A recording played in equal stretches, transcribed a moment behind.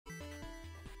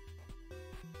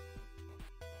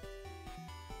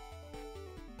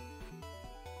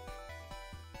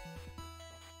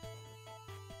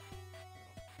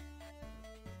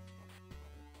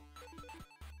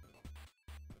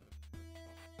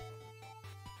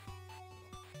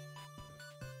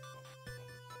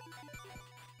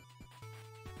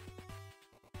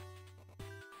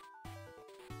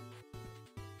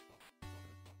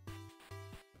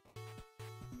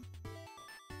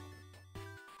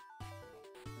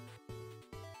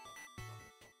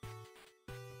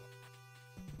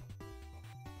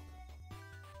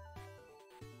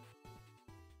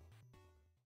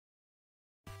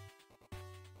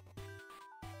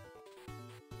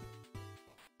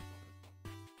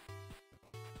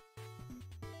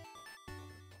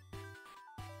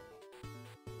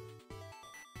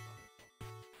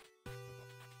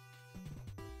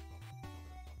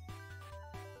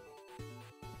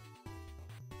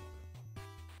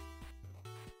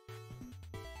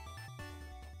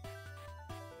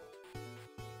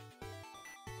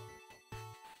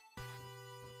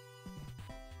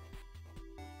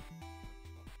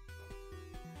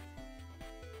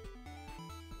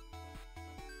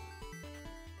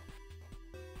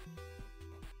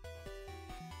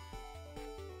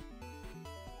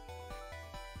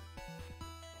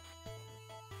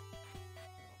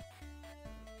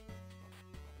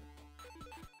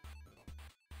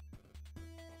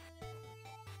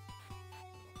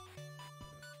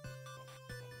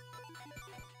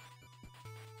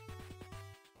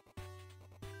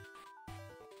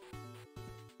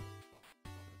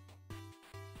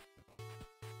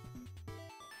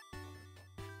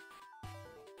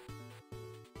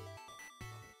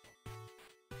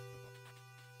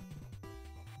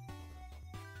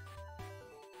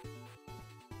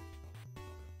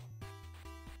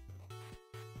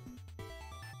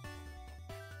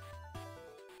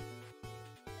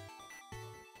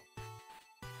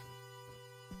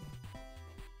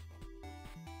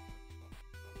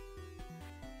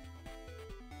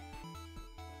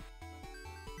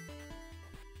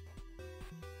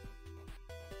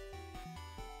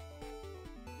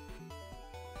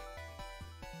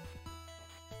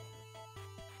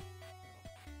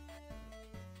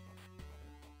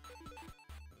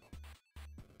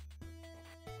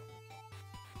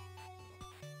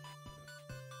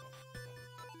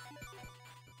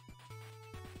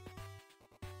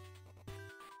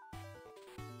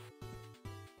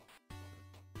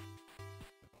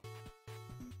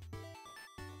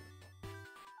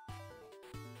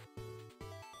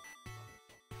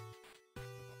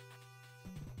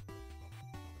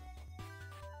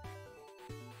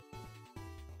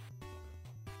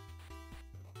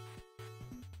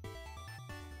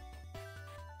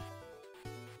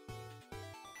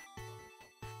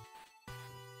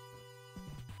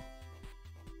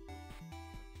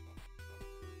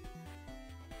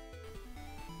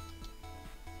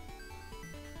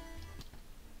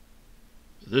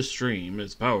This stream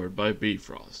is powered by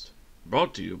Bifrost.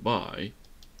 Brought to you by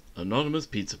Anonymous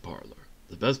Pizza Parlor.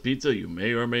 The best pizza you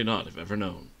may or may not have ever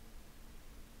known.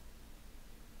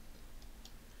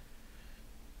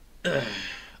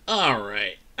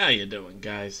 Alright, how you doing,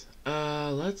 guys?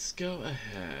 Let's go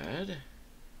ahead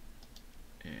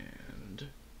and...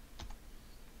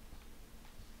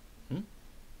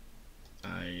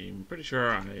 I'm pretty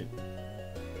sure I...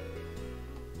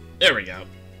 There we go.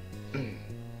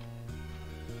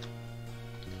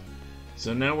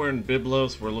 So now we're in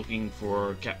Byblos. We're looking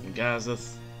for Captain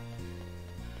Gazeth.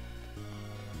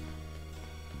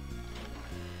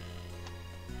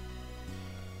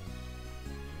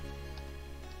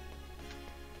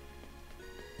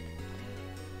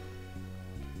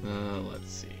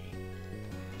 Let's see.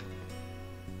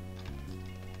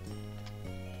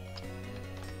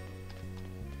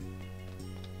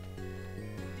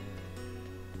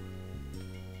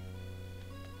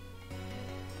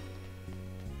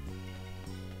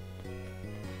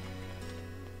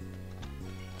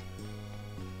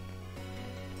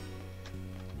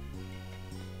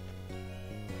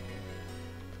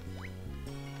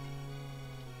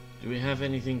 Do we have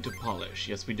anything to polish?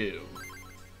 Yes, we do.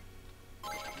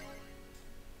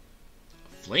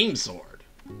 Flame sword.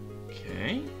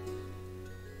 Okay.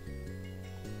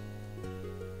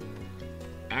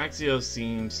 Axios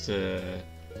seems to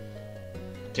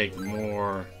take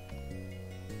more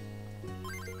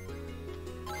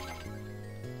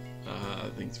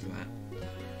things for that.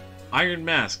 Iron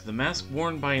Mask, the mask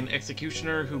worn by an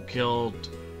executioner who killed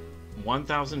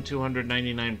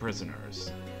 1,299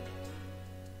 prisoners.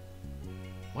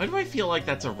 Why do I feel like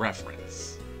that's a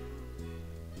reference?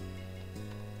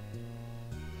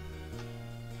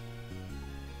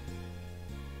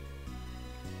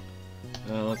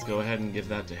 Let's go ahead and give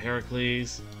that to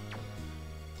HERACLES.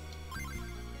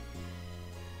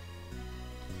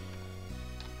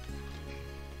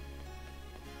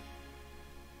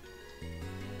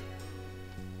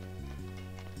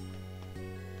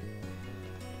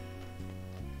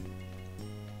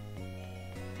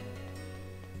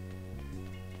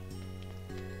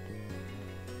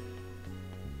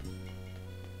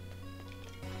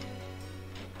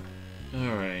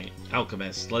 Alright,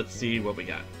 Alchemist, let's see what we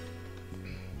got.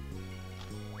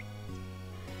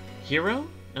 Hero?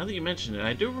 Now that you mention it,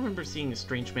 I do remember seeing a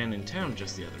strange man in town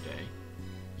just the other day.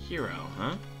 Hero,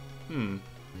 huh?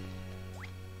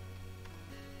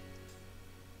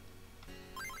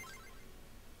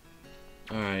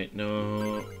 Alright,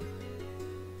 no...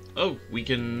 Oh, we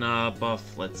can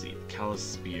buff, let's see, Callous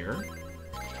Spear.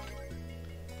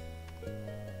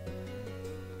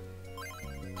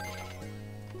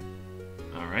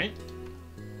 Alright.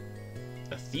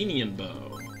 Athenian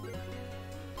Bow.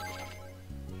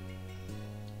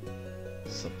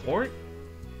 Support?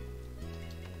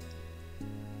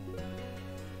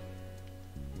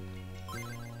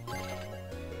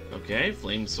 Okay,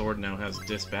 Flame Sword now has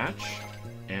Dispatch.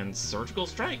 And Surgical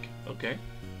Strike. Okay.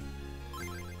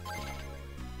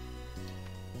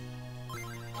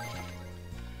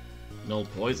 Null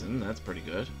Poison, that's pretty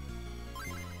good.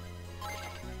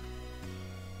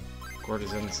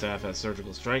 Courtesan Staff has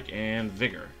Surgical Strike and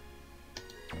Vigor.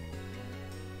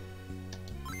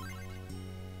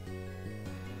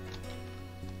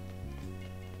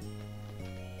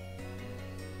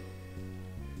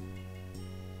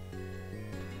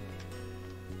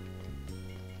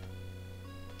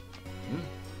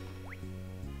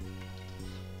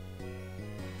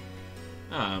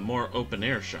 More open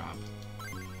air shop.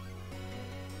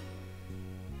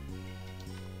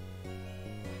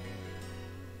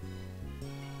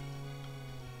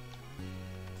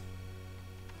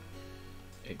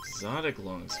 Exotic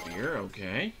long spear,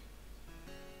 okay.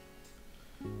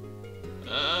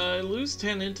 I lose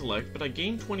 10 intellect, but I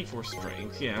gain 24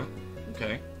 strength, yeah,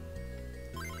 okay.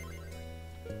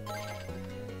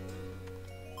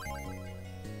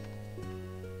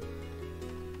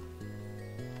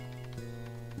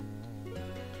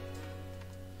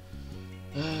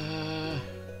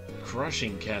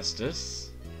 Crushing Kestis.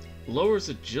 Lowers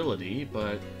agility,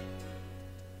 but...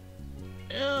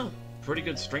 yeah, pretty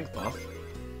good strength buff.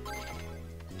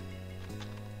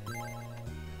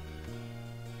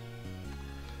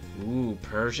 Ooh,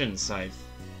 Persian Scythe.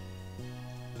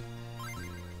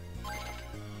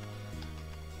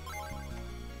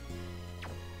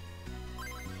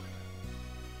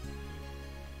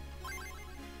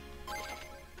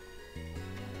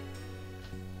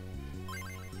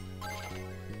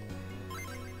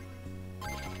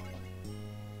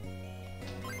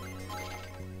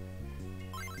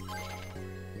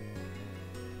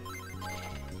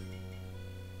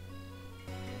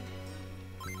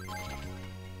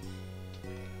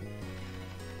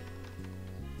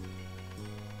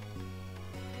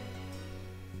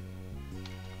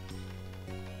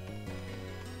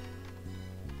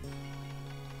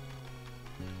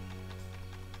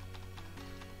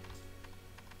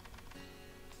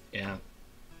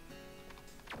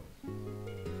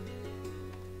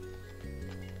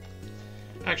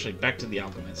 Actually, back to the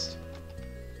alchemist.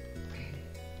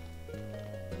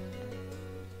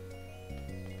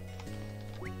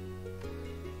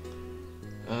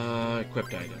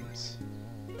 Equipped items.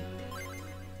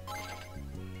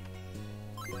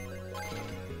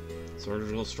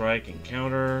 Surgical strike and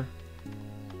counter.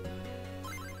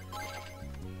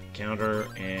 Counter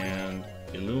and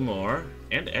Illumore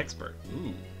and expert.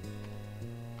 Ooh.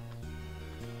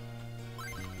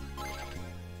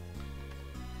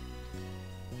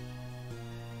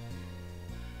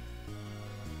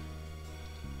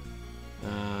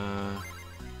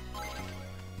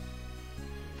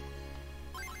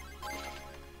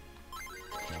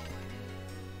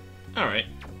 Alright.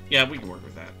 Yeah, we can work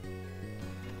with that.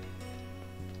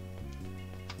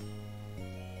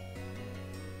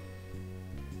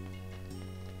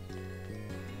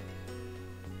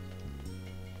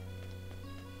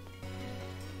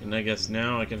 And I guess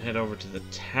now I can head over to the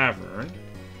tavern.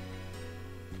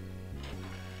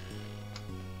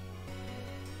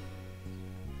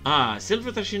 Ah,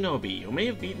 Silver the Shinobi, you may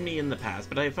have beaten me in the past,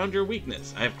 but I have found your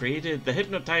weakness. I have created the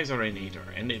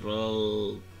Hypnotizer-inator, and it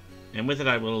will... And with it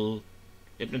I will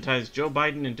hypnotize Joe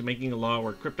Biden into making a law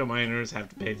where crypto miners have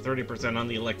to pay 30% on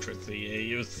the electricity they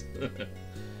use.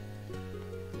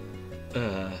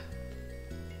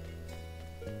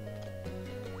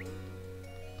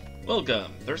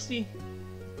 Welcome. Thirsty?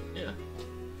 Yeah.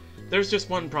 There's just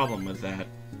one problem with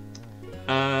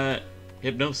that.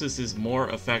 Hypnosis is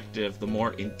more effective the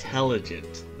more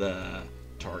intelligent the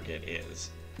target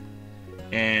is.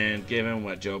 And given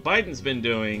what Joe Biden's been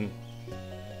doing...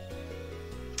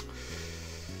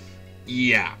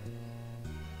 Yeah.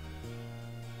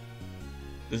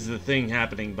 This is the thing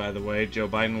happening, by the way. Joe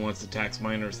Biden wants to tax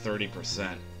miners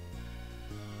 30%.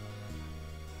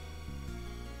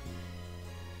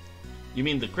 You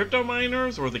mean the crypto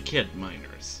miners or the kid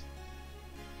miners?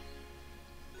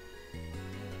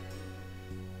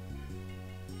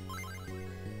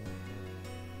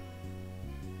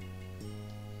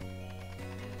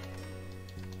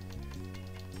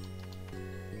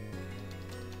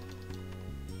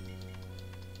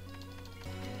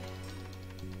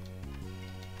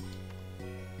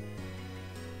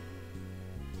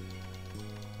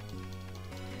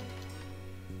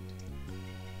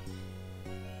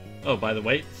 Oh, by the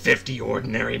way, 50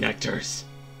 ordinary nectars.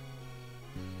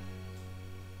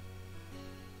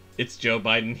 It's Joe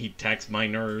Biden, he'd tax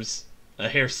miners a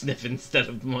hair sniff instead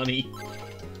of money.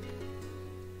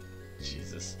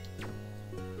 Jesus.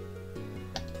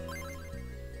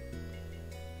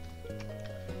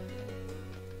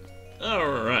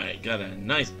 Alright, got a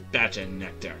nice batch of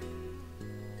nectar.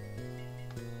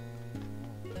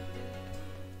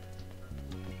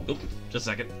 Oop, just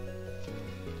a second.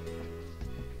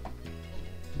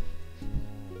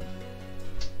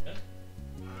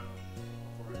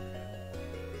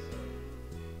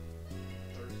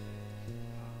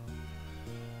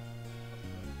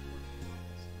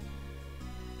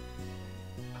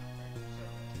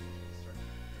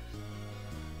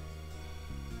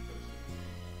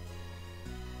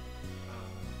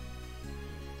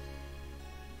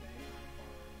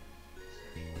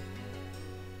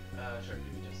 Sure,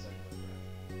 give me just a second.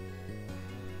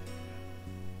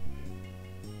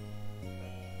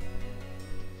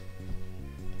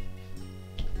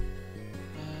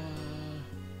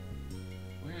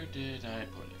 Where did I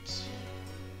put it?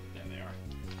 There they are.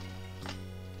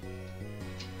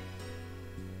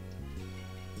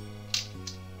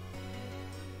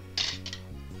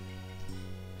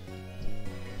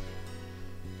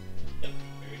 Yep,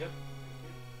 there we go.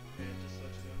 And just to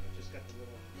let you know, I just got the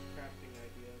little crafting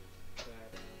idea that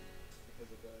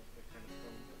because of the kind of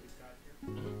phone that we've got here, I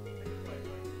could probably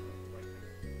find the right kind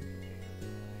of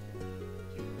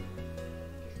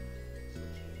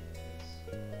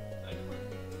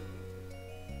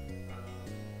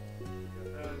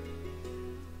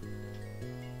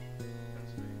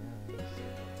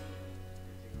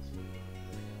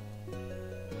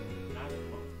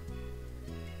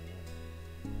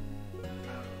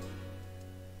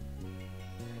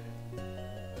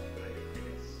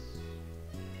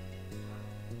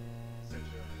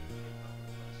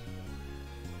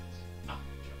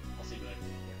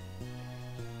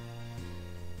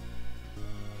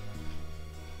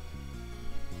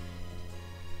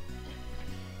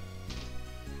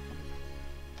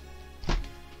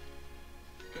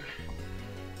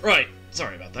Right,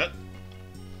 sorry about that.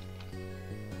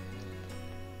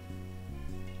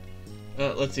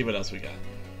 Let's see what else we got.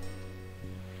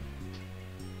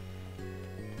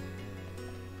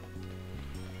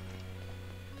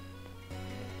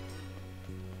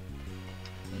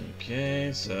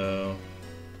 Okay, so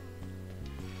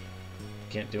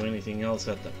can't do anything else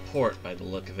at the port by the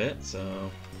look of it, so...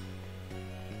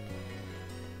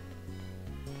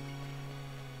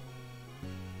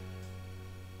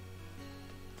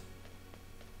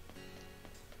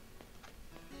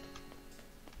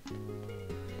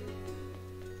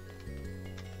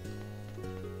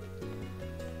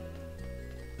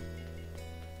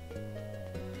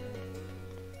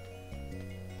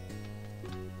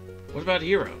 What about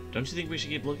Hero? Don't you think we should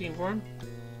keep looking for him?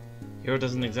 Hero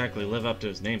doesn't exactly live up to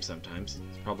his name sometimes.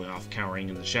 He's probably off cowering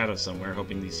in the shadows somewhere,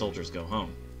 hoping these soldiers go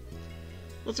home.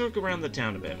 Let's look around the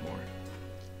town a bit more.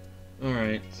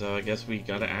 Alright, so I guess we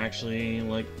gotta actually,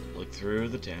 like, look through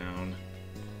the town.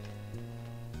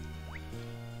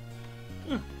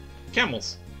 Huh,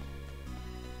 camels!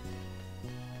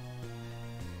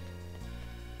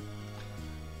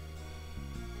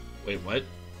 Wait, what?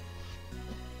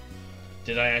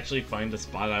 Did I actually find the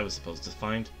spot I was supposed to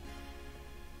find?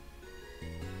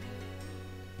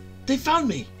 They found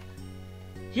me!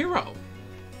 Hero!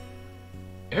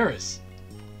 Eris!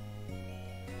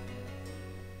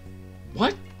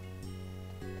 What?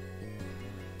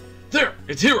 There!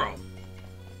 It's Hero!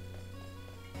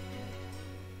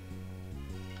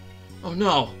 Oh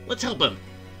no! Let's help him!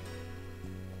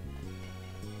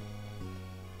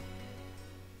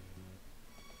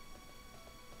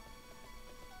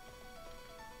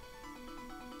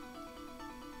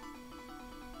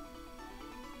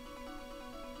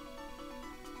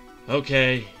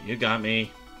 Okay, you got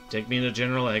me. Take me to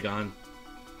General Aegon.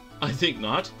 I think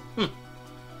not.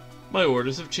 My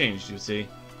orders have changed, you see.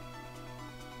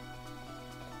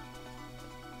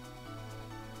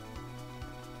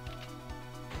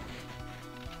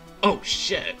 Oh,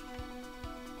 shit!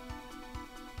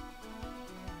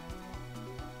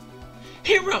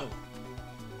 Hero!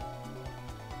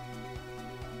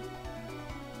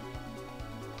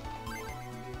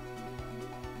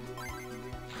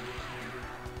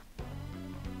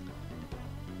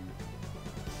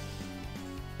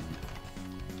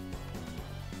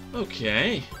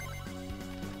 Okay.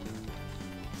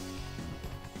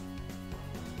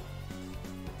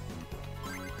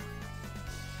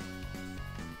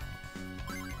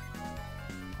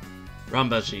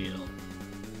 Ramba Shield.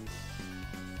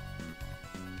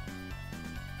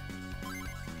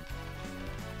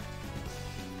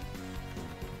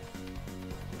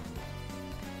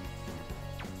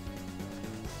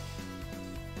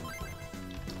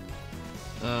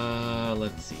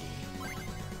 Let's see.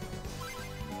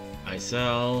 I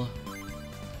sell.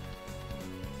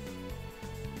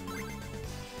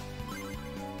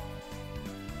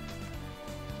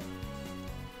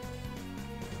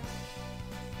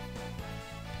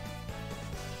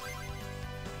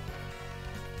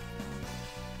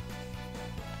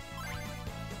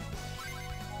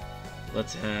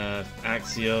 Let's have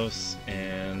Axios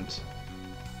and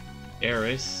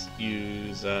Eris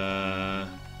use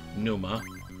Numa.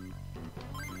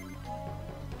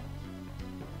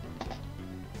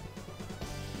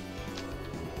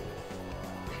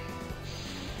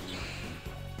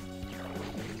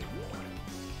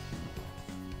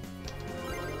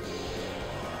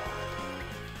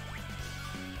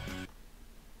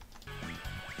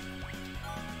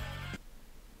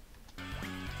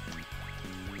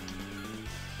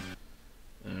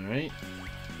 Alright.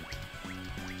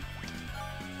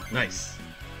 Nice.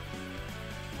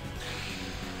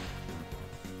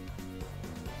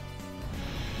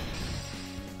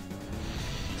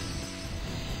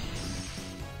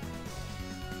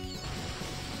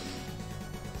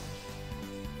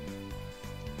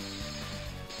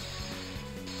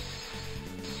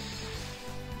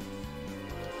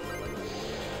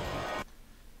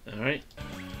 Alright.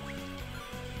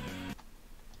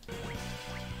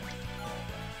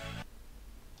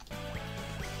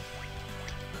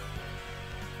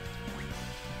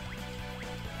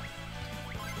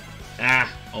 Ah,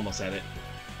 almost had it.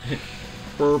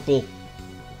 Purple.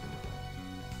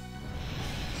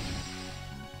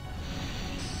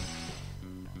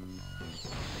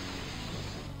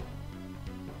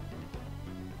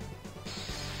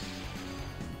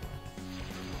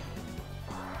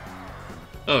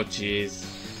 Oh, jeez.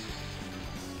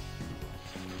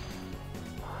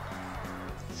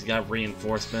 He's got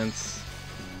reinforcements.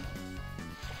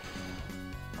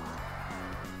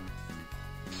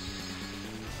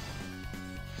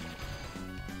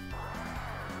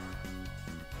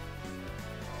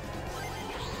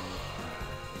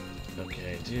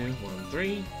 Okay, 2, 1,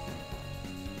 3.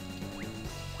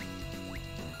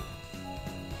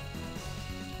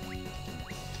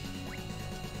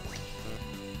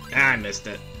 Ah, I missed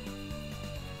it.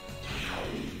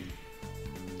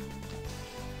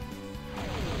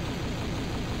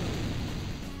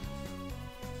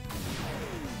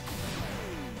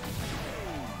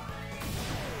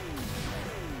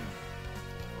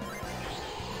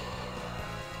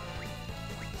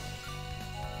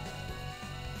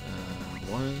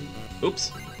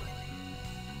 Oops.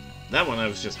 That one I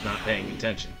was just not paying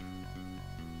attention.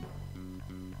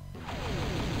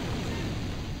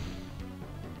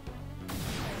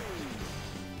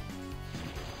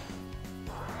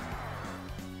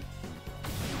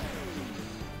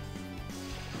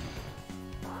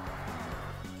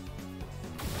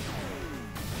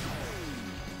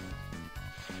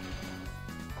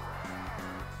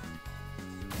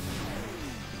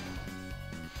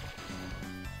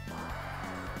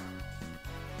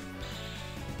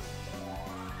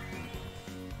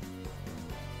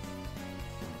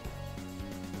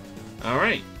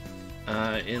 Alright,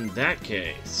 in that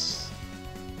case...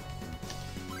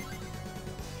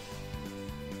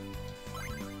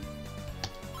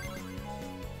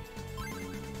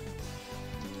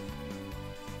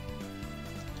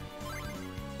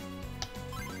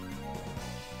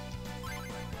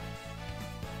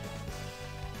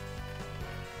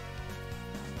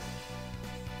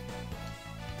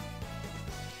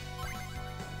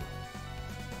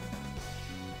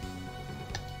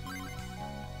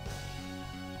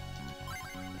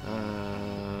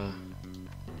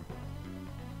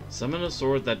 Summon a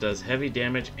sword that does heavy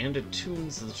damage and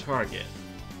attunes the target.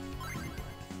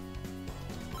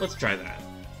 Let's try that.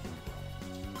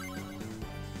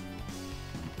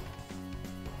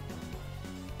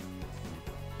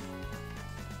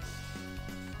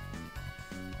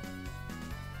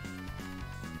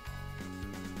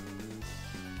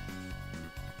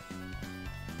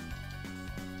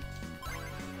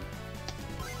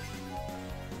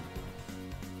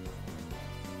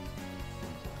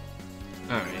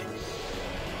 Alright.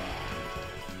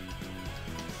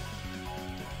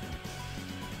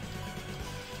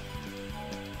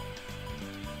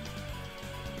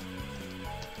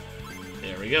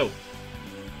 There we go.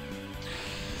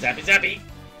 Zappy zappy!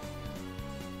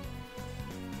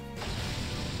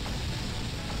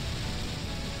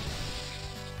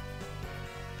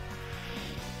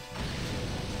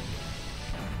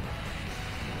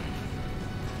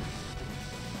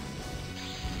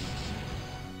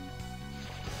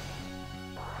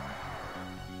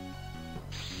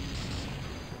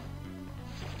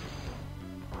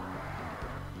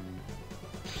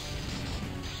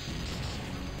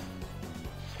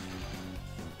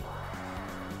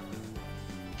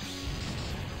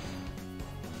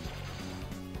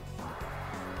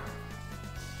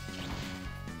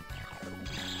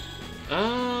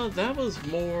 That was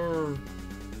more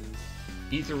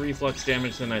ether reflux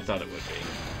damage than I thought it would be.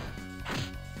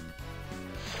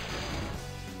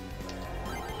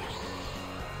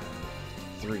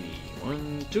 Three,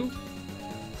 1, 2.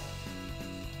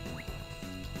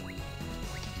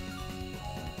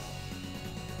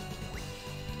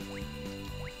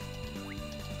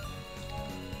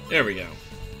 There we go.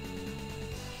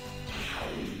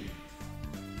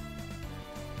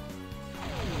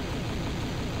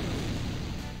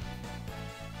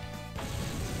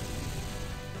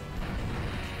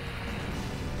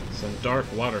 Some dark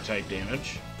water type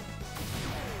damage.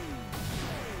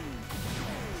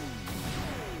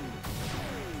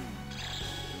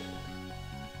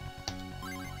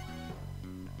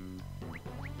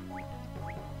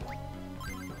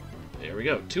 There we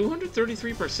go.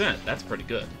 233%. That's pretty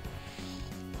good.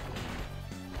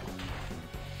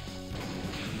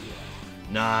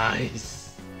 Nice.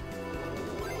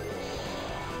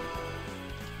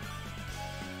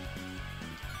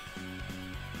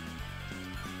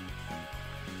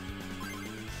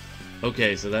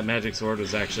 Okay, so that magic sword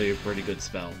was actually a pretty good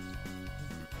spell.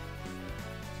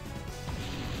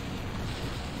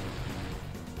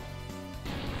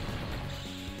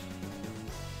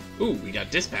 Ooh, we got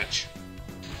dispatch.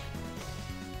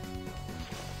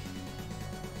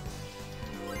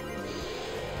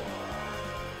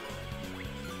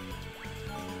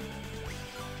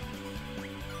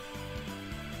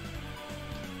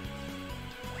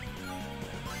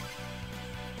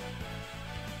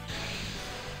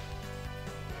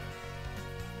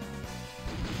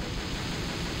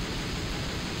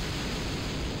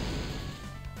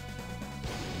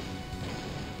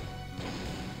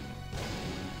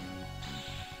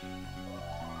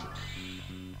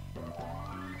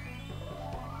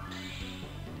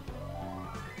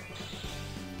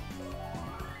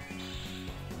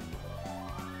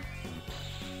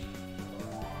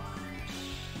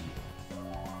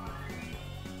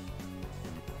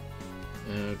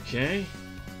 Okay.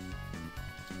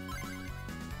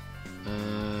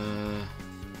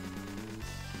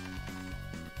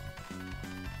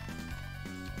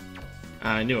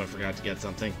 I knew I forgot to get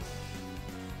something.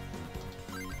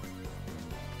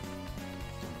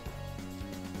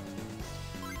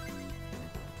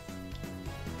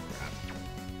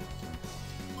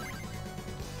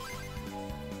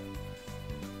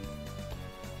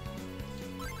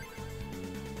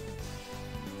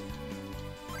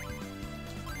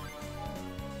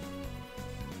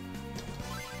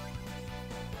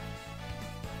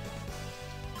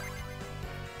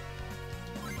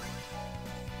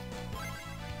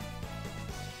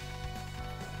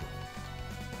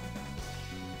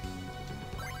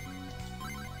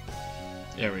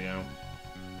 There we go.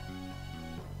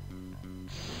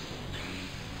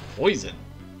 Poison.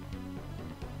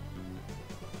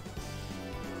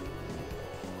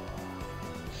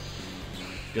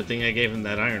 Good thing I gave him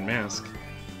that iron mask.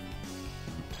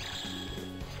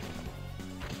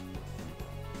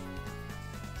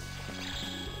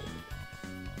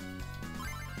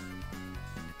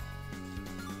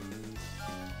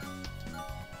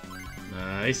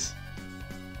 Nice.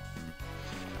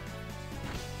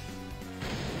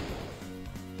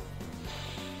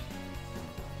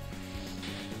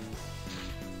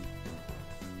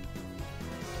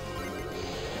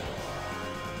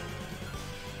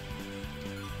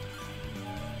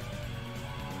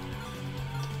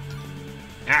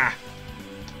 Ah!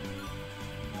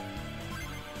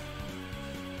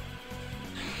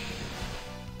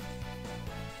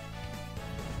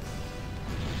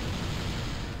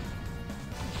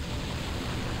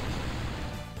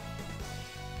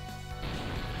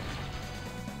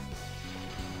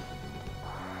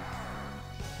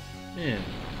 Man.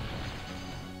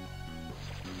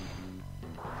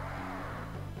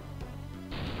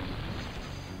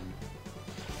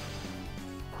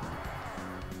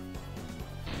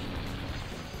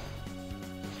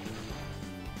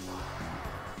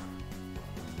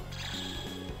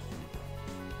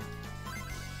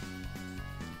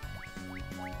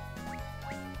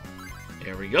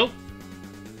 There we go.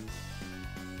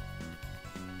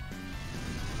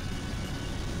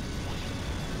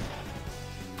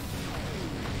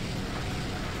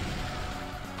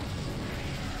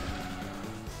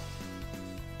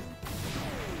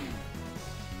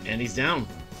 And he's down.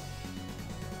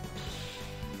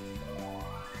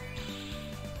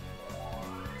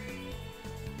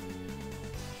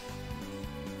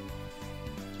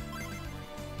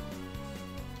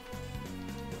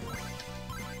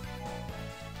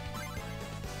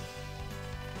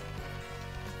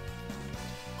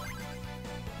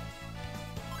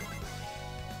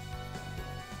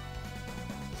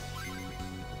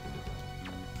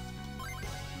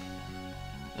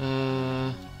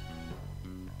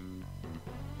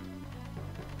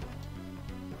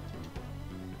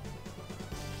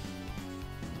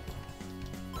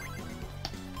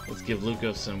 Let's give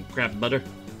Luco some crab butter.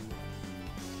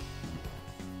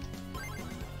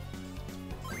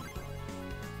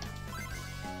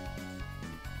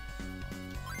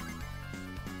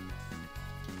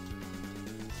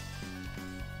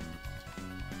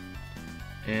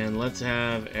 And let's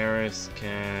have Eris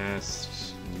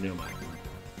cast Numa.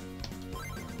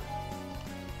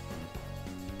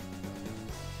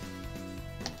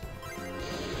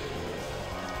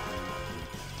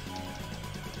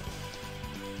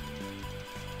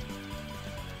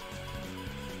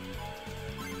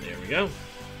 There we go.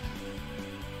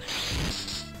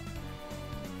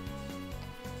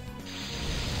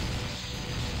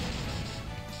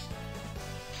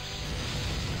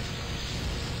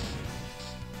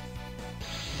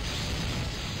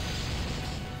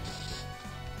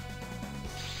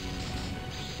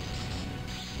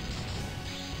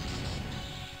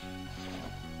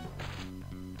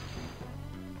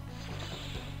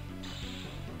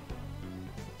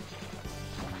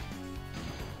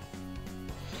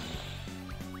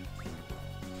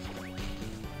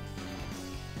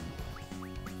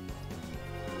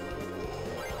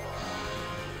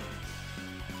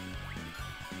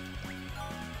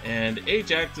 And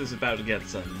Ajax is about to get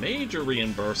some major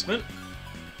reimbursement.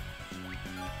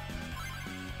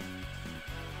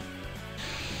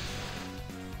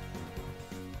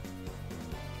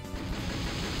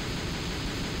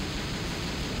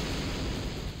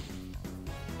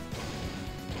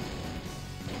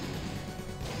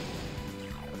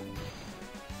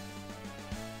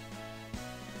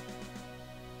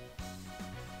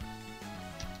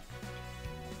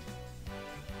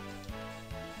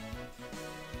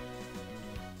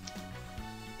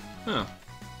 Huh.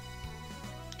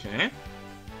 Okay.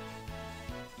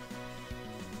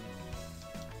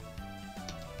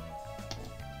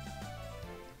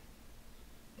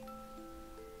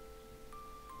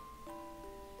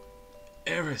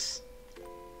 Eris,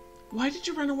 why did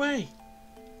you run away?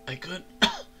 I couldn't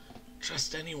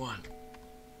trust anyone.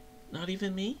 Not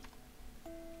even me?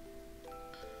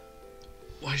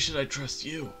 Why should I trust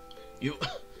you? You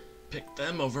picked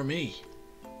them over me.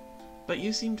 But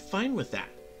you seemed fine with that.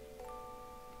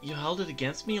 You held it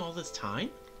against me all this time?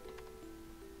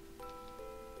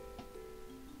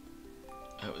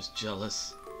 I was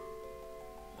jealous.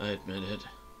 I admit it.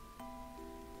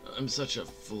 I'm such a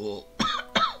fool.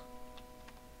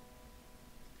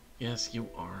 Yes, you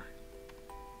are.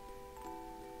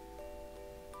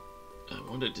 I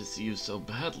wanted to see you so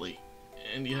badly,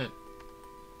 and yet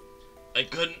I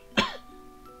couldn't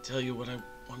tell you what I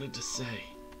wanted to say.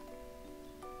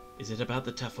 Is it about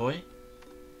the Tafoy?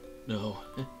 No.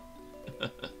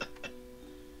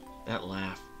 That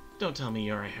laugh. Don't tell me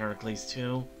you're a Heracles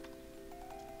too.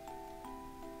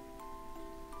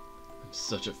 I'm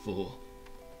such a fool.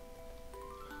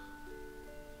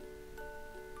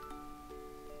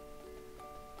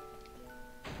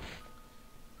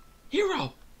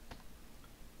 Hero!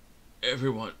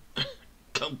 Everyone,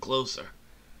 come closer.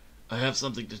 I have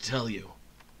something to tell you.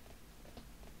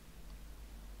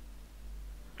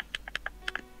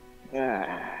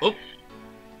 Oh!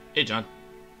 Hey, John.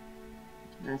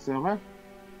 Hey, Silva.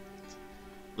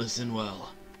 Listen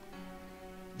well.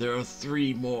 There are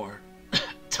 3 more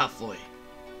Tafoy.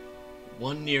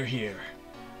 One near here.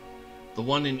 The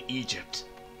one in Egypt.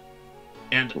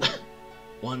 And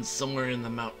one somewhere in the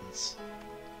mountains.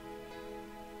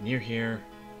 Near here,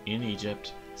 in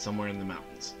Egypt, somewhere in the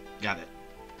mountains. Got it.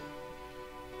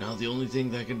 Now the only thing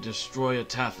that can destroy a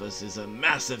Taphus is a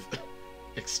massive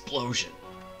explosion.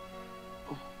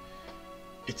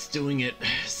 It's doing it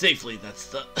safely, that's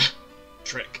the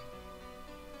trick.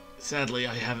 Sadly,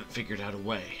 I haven't figured out a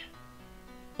way.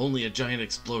 Only a giant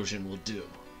explosion will do.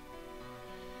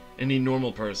 Any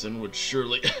normal person would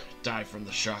surely die from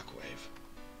the shockwave.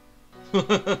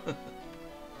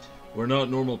 We're not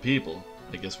normal people.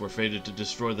 I guess we're fated to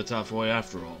destroy the Tafoy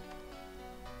after all.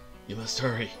 You must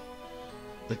hurry.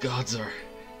 The gods are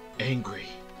angry.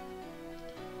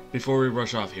 Before we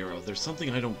rush off, Hero, there's something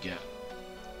I don't get.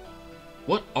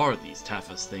 What are these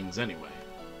Taphus things anyway?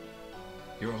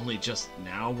 You're only just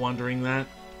now wondering that?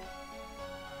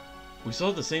 We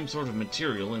saw the same sort of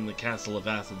material in the Castle of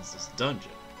Athens'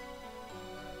 dungeon.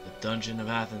 The Dungeon of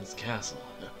Athens Castle.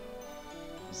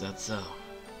 Is that so?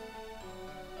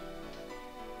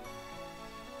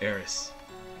 Eris,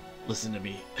 listen to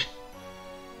me.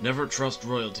 Never trust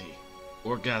royalty,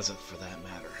 or Gazeth for that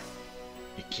matter.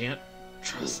 You can't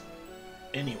trust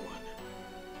anyone.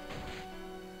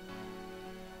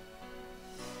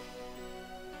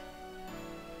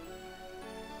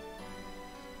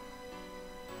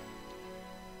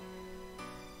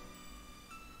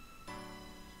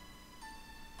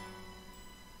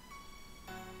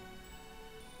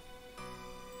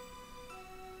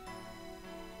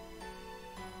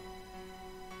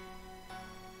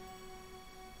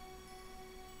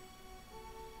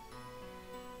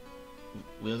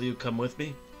 Will you come with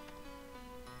me?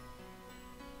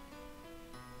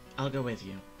 I'll go with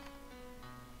you.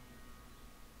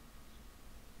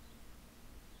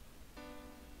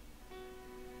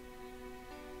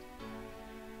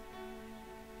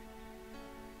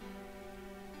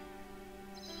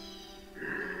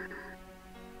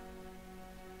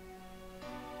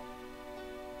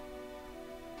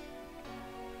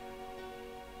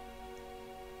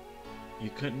 You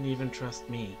couldn't even trust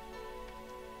me.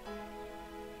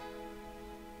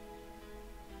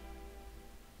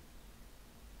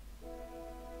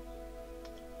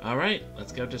 Alright,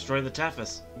 let's go destroy the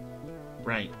Taphus.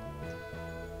 Right.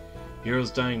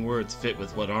 Hero's dying words fit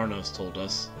with what Arnos told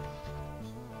us.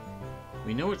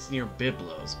 We know it's near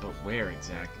Byblos, but where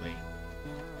exactly?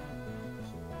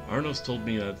 Arnos told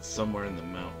me that it's somewhere in the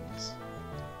mountains.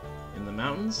 In the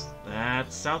mountains?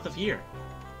 That's south of here.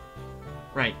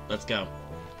 Right, let's go.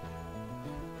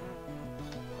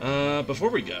 Before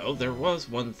we go, there was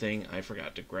one thing I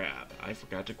forgot to grab. I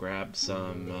forgot to grab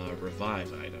some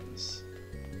revive items.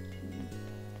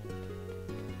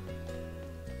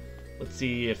 Let's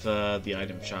see if the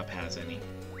item shop has any.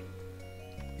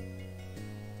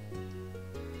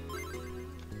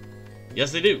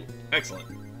 Yes, they do. Excellent.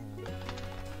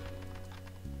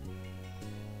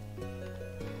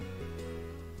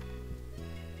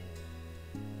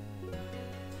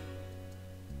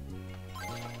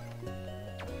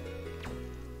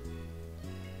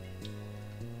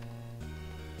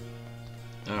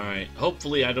 Alright,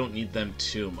 hopefully I don't need them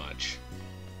too much.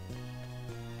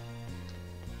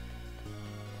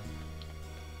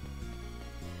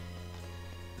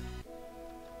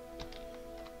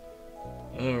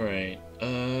 Alright,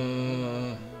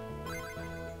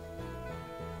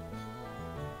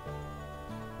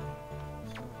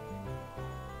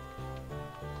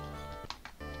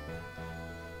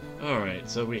 Alright,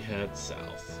 so we head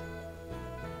south.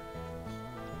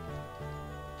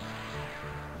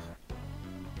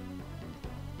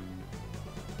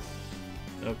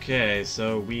 Okay,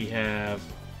 so we have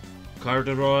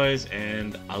Carderoys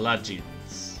and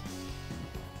Alagins.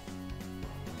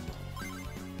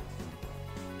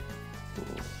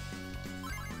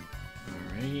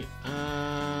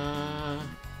 Alright,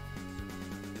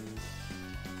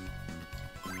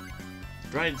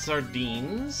 dried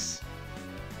sardines.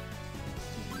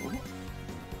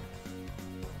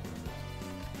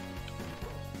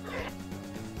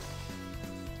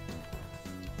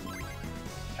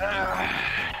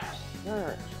 I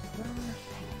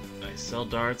sell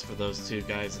darts for those two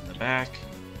guys in the back.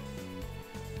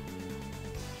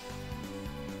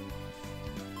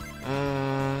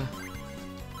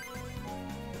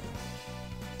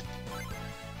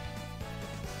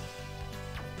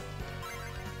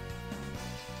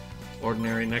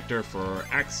 Ordinary nectar for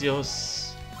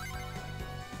Axios.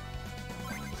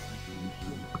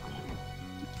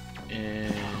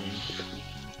 And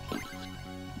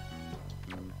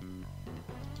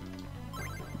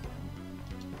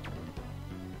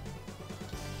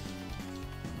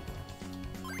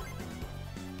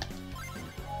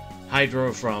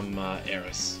Hydro from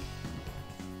Eris.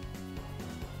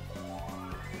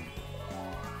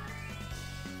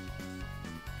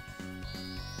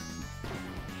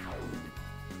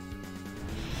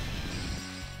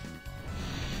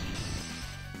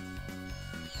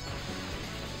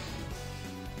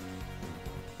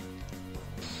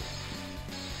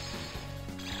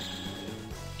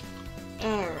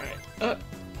 Alright,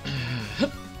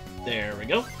 there we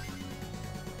go.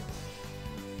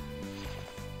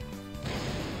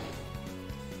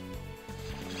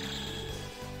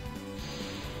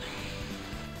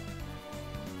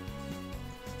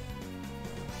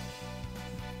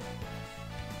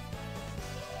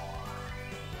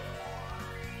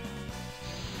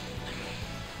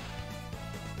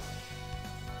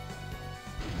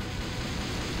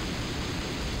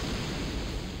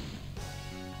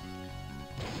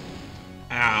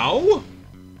 Ow!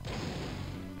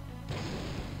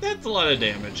 That's a lot of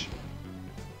damage.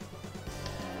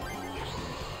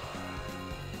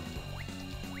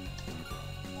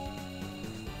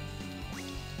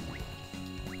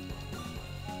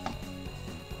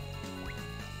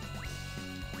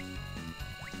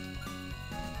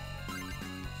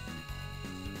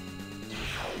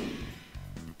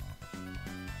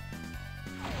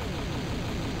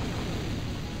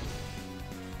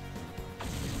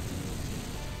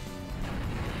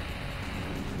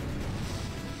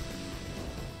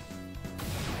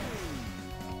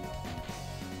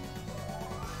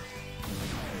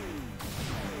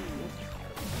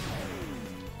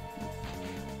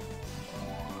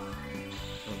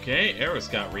 Okay, Eris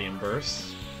got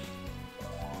reimbursed.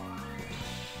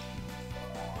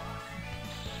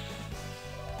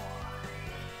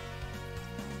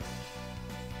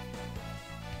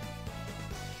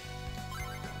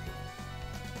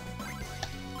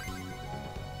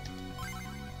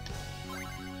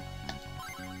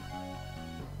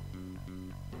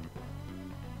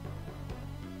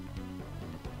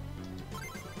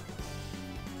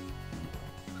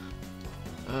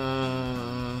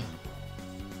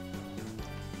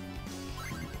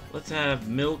 Let's have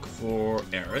milk for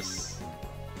Eris.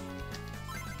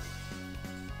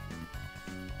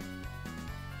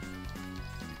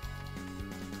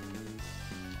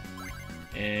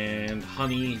 And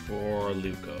honey for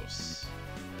Lucos.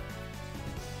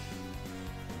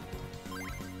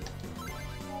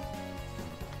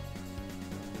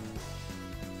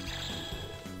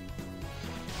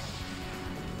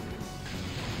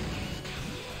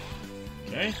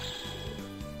 Okay.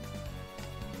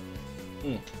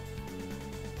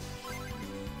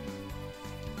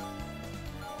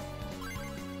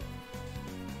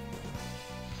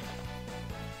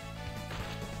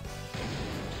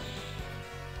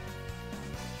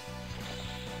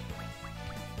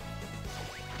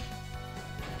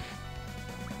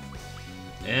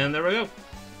 And there we go.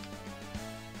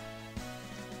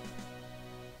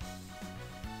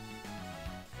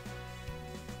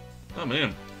 Oh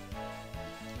man.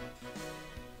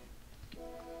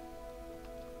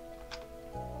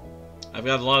 I've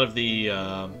got a lot of the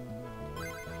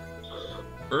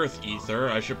Earth Ether.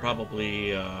 I should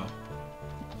probably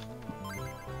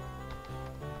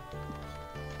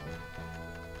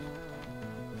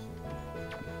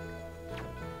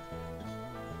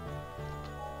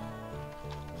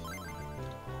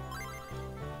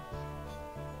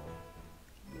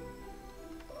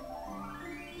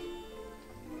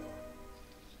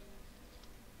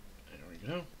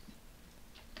go.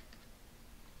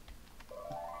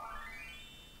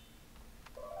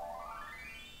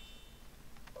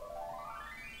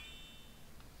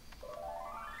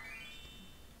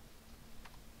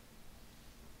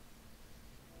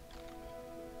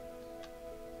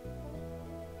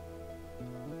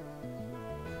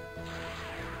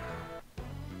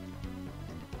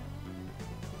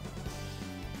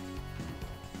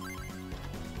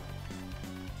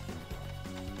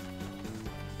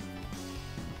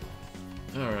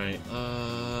 Alright,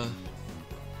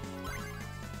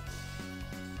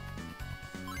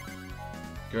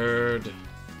 Gerd.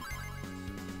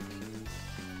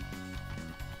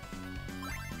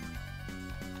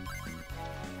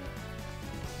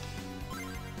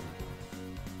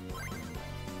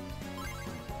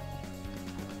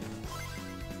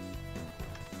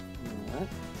 Alright.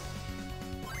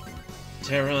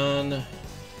 Terran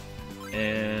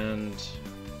and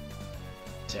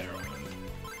Terran.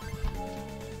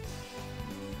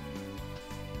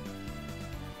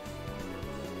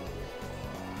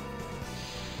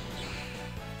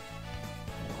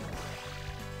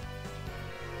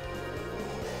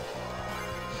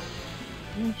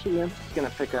 Actually, I'm just gonna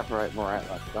pick up right where I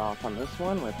left off on this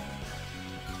one with.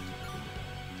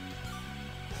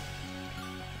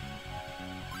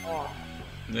 Oh,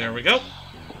 There we go.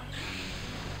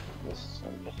 yes,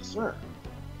 sir.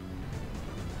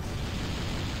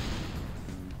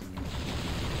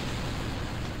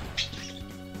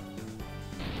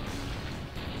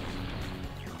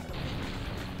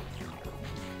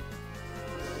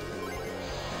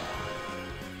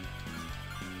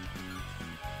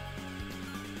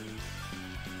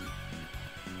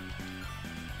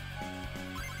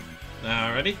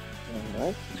 Alrighty.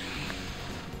 Alright.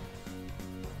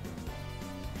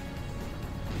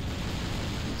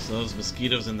 So those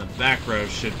mosquitoes in the back row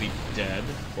should be dead,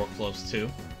 or close to.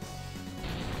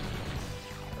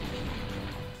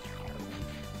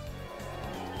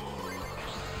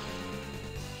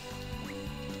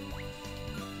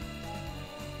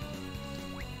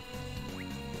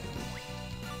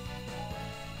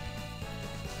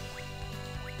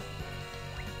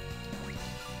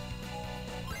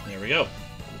 There we go.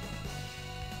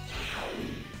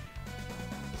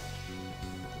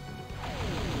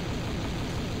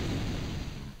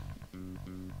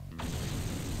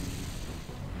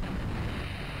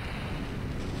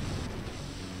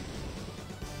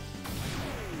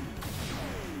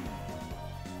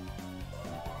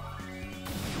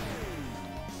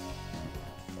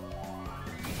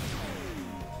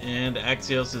 And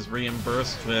Axios is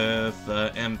reimbursed with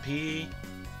MP.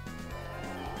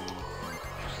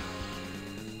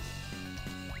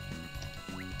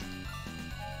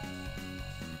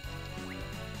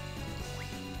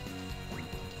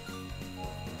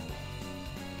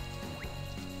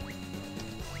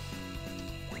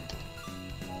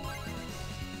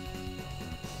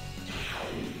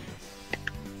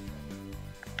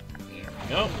 There we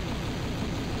go.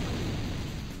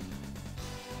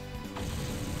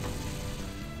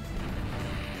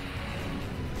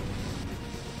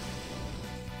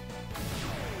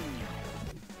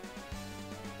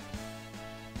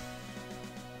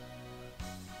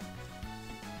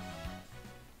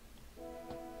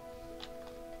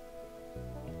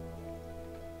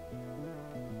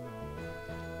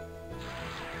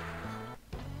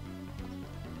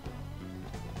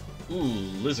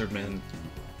 Ooh, Lizardmen.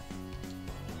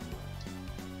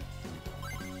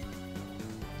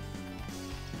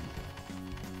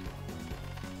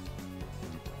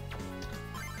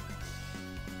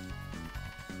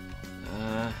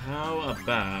 How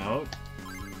about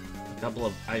a couple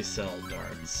of Icel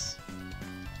darts?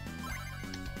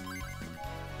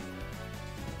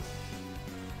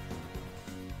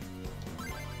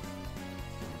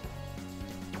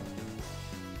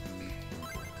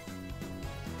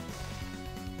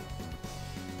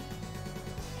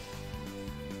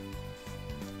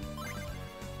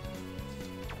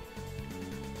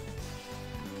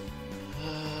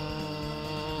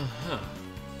 Huh.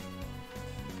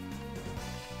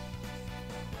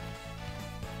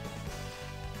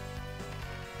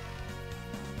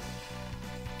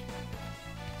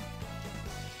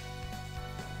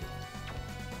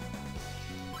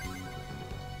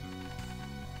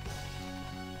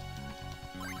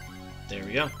 There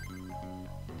we go.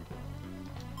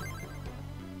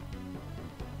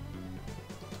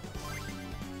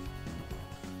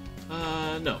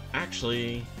 No,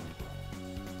 actually...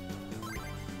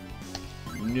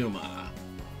 Numa.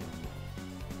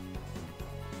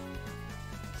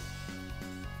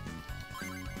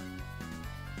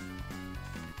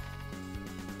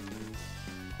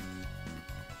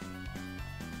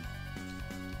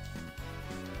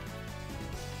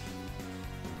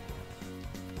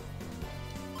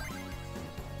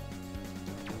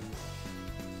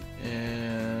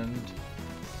 And...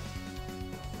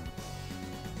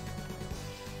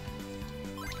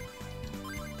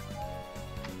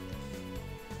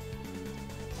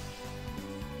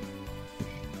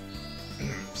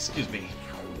 Excuse me.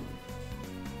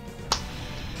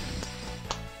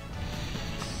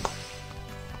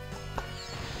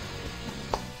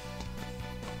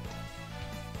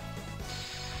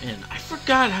 And I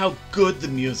forgot how good the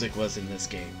music was in this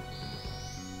game.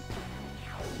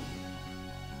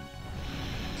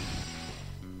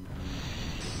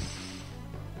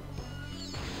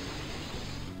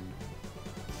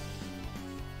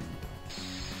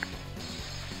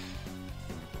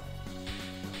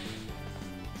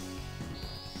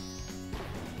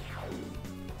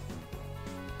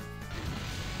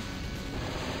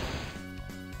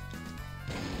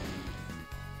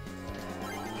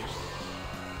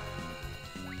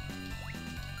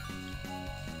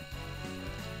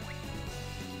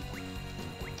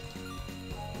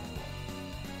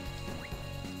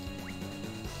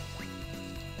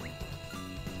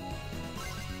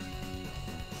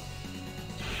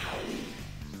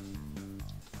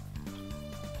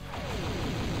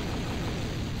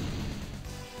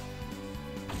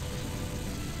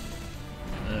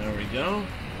 go.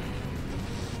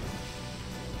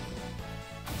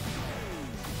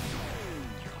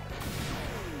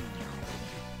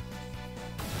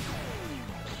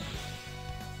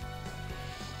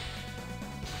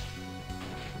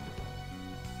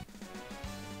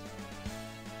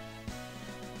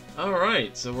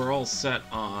 Alright, so we're all set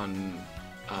on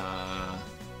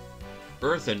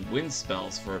earth and wind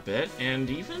spells for a bit, and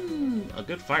even a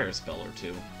good fire spell or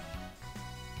two.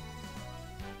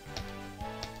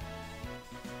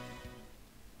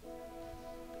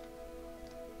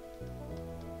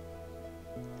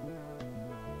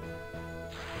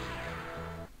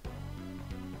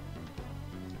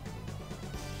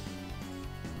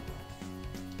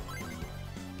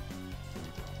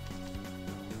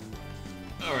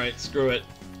 Alright, screw it.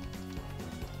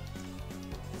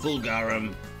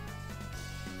 Fulgarum.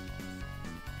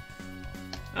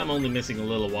 I'm only missing a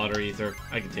little water ether.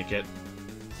 I can take it.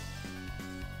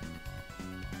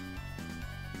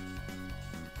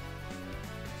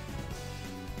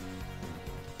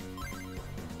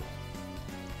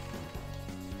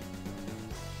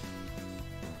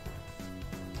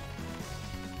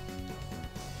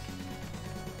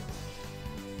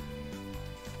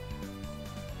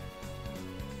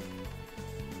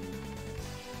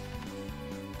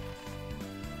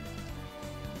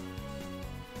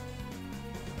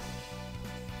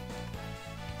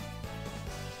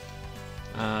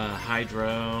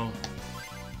 Hydro.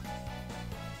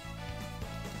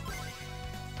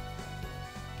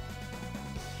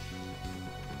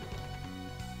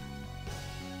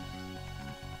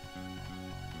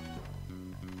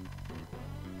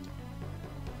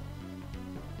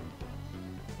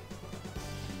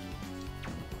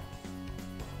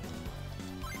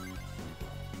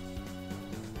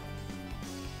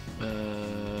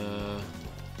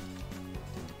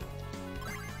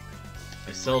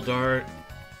 I sell dart.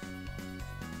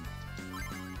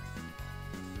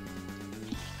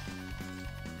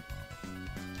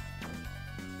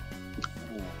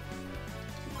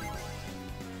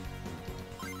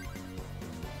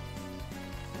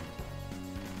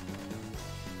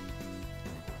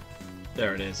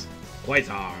 There it is.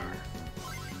 Quasar.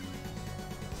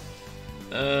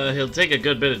 He'll take a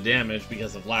good bit of damage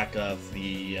because of lack of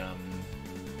the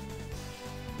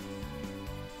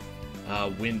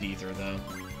wind ether, though.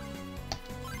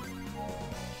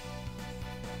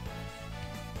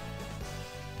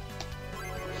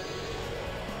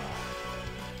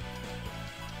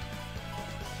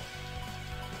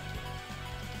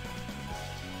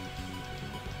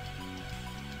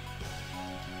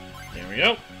 There we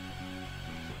go.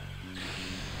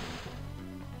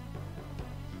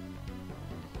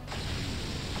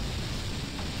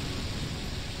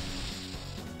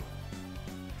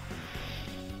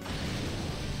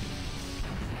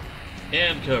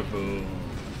 And kaboom.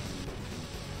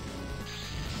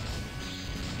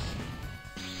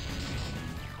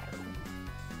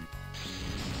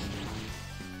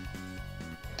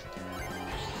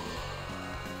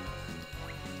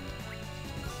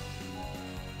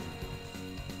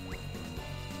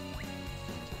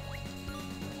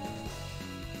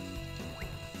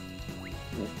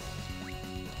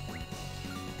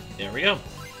 There we go.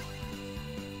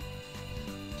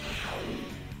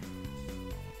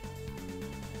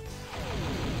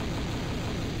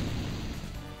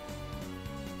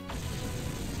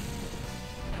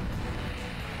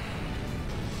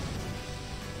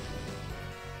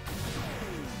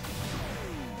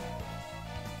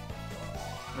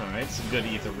 Alright, some good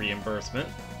ether reimbursement.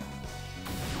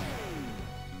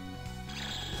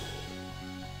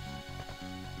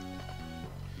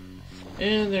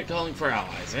 And they're calling for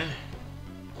allies, eh?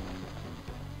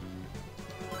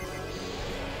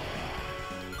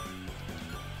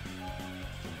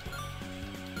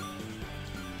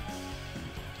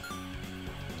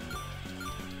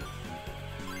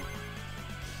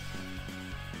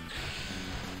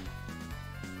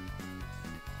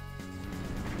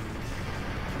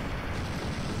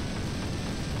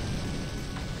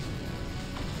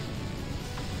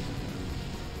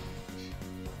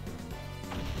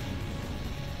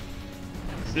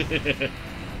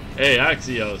 Hey,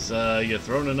 Axios, you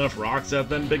throwing enough rocks at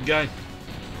them, big guy?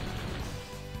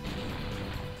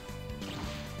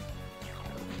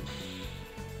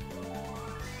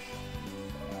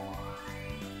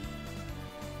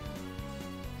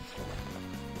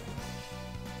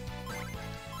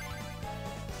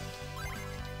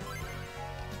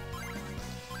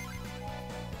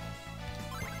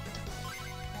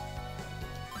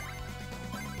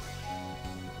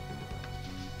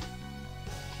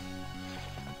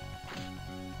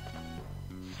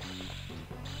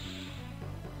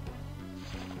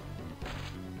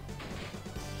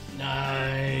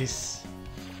 Nice.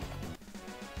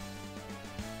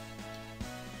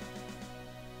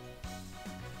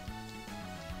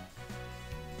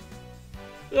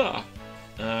 Ah,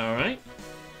 all right.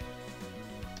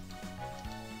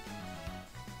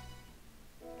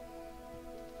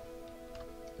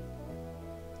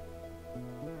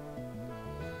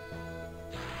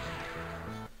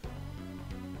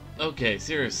 Okay,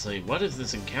 seriously, what is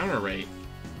this encounter rate?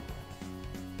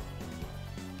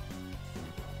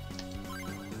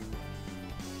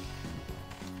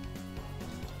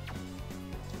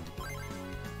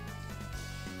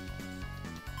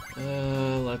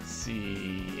 Let's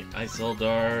see. Isol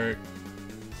Dart.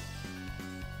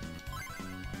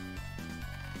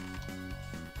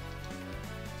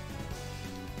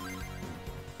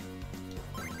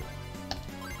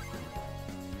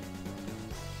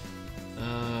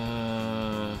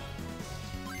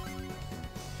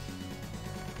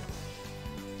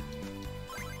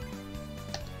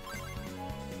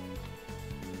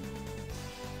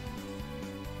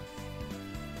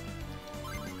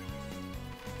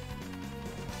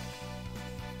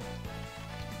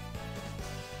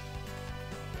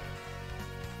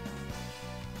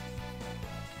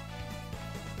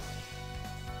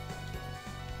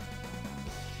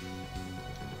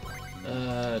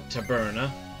 Taberna.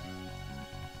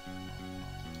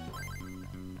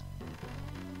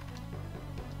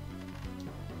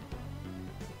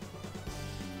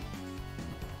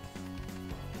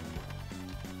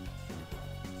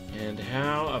 And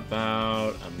how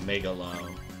about a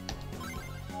Megalo?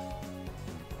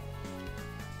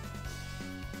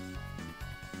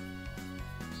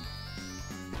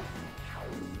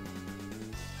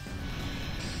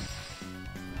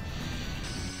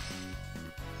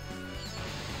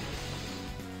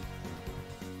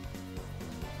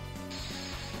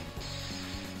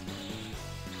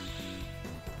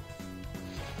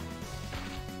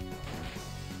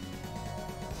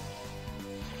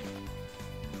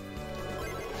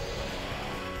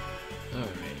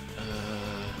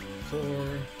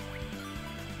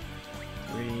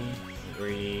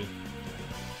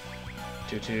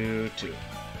 Two.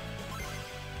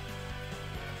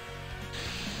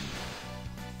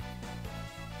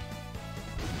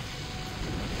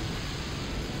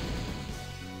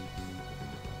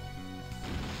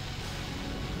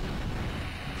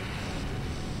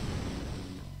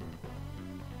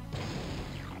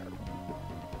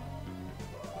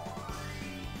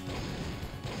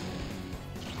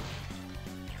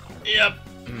 Yep.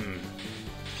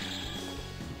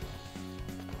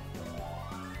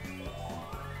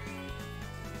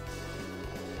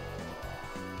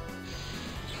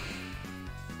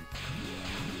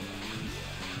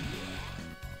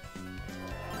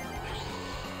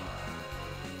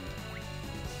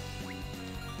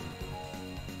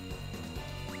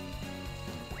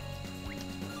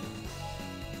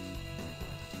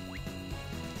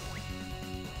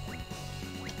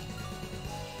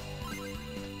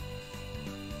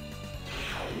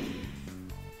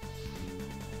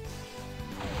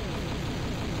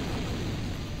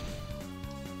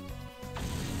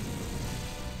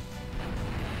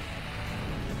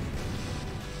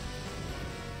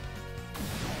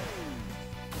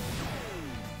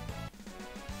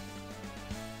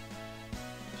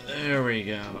 There we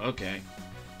go. Okay.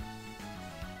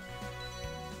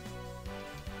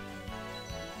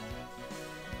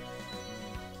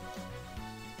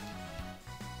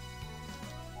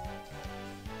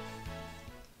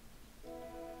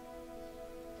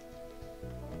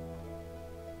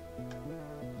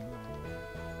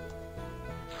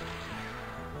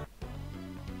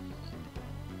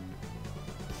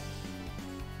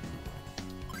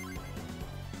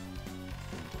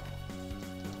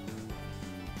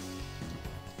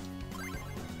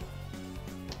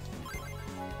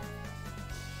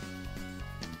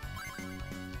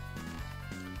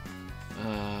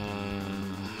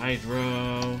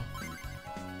 Hydro.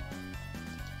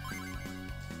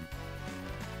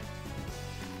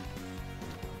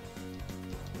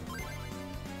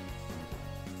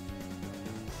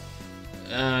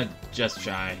 Just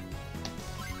shy.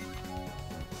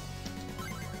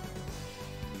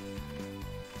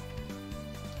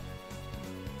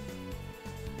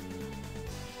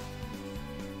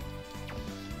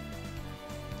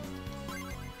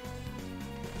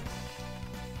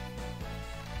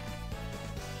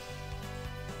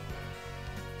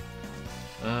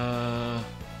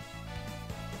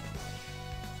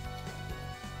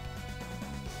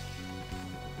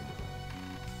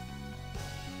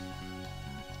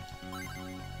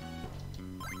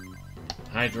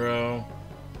 Hydro.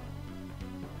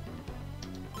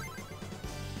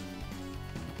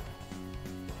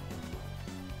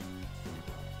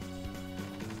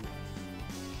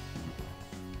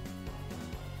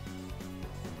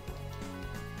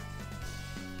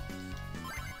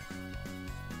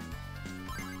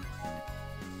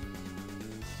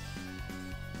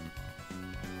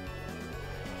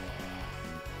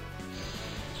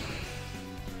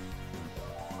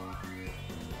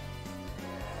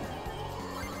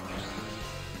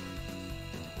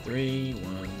 3,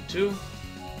 1, 2.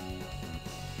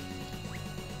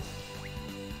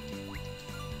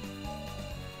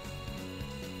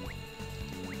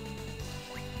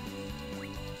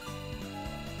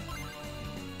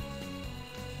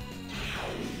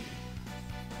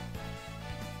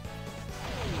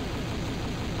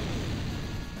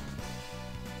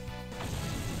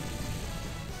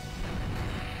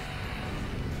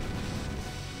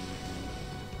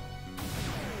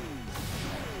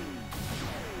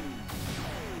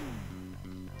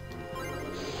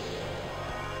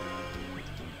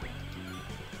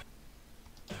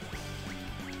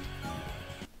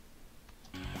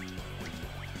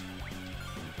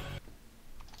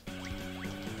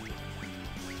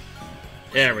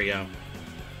 There we go.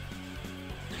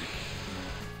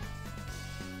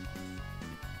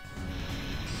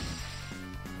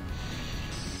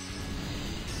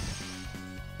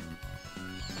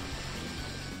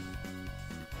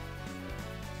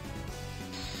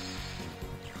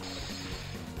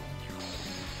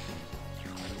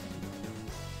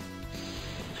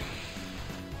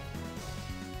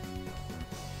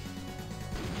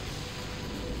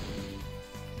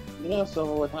 Yeah,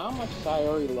 so with how much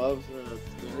Sayori loves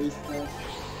scary stuff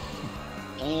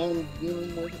and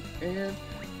dealing with it, and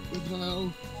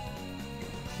how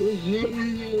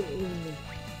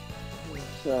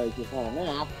sorry, just had a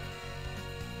nap.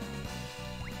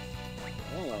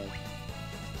 Anyway,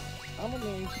 I'm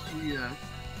amazed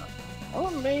I'm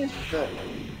amazed that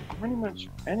pretty much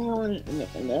anyone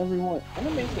and everyone. I'm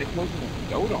amazed that Coach didn't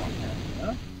dote on him.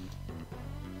 Huh?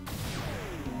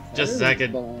 Just a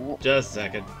second. Just a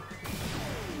second.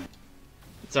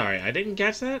 Sorry, I didn't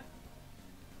catch that?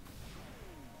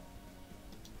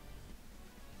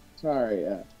 Sorry,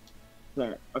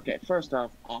 sorry. Okay, first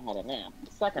off, I had a nap.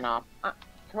 Second off,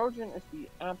 Kojin is the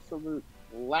absolute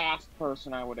last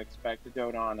person I would expect to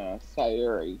dote on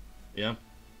Sayuri. Yeah.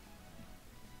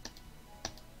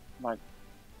 Like,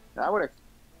 I would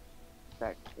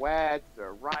expect Wedge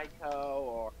or Raiko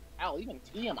or hell, even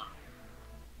Tiamat.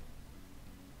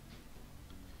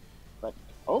 But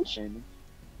Ocean.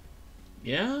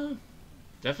 Yeah,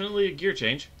 definitely a gear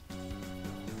change.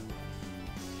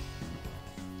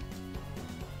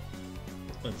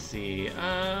 Let's see,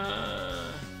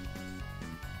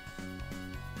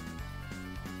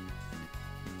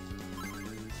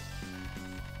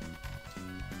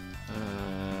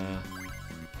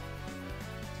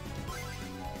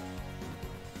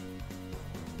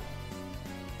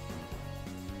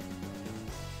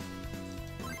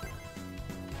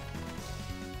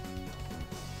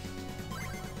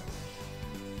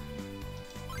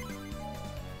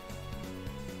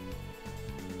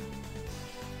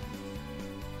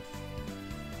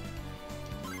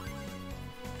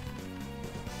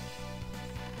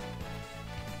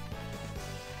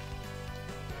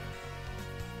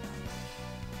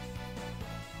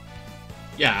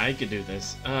 yeah, I could do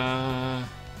this. Oh,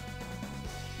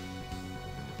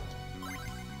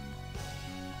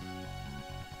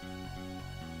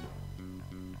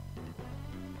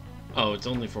 it's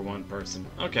only for one person.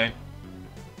 Okay.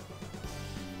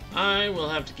 I will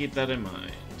have to keep that in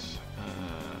mind.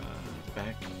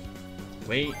 Back.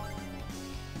 Wait.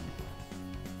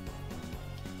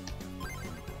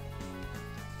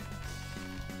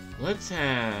 Let's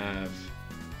have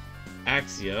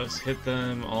Axios hit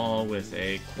them all with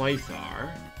a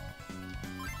Quaithar.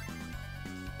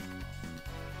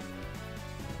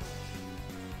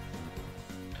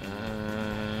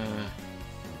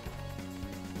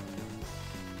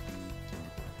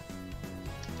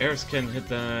 Eris can hit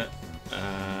the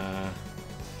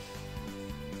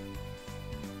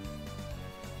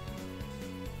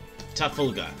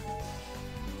Tafulga.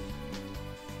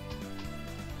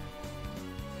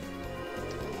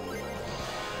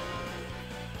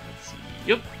 Let's see.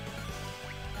 Yep.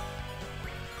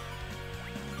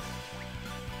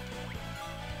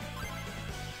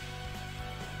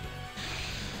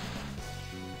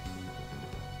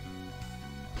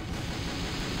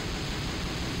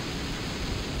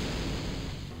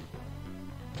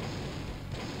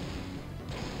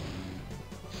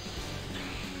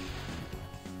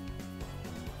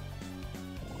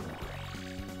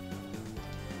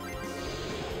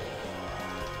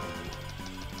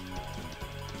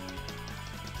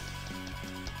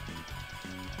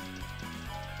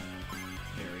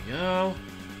 Go.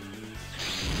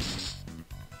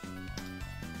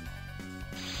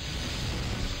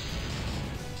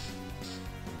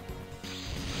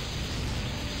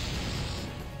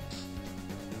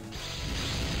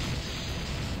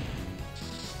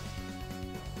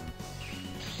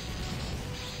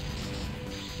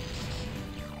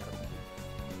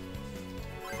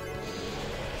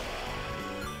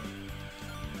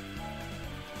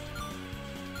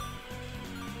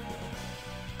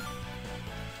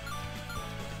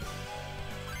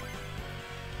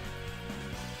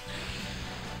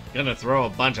 Gonna throw a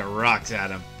bunch of rocks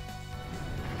at him.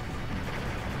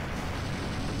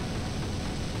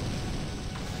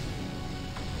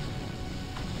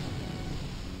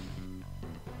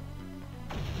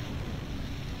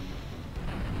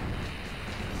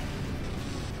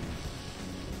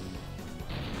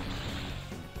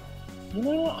 You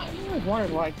know, I always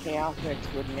wondered why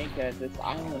Chaotix would make this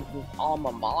island his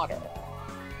alma mater.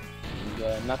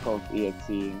 The Knuckles EXE,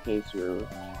 in case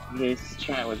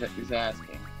chat is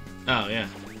asking. Oh, yeah.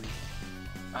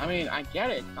 I mean, I get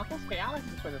it. Knuckles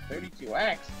Chaotix is for the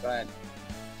 32X, but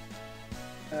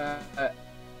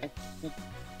I think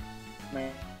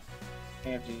I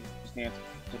have just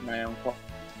answered my own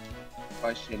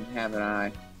question, haven't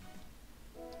I?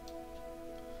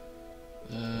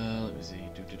 Let me see.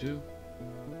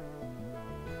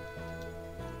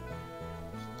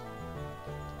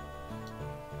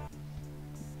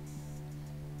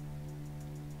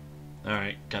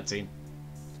 Alright, cutscene.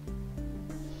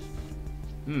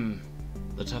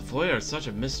 The Tafoya are such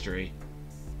a mystery.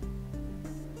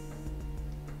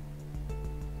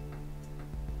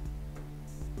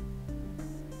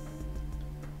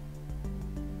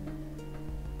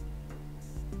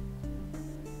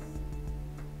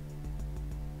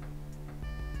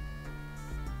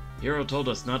 Hero told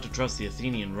us not to trust the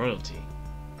Athenian royalty.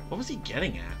 What was he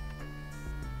getting at?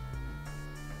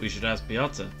 We should ask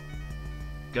Piazza.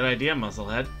 Good idea,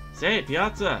 Musclehead. Say,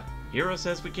 Piazza! Hero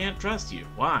says we can't trust you.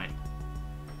 Why?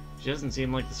 She doesn't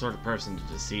seem like the sort of person to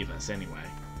deceive us anyway.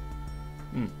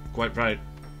 Quite right.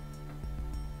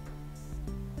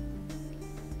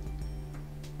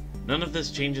 None of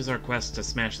this changes our quest to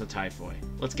smash the Typhoid.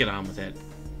 Let's get on with it.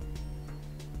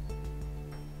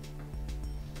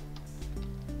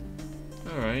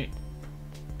 Alright.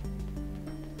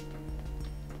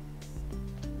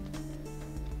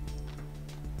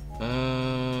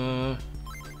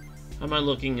 How am I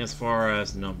looking as far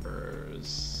as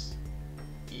numbers?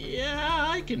 Yeah,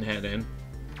 I can head in.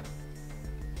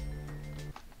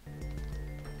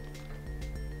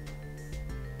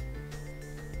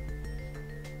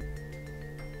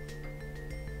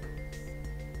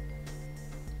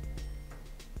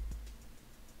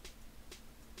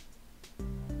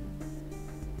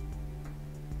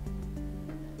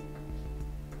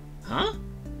 Huh?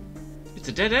 It's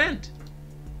a dead end.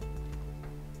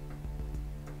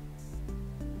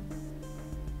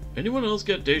 Anyone else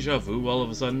get deja vu all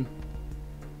of a sudden?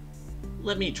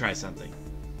 Let me try something.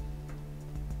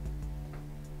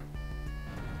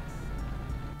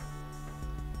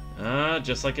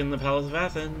 Just like in the Palace of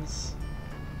Athens.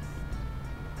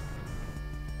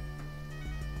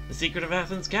 The secret of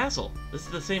Athens Castle. This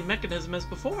is the same mechanism as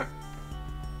before.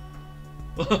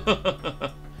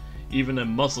 Even a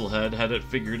musclehead had it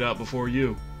figured out before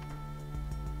you.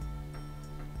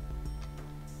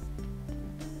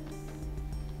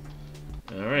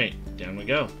 Alright, down we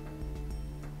go.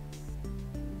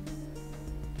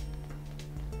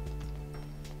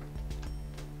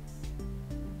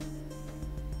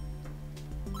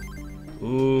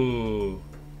 Ooh.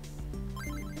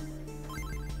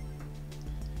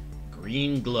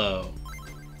 Green glow.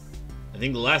 I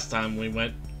think the last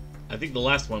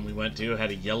one we went to had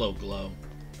a yellow glow.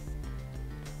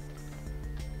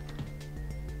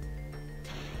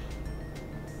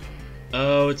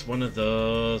 Oh, it's one of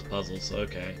those puzzles.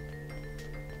 Okay.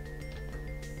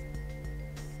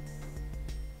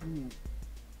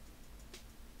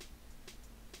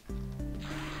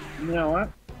 You know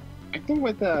what? I think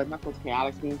with Knuckles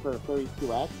Chaotix being for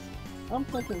 32X, I'm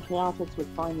thinking Chaotix would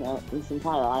find this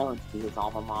entire island to be his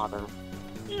alma mater.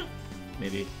 Yeah,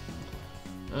 maybe.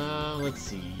 Let's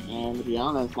see. And to be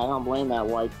honest, I don't blame that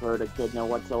white bird echidna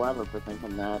whatsoever for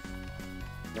thinking that.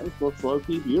 This looks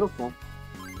low-key beautiful.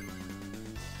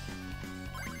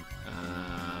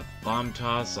 Bomb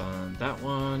toss on that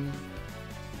one.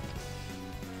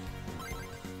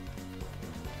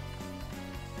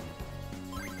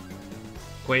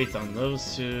 Quaith on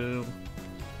those two.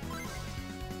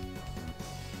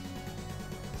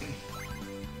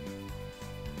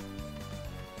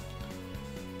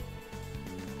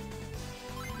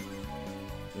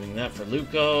 Doing that for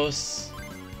Lucos.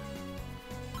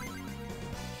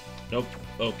 Nope.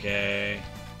 Okay.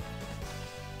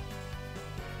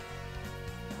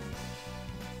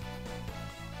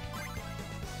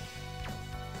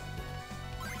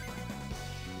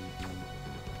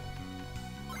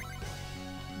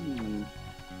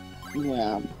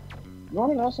 Yeah. You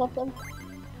wanna know something?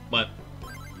 What?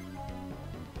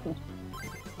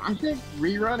 I think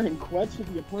Rerun and Quet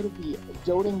should be a part of the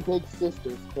Doting Big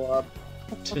Sisters Club.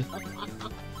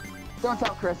 Don't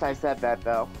tell Chris I said that,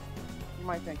 though. You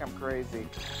might think I'm crazy.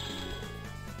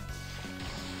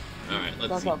 Alright, let's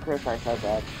Don't see. tell Chris I said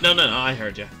that. No, I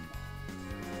heard you.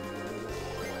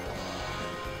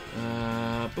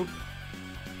 Boop.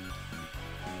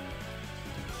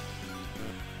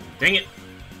 Dang it!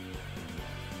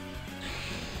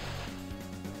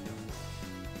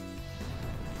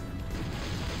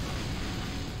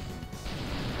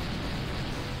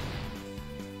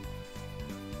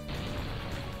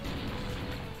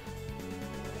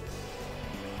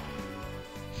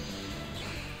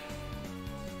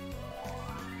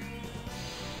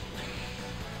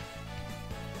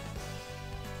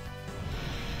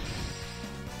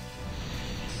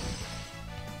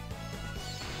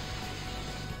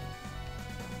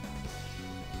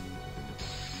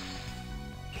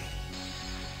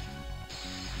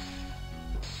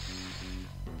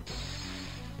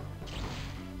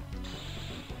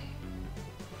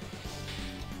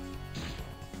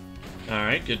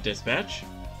 Alright, good dispatch.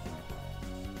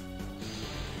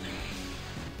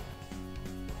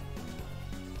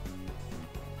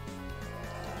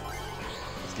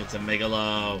 Let's get some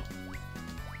Megalo.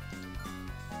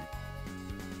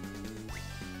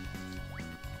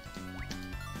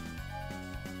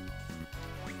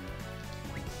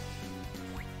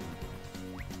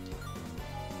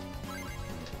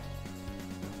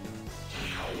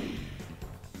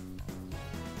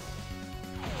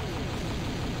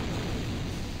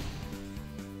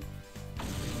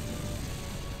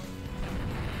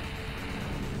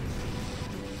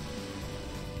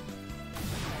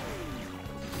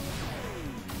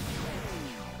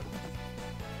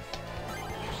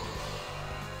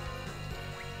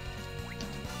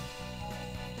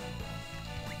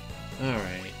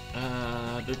 Alright,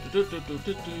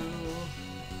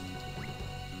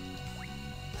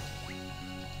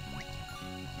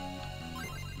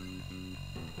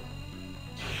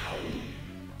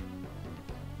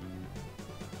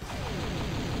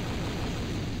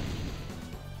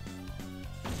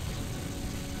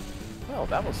 Well,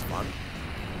 that was fun.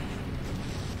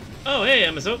 Oh, hey,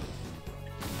 MSO.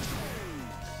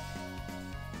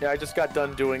 Yeah, I just got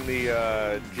done doing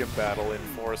the gym battle in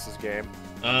Forrest's game.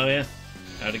 Oh, yeah.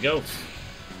 How'd it go?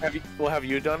 Have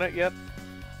you done it yet?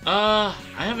 I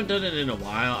haven't done it in a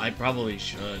while. I probably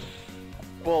should.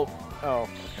 Well, oh,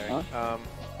 okay. Huh?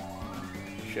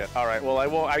 Shit. All right. Well,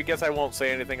 I guess I won't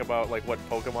say anything about like what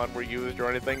Pokemon were used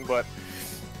or anything. But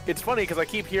it's funny because I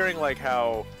keep hearing like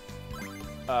how,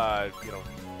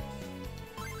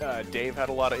 Dave had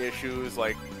a lot of issues.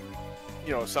 Like,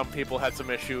 some people had some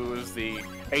issues. The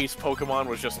Ace Pokemon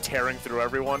was just tearing through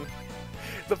everyone.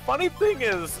 The funny thing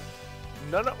is,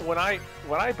 when I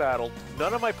battled,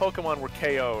 none of my Pokemon were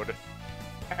KO'd,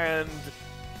 and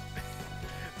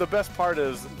the best part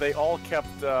is they all kept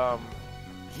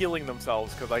healing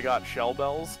themselves because I got Shell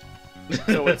Bells.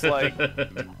 So it's like,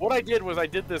 what I did was I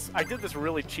did this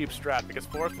really cheap strat because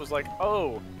Forrest was like,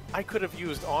 oh, I could have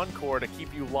used Encore to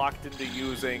keep you locked into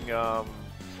using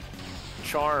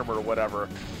Charm or whatever,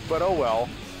 but oh well.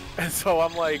 And so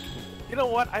I'm like, you know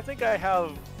what? I think I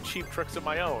have cheap tricks of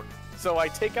my own. So I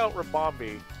take out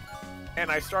Rabombi,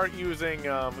 and I start using,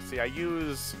 let's see, I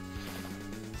use...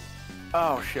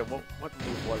 Oh shit, what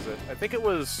move was it? I think it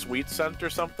was Sweet Scent or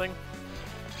something,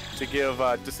 to give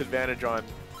disadvantage on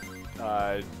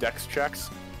dex checks,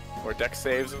 or dex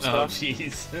saves and Oh, stuff.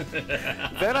 jeez.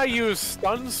 Then I use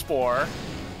Stun Spore,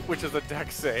 which is a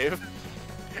dex save,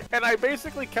 and I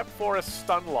basically kept Forrest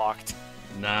stun locked.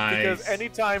 Nice. Because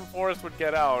anytime Forrest would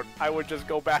get out, I would just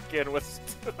go back in with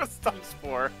Stun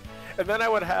Spore. And then I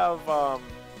would have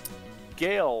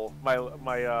Gale, my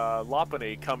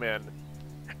Lopunny, come in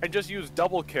and just use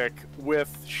Double Kick with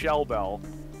Shell Bell.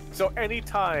 So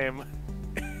anytime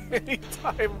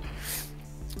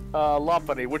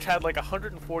Lopunny, which had like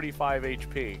 145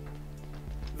 HP,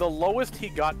 the lowest he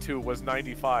got to was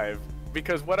 95.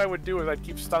 Because what I would do is I'd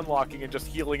keep stun locking and just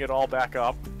healing it all back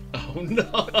up. Oh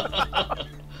no!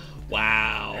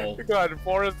 Wow. God,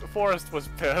 Forrest was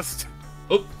pissed.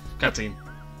 Oh, cutscene.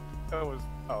 That was...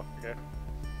 Oh, okay.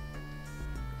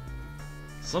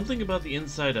 Something about the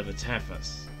inside of a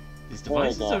Tefus. These What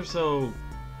is devices that? are so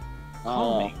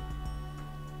calming.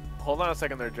 Hold on a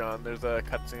second there, John. There's a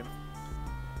cutscene.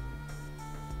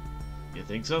 You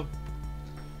think so?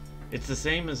 It's the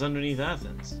same as underneath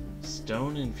Athens.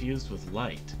 Stone infused with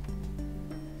light.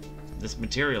 This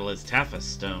material is Tefus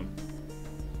stone.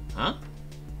 Huh?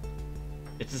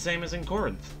 It's the same as in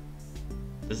Corinth.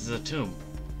 This is a tomb.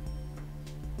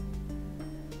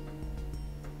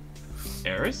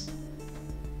 Eris?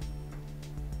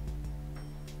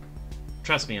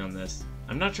 Trust me on this.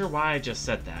 I'm not sure why I just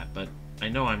said that, but I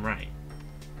know I'm right.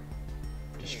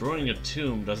 Destroying a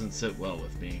tomb doesn't sit well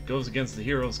with me. It goes against the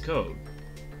hero's code.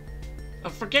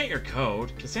 Forget your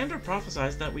code. Cassandra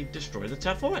prophesied that we'd destroy the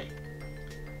Tefoi.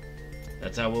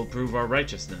 That's how we'll prove our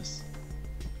righteousness.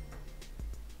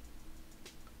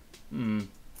 When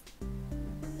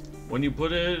you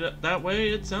put it that way,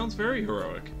 it sounds very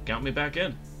heroic. Count me back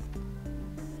in.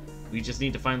 We just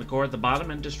need to find the core at the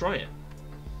bottom and destroy it.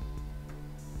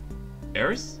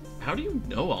 Eris, how do you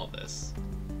know all this?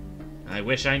 I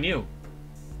wish I knew.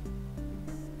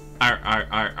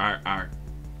 Arr.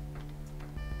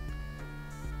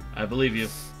 I believe you.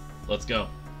 Let's go.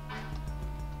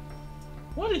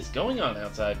 What is going on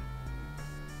outside?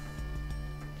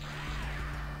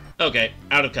 Okay,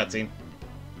 out of cutscene.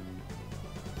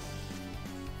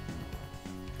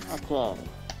 Okay.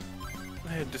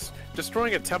 Man,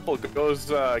 destroying a temple goes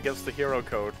against the hero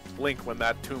code. Link, when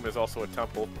that tomb is also a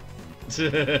temple.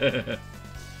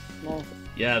 No.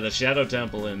 Yeah, the Shadow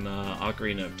Temple in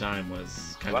Ocarina of Time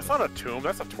was kind That's of... not a tomb,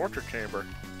 that's a torture chamber.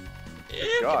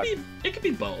 It could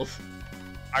be both.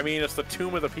 I mean, it's the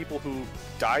tomb of the people who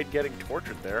died getting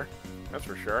tortured there. That's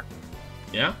for sure.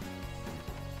 Yeah?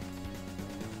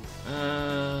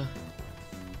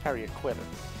 Harry, you quit it.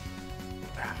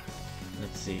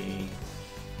 Let's see.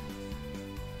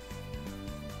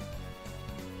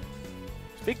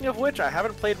 Speaking of which, I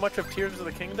haven't played much of Tears of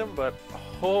the Kingdom, but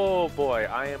oh boy,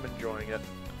 I am enjoying it.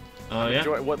 Oh, yeah?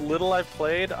 What little I've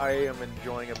played, I am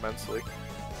enjoying immensely.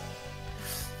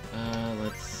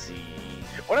 Let's see.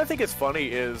 What I think is funny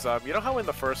is, you know how in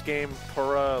the first game,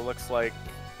 Pura looks like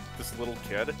this little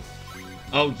kid?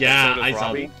 Oh, yeah, And so does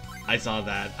Robbie? I saw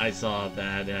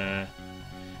that,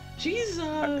 she's,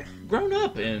 grown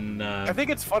up in, I think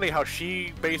it's funny how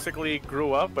she basically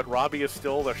grew up, but Robbie is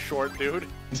still the short dude.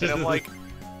 And I'm like,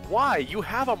 why? You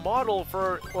have a model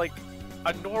for, like,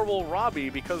 a normal Robbie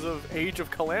because of Age of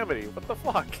Calamity. What the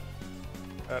fuck?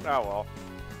 Oh well.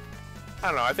 I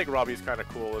don't know, I think Robbie's kind of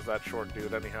cool as that short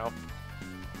dude anyhow.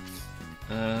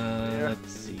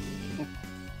 Let's see.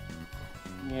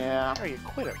 Yeah. Harry, you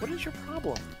quit it. What is your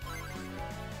problem?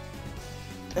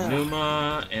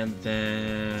 Numa, and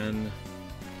then...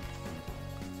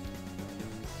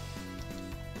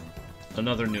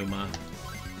 another Numa.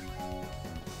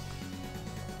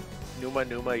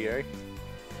 Numa, yay.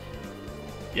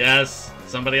 Yes,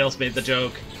 somebody else made the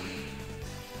joke.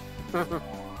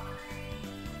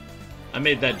 I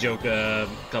made that joke a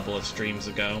couple of streams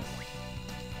ago.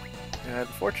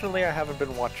 Unfortunately, I haven't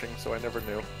been watching, so I never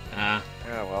knew. Ah.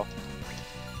 Yeah, well.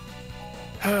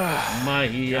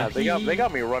 Yeah, they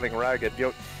got me running ragged.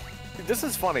 Yo, this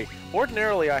is funny.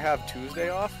 Ordinarily, I have Tuesday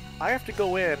off. I have to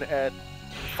go in at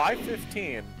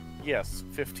 5:15. Yes,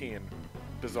 15.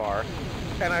 Bizarre.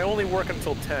 And I only work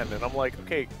until 10. And I'm like,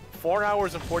 okay, 4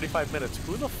 hours and 45 minutes.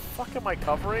 Who the fuck am I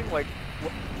covering? Like,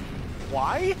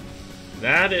 why?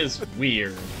 That is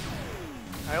weird.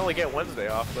 I only get Wednesday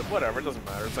off, but whatever, it doesn't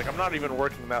matter. It's like I'm not even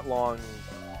working that long,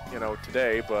 you know,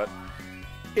 today, but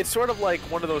it's sort of like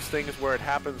one of those things where it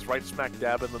happens right smack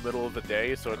dab in the middle of the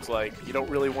day, so it's like you don't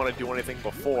really want to do anything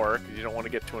before because you don't want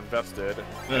to get too invested,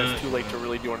 and it's too late to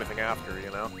really do anything after,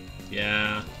 you know?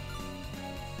 Yeah.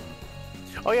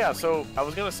 Oh yeah, so I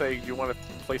was gonna say you want to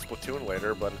play Splatoon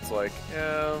later, but it's like,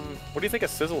 what do you think of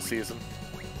Sizzle Season?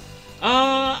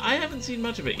 I haven't seen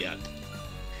much of it yet.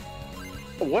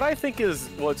 What I think is,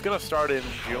 well, it's gonna start in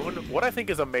June. What I think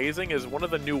is amazing is one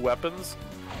of the new weapons.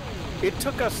 It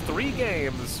took us 3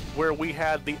 games where we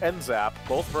had the NZAP,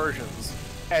 both versions,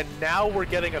 and now we're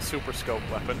getting a Super Scope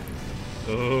weapon.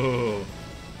 Ooh.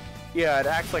 Yeah, it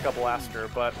acts like a blaster,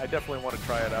 but I definitely want to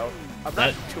try it out. I'm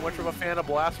not too much of a fan of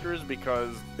blasters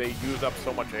because they use up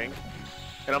so much ink,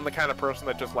 and I'm the kind of person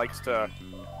that just likes to...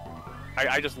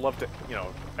 I just love to, you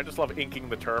know, I just love inking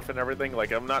the turf and everything.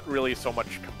 Like, I'm not really so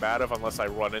much combative unless I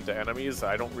run into enemies.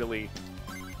 I don't really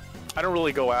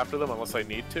go after them unless I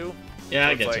need to. Yeah,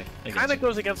 So I get like, you. Kind of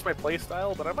goes against my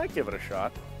playstyle, but I might give it a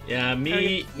shot. Yeah,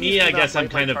 I guess I'm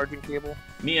kind of... charging cable.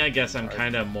 I guess I'm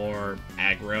kind of more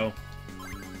aggro.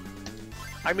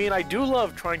 I mean, I do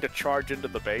love trying to charge into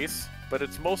the base, but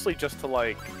it's mostly just to,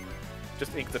 like,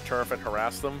 just ink the turf and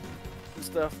harass them and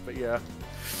stuff, but yeah.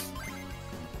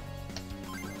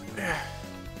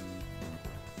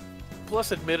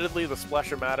 Plus, admittedly, the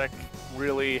Splash-O-Matic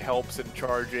really helps in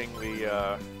charging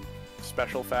the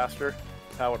special faster.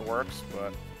 That's how it works,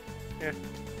 but yeah.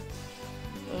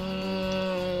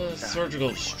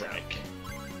 Surgical Strike.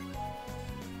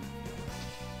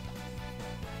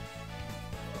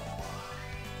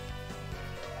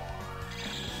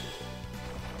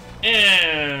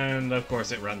 And, of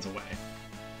course, it runs away.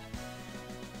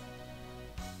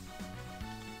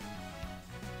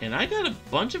 And I got a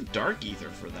bunch of Dark Ether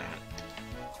for that.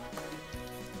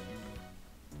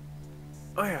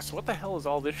 Oh yeah, so what the hell is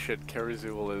all this shit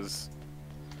Carizul is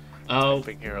Oh,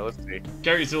 typing here? Let's see.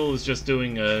 Gary Zool is just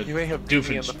doing a You may have beat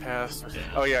me in the doofenshmirtz. past. Yeah.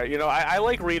 Oh yeah, you know, I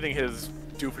like reading his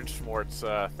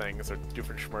Doofenshmirtz things, or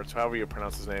Doofenshmirtz, however you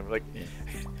pronounce his name. Like, Yeah.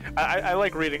 I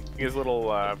like reading his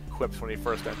little quips when he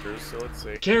first enters, so let's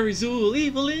see. Gary Zool,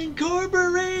 Evil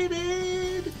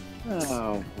Incorporated!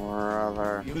 Oh,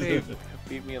 brother. You may have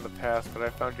beat me in the past, but I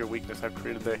found your weakness. I've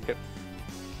created the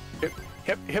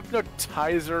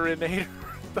hypnotizer-inator.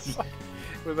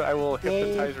 I will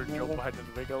hypnotize your Joe Biden to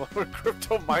make a lower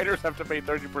crypto miners have to pay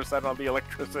 30% on the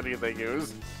electricity they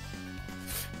use.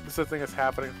 This is the thing that's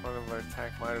happening for my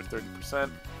tank miners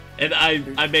 30%. And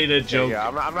I made a joke. Yeah,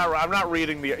 I'm not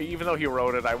reading the. Even though he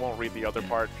wrote it, I won't read the other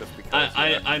part just because.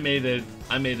 I made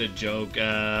a joke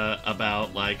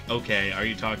about, like, okay, are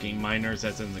you talking miners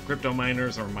as in the crypto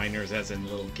miners or miners as in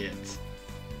little kids?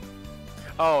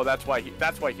 Oh, that's why he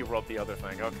wrote the other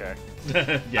thing. Okay.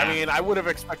 Yeah. I mean, I would have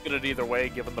expected it either way,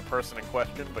 given the person in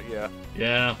question. But yeah.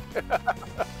 Yeah.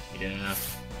 Yeah.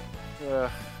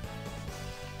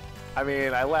 I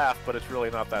mean, I laugh, but it's really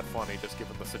not that funny, just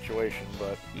given the situation.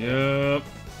 But Yep.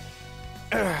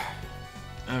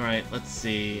 All right. Let's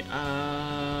see.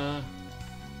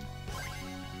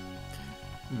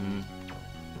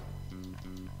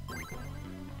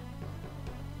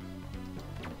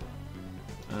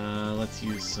 Let's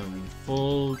use some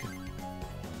full.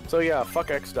 so yeah, fuck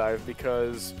X Dive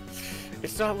because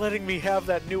it's not letting me have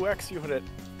that new X unit.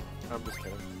 I'm just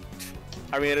kidding.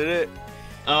 I mean, it.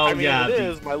 Oh, I mean, yeah. it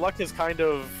is. My luck has kind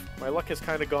of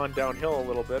gone downhill a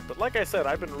little bit, but like I said,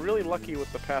 I've been really lucky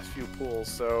with the past few pools,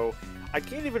 so I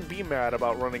can't even be mad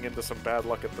about running into some bad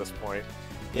luck at this point.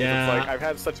 Yeah. It's like I've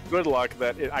had such good luck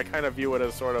that I kind of view it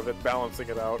as sort of it balancing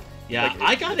it out. Yeah, Like,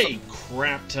 I got a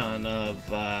crap ton of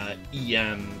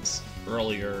EMs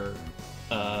earlier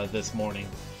this morning.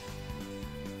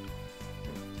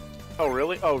 Oh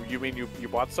really? Oh, you mean you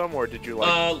bought some, or did you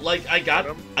like? I got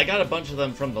them? a bunch of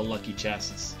them from the lucky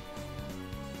chests.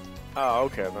 Oh,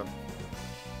 okay then.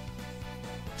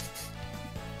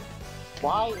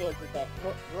 Why is it that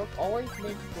Rook always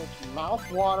makes such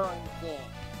mouth-watering things?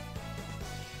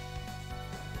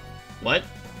 What?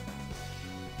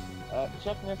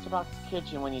 Check Mr. Box's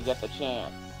kitchen when you get the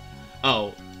chance.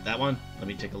 Oh, that one? Let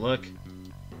me take a look.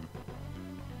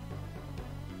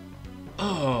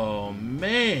 Oh,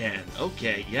 man.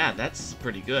 Okay, yeah, that's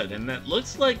pretty good. And that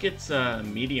looks like it's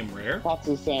medium rare. That's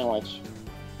a sandwich.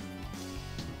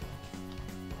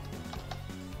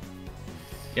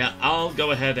 Yeah, I'll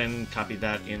go ahead and copy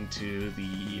that into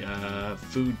the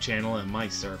food channel in my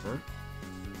server.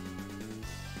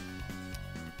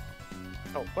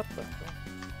 Oh, what the hell?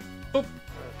 Oop.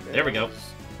 Okay, There we that go.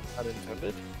 was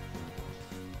unintended.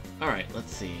 Alright,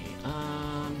 let's see.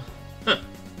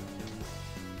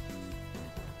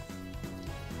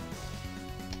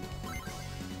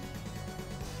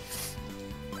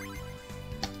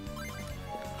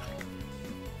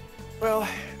 Well,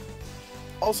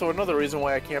 also another reason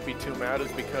why I can't be too mad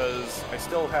is because I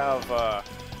still have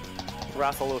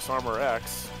Rathalos Armor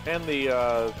X and the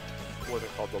what are they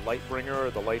called, the Lightbringer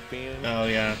or the Light Being. Oh,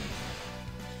 yeah.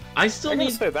 I still I gotta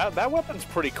need... say that weapon's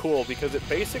pretty cool because it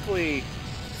basically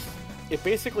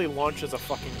launches a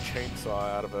fucking chainsaw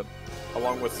out of it,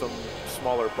 along with some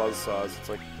smaller buzzsaws. It's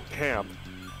like, damn,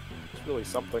 it's really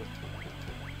something.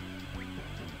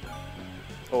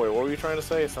 Oh wait, what were you trying to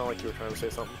say? It sounded like you were trying to say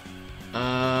something.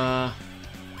 I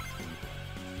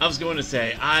was going to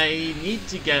say, I need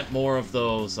to get more of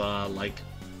those, like,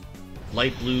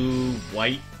 light blue,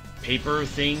 white paper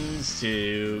things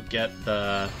to get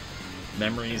the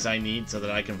memories I need so that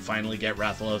I can finally get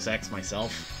Rathalos X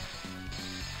myself.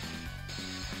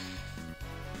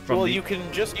 Well, you can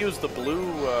just use the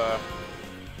blue,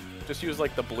 just use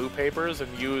like the blue papers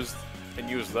and use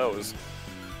those,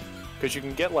 because you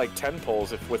can get like 10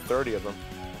 pulls with 30 of them.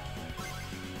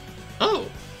 Oh,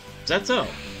 is that so?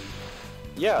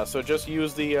 Yeah, so just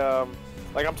use the,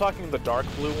 like I'm talking the dark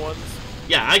blue ones.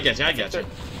 Yeah, I get you.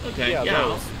 Okay, Yeah, yeah.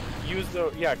 those. Use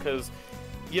the, yeah, because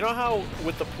you know how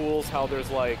with the pools, how there's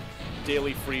like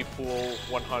daily free pool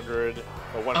 100 or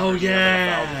 100. Oh,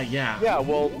 yeah, 1,000. yeah. Yeah,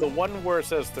 well, the one where it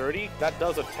says 30, that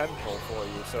does a 10 pull for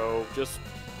you. So just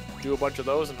do a bunch of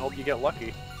those and hope you get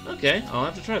lucky. Okay, I'll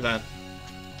have to try that.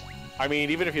 I mean,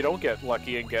 even if you don't get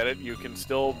lucky and get it, you can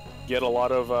still get a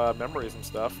lot of memories and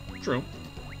stuff. True.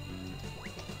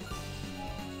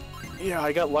 Yeah,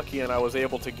 I got lucky and I was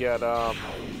able to get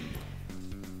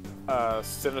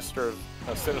Sinister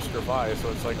Vi,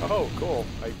 so it's like, oh, cool.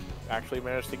 I actually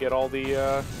managed to get all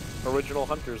the original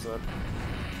hunters then.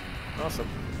 Awesome.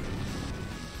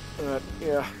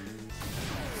 Yeah.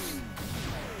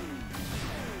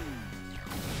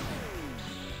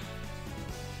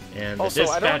 And the Also,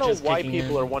 I don't dispatch know is why kicking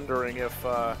people in. are wondering if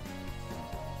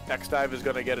X-Dive is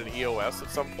going to get an EOS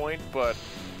at some point, but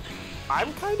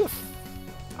I'm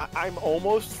I'm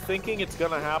almost thinking it's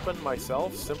going to happen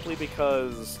myself, simply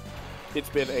because it's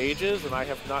been ages and I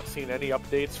have not seen any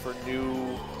updates for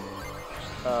new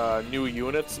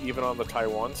units, even on the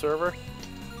Taiwan server.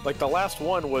 Like, the last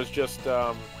one was just,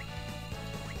 what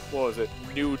was it,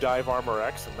 new Dive Armor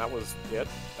X, and that was it.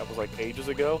 That was, like, ages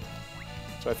ago.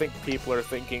 So I think people are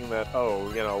thinking that, oh,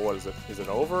 you know, what is it? Is it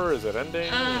over? Is it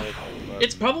ending?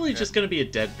 It's probably just going to be a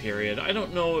dead period. I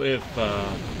don't know if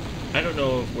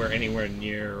we're anywhere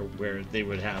near where they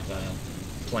would have a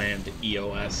planned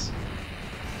EOS.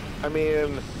 I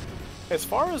mean, as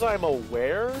far as I'm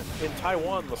aware, in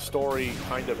Taiwan the story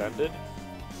kind of ended,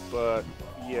 but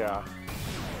yeah.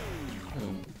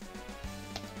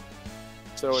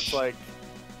 So it's like,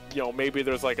 you know, maybe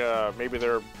there's like maybe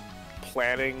they're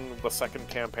planning the second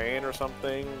campaign or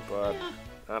something, but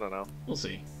I don't know. We'll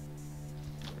see.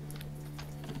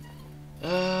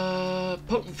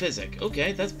 Potent Physic.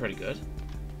 Okay, that's pretty good.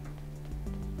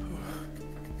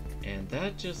 And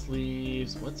that just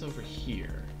leaves... what's over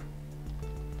here?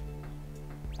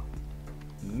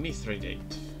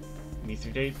 Mithridate.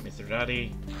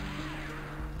 Mithridati.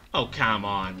 Oh, come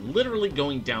on. Literally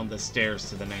going down the stairs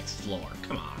to the next floor.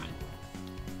 Come on.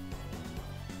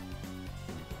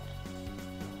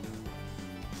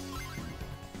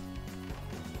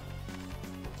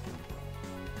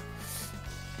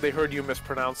 They heard you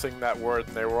mispronouncing that word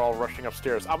and they were all rushing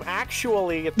upstairs. I'm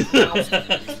actually at the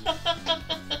downstairs.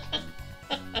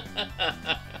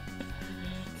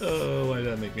 Oh, why did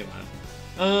that make me laugh?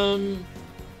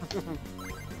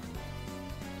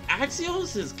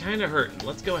 Axios is kind of hurting.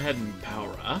 Let's go ahead and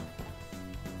power up.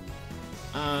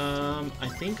 I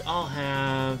think I'll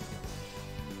have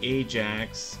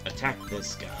Ajax attack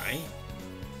this guy.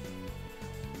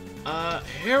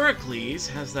 Heracles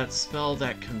has that spell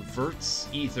that converts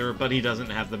ether, but he doesn't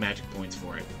have the magic points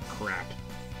for it. Crap.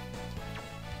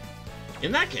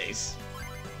 In that case,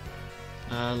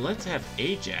 let's have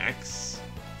Ajax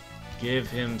give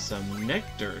him some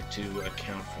nectar to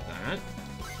account for that.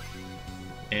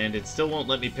 And it still won't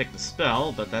let me pick the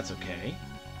spell, but that's okay.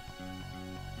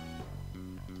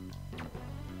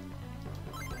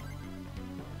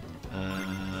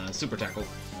 Super Tackle.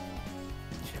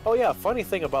 Oh yeah, funny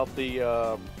thing about the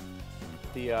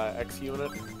X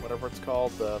unit, whatever it's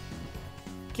called, I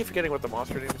keep forgetting what the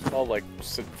monster name is called, like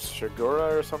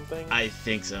Shigura or something? I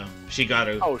think so.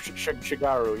 Shigaru. Oh,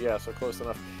 Shigaru, yeah, so close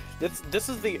enough. That's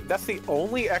the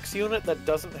only X unit that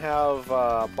doesn't have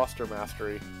Buster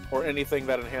Mastery, or anything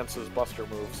that enhances Buster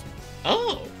moves.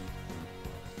 Oh!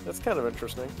 That's kind of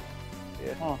interesting.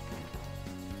 Yeah.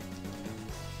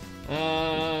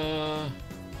 Huh.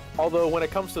 Although, when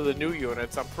it comes to the new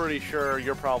units, I'm pretty sure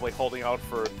you're probably holding out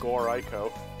for Gore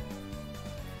Ico.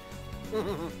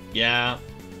 Yeah,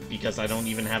 because I don't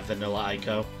even have Vanilla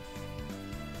Ico.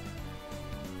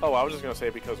 Oh, I was just gonna say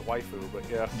because waifu, but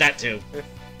yeah. That too.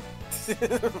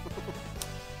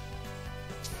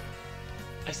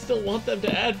 I still want them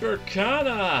to add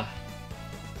Burkana!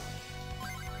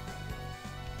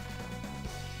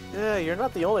 Yeah, you're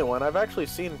not the only one. I've actually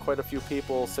seen quite a few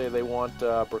people say they want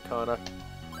Burkana.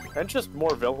 And just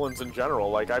more villains in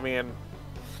general. Like, I mean,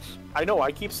 I know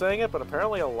I keep saying it, but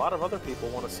apparently a lot of other people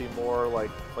want to see more, like,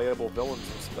 playable villains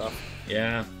and stuff.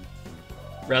 Yeah.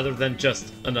 Rather than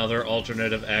just another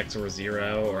alternative X or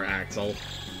Zero or Axel.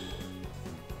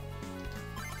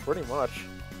 Pretty much.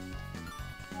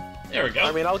 There we go.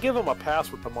 I mean, I'll give them a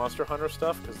pass with the Monster Hunter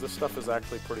stuff, because this stuff is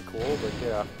actually pretty cool, but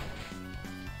yeah.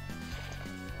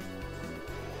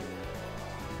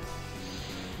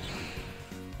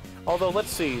 Although, let's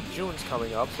see, June's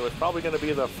coming up, so it's probably going to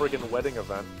be the friggin' wedding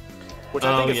event. Which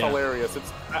I think is hilarious.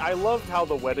 I loved how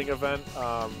the wedding event,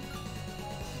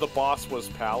 the boss was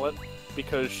Palette,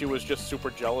 because she was just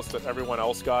super jealous that everyone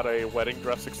else got a wedding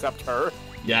dress except her.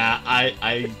 Yeah,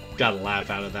 I got a laugh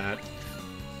out of that.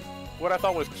 What I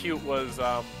thought was cute was,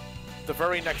 the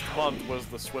very next month was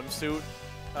the swimsuit,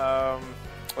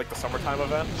 like the summertime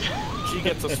event. She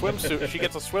gets a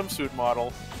swimsuit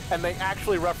model, and they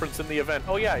actually reference in the event,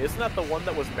 oh yeah, isn't that the one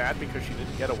that was mad because she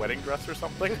didn't get a wedding dress or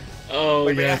something? Oh,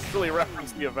 like, yeah. They actually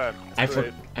reference the event.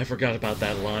 I forgot about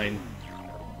that line.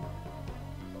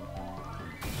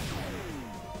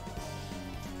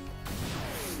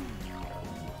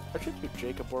 I should do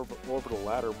Jacob Orbital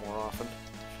Ladder more often.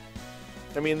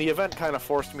 I mean, the event kind of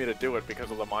forced me to do it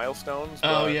because of the milestones.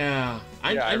 Oh, but yeah.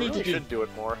 I need really to should do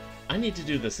it more. I need to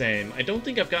do the same. I don't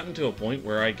think I've gotten to a point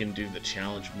where I can do the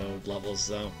challenge mode levels,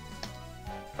 though.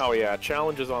 Oh yeah,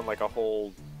 challenges on like a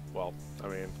whole, well, I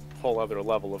mean, whole other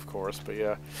level, of course. But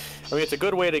yeah, I mean, it's a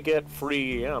good way to get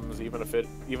free EMs, even if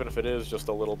it is just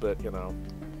a little bit, you know,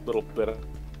 little bit at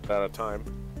a time.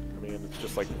 I mean, it's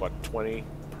just like what 20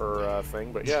 per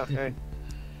thing. But yeah, hey.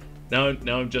 Now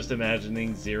I'm just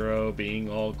imagining Zero being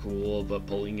all cool, but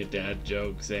pulling a dad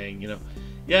joke, saying, you know,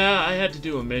 yeah, I had to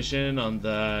do a mission on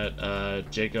that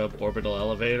Jacob orbital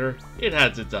elevator. It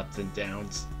has its ups and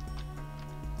downs.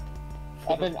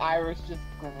 And then Iris just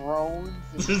groans.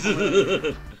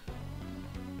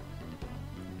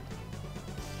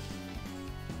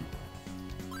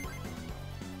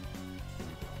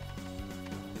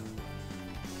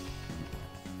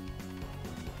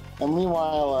 And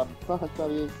meanwhile,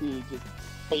 WC just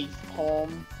face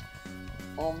palms,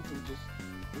 and just,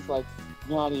 it's like,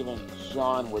 not even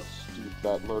John would stoop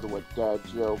that low to a dad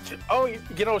joke. Oh,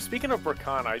 you know, speaking of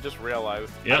Bracana, I just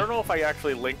realized, yeah. I don't know if I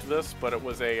actually linked this, but it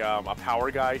was a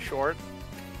Power Guy short.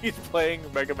 He's playing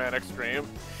Mega Man Extreme.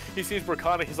 He sees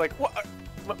Bracana, he's like, what?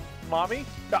 Mommy?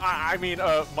 I mean,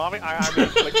 Mommy? Like,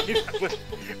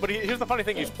 but here's the funny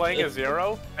thing, he's playing as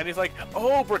Zero, and he's like,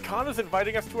 oh, Bracana's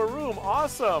inviting us to a room,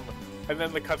 awesome! And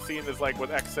then the cutscene is like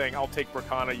with X saying, I'll take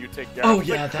Bracana, you take Garrett. Oh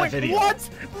yeah, like, that video. What?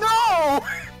 No!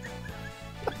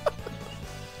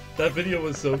 That video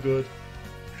was so good.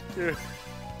 Yeah.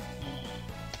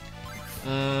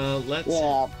 Let's...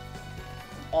 Yeah.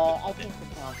 I think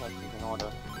the context is in order.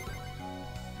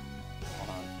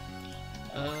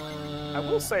 I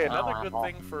will say another good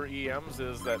thing for EMs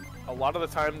is that a lot of the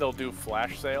time they'll do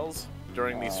flash sales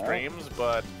during these streams,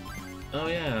 but oh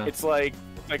yeah, it's like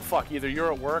fuck, either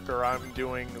you're at work or I'm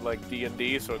doing like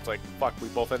D&D, so it's like fuck, we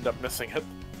both end up missing it.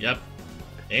 Yep,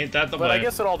 ain't that the way? But I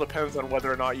guess it all depends on whether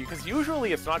or not you, because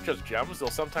usually it's not just gems; they'll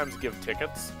sometimes give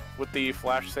tickets with the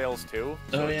flash sales too.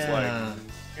 So oh it's yeah.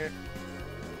 Like,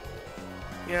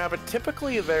 yeah, but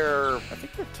typically I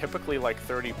think they're typically like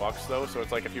 $30 though, so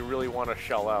it's like if you really want to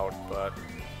shell out, but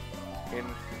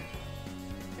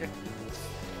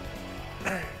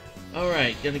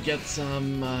Alright, gonna get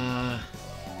some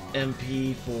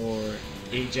MP for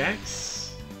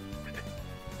Ajax.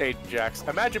 Ajax.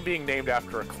 Imagine being named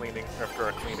after a cleaning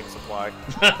supply.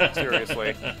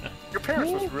 Seriously. Your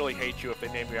parents would really hate you if they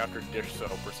named you after dish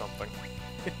soap or something.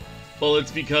 Well,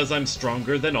 it's because I'm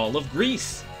stronger than all of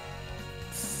Greece.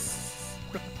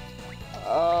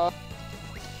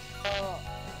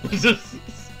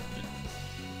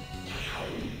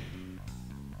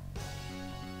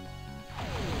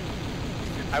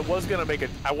 I was gonna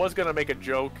make a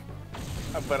joke,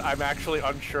 but I'm actually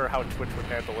unsure how Twitch would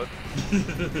handle it.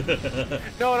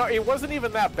 No, it wasn't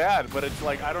even that bad, but it's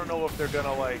like I don't know if they're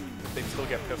gonna if they still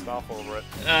get pissed off over it.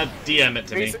 DM it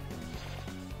to me.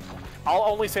 I'll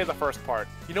only say the first part.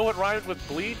 You know what rhymes with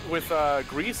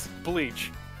grease?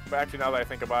 Bleach. But actually, now that I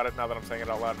think about it, now that I'm saying it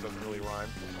out loud, it doesn't really rhyme.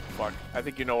 Fuck. I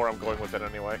think you know where I'm going with it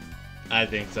anyway. I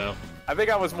think so. I think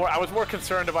I was more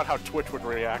concerned about how Twitch would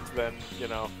react than, you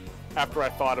know, after I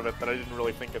thought of it, that I didn't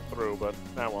really think it through, but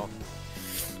well.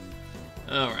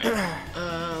 Alright.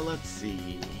 Let's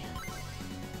see.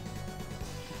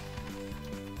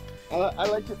 I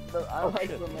like to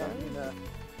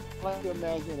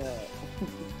imagine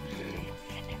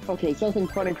okay, something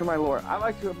funny for my lore. I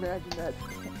like to imagine that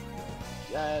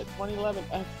 2011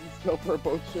 X and Silver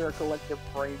both share a collective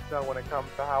brain cell when it comes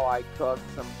to how I cook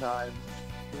sometimes.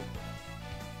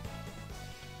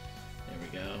 There we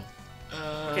go.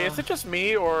 Okay, is it just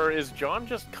me, or is John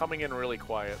just coming in really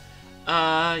quiet?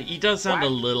 He does sound a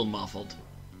little muffled.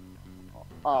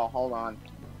 Oh, hold on.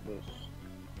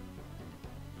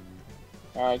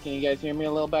 Alright, can you guys hear me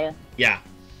a little better? Yeah.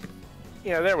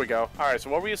 Yeah, there we go. Alright, so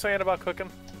what were you saying about cooking?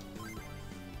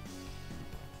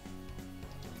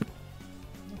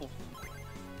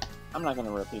 I'm not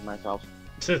gonna repeat myself.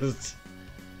 It's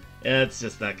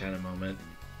just that kind of moment.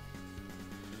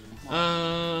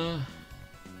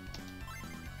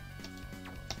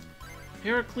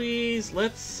 Heracles,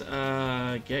 let's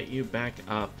get you back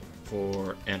up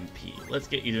for MP. Let's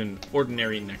get you an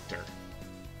ordinary nectar.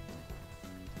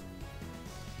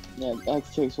 Yeah,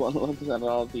 X takes one look at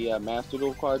all the Master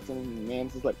Duel cards and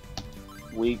man's is like,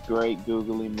 weak, great,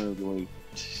 googly moogly.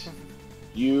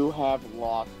 You have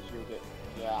lost your bit.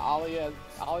 Yeah, Alia's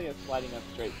sliding up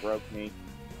straight broke me.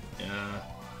 Yeah.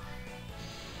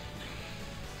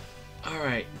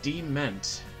 Alright,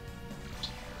 Dement.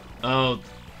 Oh,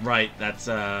 right, that's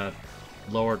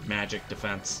lowered magic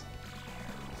defense.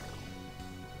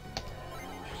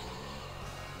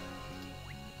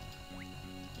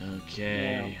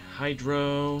 Okay, yeah.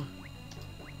 Hydro.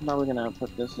 Now we're gonna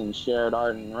put this in shared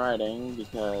art and writing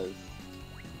because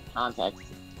context.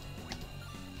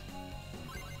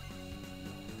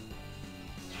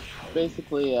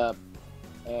 Basically,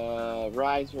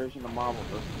 Rise version of Marvel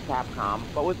vs. Capcom,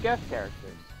 but with guest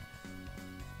characters.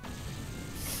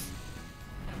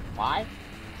 Why?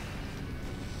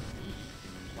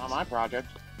 Not my project.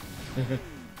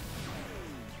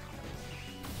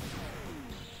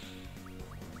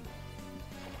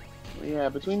 Yeah,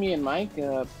 between me and Mike,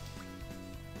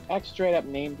 X straight up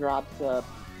name drops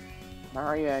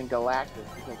Mario and Galactus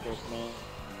because there's name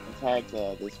and tagged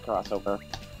this crossover.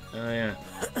 Oh yeah.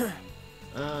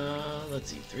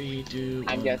 Let's see, 3, 2, 1.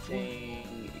 I'm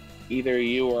guessing either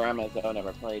you or Amazon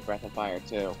ever played Breath of Fire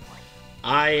 2.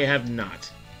 I have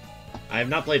not. I have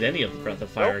not played any of the Breath of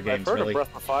Fire games, I've heard really. of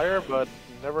Breath of Fire, but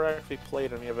never actually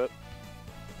played any of it.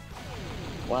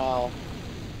 Well,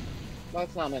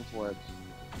 let's not mince words.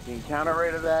 The encounter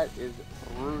rate of that is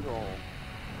brutal.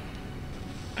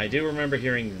 I do remember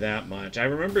hearing that much. I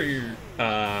remember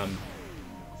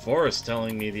Forrest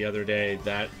telling me the other day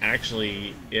that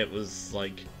actually it was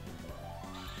like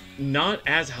not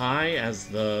as high as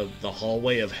the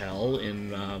hallway of hell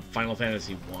in Final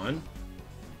Fantasy 1,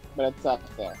 But it's up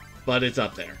there. but it's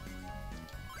up there.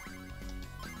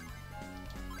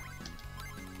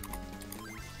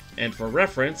 And for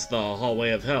reference, the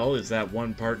hallway of hell is that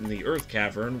one part in the Earth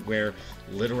Cavern where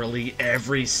literally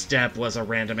every step was a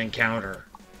random encounter.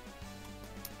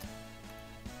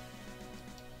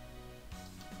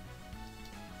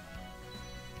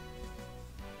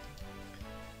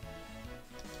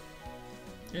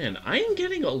 Man, I am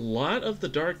getting a lot of the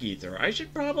Dark Ether. I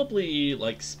should probably,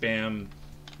 like, spam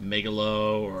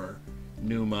Megalo or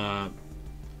Numa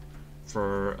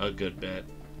for a good bit.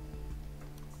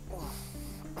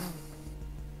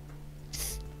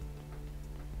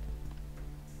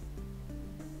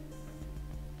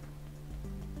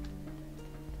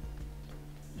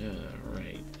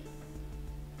 Alright.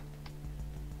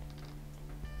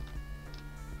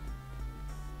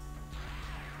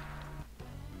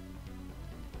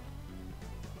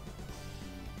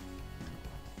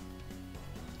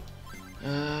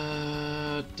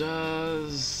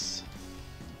 Does...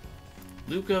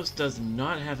 Lucos does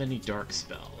not have any dark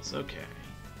spells. Okay.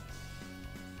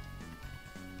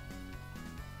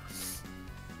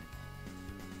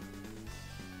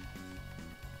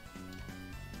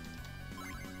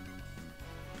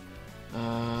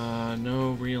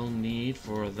 No real need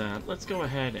for that. Let's go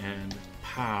ahead and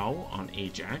POW on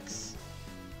Ajax.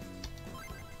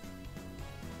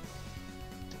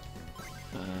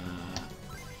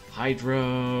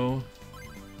 Hydro.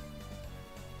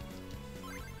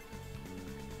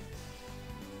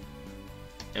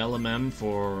 LMM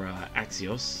for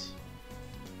Axios.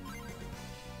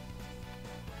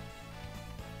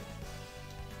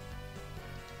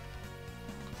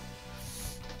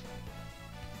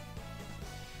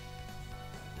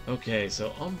 Okay,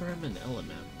 so Umbram and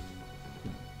LMM.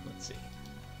 Let's see.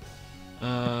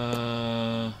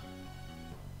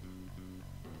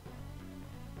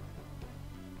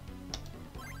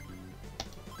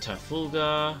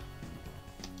 Tafulga.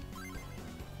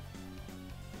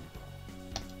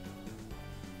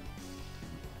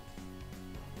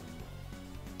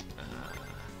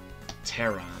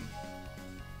 Terran.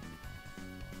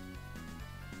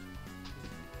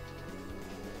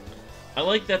 I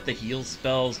like that the heal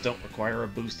spells don't require a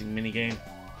boosting minigame.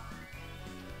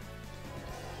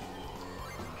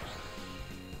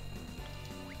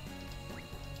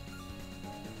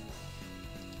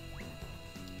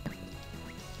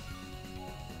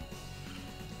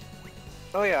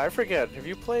 Oh yeah, I forget. Have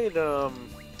you played, I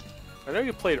know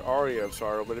you played Aria of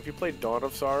Sorrow, but have you played Dawn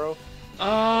of Sorrow?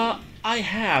 I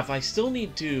have. I still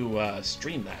need to,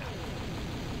 stream that.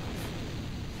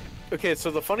 Okay, so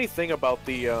the funny thing about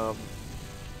the,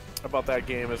 about that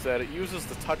game is that it uses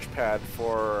the touchpad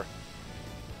for...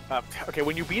 okay,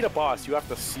 when you beat a boss, you have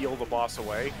to seal the boss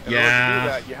away. In order to do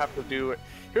that, you have to do it...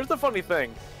 Here's the funny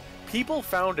thing. People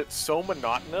found it so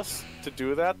monotonous to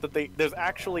do that there's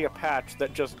actually a patch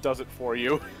that just does it for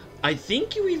you. I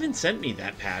think you even sent me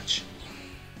that patch.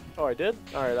 Oh, I did?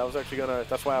 Alright, I was actually gonna...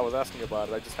 That's why I was asking about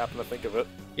it. I just happened to think of it.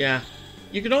 Yeah.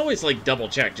 You can always, like, double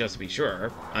check just to be sure.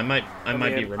 I might be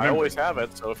remembering. I always have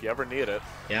it, so if you ever need it...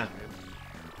 Yeah.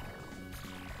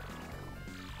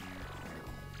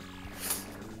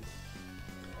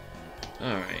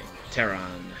 Alright,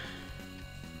 Terran.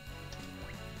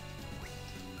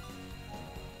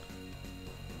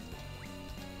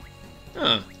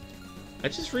 Huh. I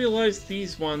just realized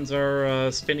these ones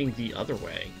are spinning the other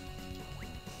way.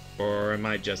 Or am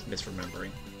I just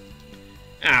misremembering?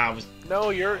 Ah, No,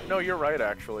 you're right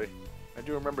actually. I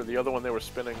do remember the other one they were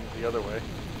spinning the other way.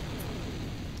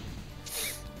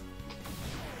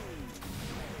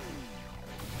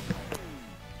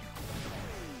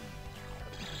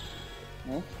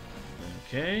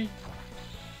 Okay.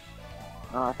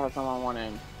 Oh, I thought someone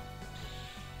wanted.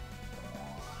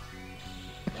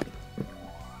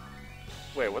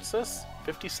 Wait, what's this?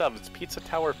 50 subs. Pizza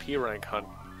Tower P rank hunt.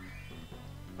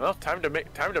 Well, time to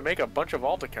make a bunch of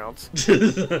alt accounts.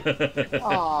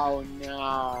 Oh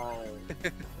no!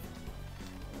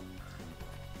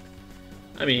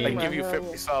 I I mean, give you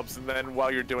 50 subs, and then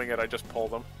while you're doing it, I just pull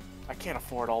them. I can't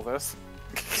afford all this.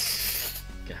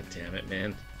 god damn it,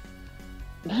 man.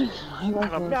 I'm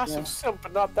a massive simp,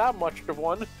 but not that much of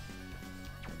one.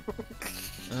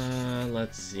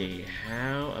 Let's see.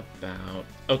 How about...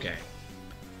 Okay.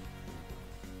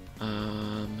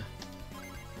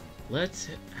 Let's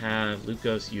have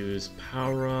Lucos use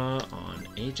Power on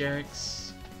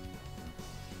Ajax.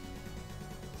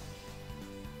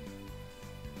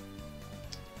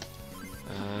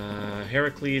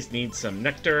 Heracles needs some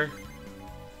nectar.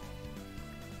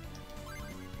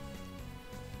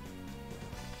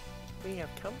 We have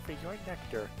come for your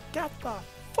nectar. Get the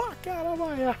fuck out of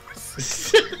my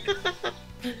house!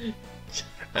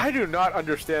 I do not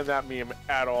understand that meme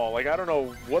at all. Like, I don't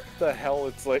know what the hell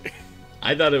it's like.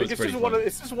 I thought it was It's pretty just fun.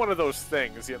 it's just one of those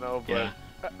things, you know. But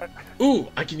Yeah. Ooh,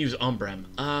 I can use Ombrem.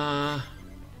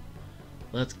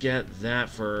 Let's get that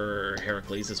for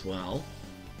Heracles as well.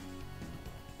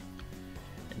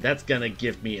 And that's gonna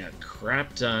give me a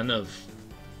crap ton of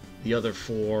the other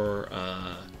 4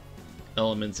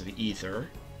 elements of ether.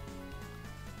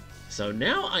 So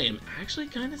now I am actually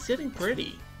kind of sitting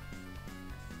pretty.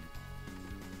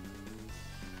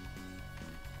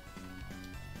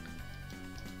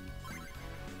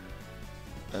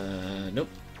 Nope.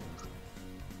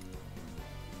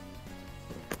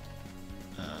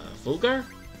 Fulgar?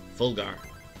 Fulgar.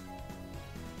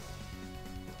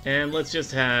 And let's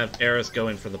just have Eris go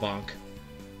in for the bonk.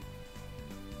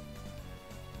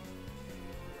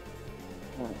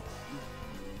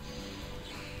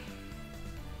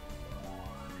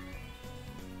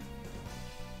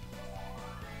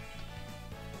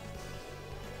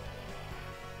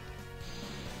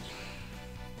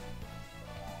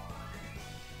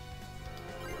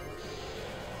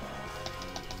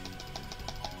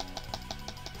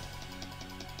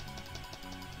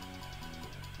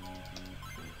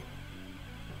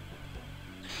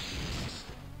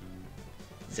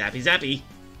 Zappy zappy!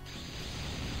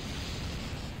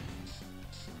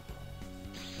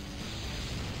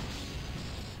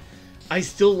 I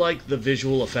still like the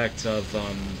visual effects of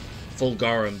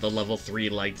Fulgarum, the level 3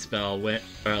 light spell,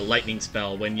 lightning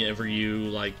spell, whenever you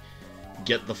like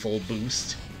get the full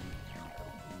boost.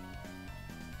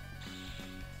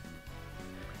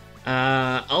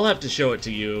 I'll have to show it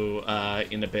to you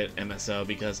in a bit, MSO,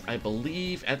 because I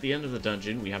believe at the end of the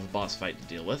dungeon we have a boss fight to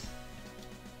deal with.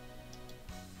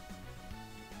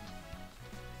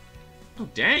 Oh,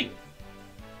 dang!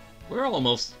 We're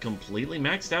almost completely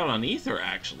maxed out on ether,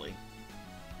 actually.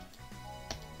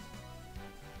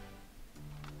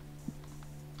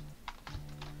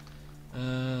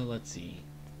 Let's see.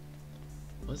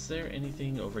 Was there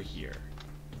anything over here?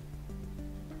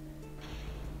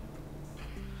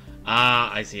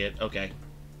 Ah, I see it. Okay.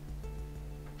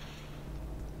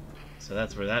 So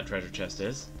that's where that treasure chest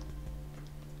is.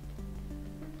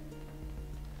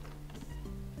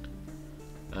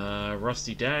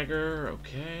 Rusty dagger,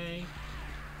 okay.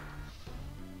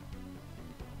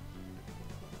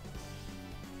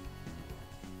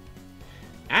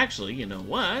 Actually, you know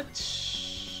what?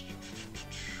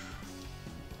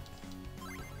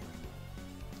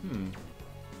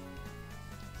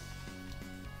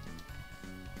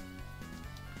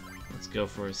 Let's go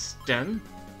for a Sten.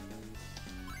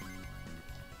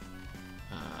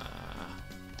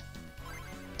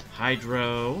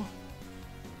 Hydro.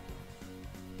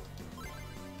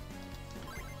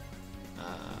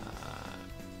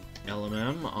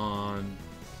 LMM on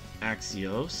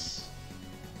Axios.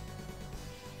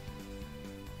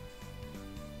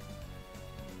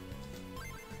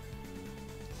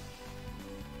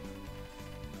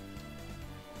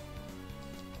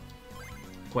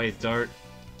 Quaith Dart.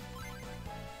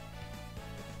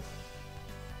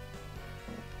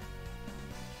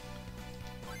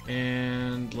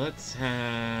 And let's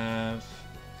have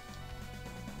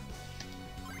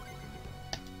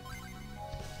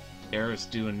Eris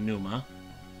doing Numa.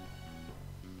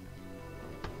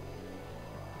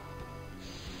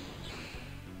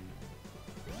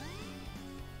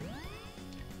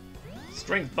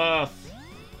 Strength buff.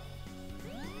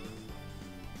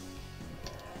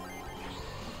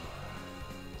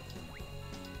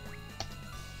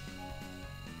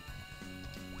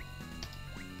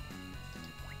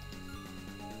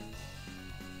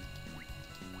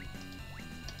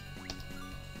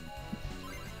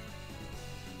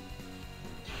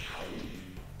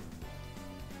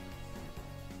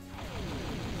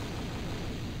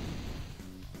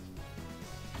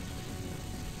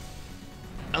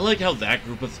 like how that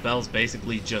group of spells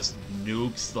basically just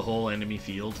nukes the whole enemy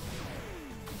field.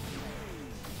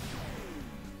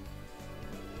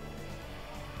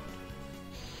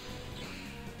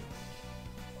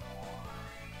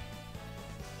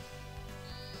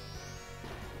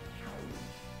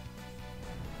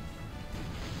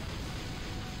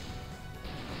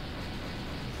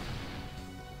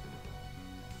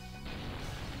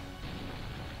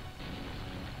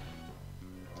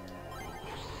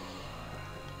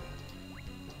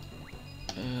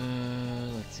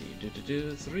 Let's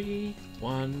see. 3,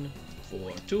 1,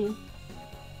 4, 2.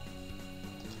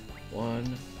 1,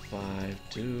 5,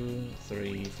 2,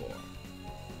 3, 4.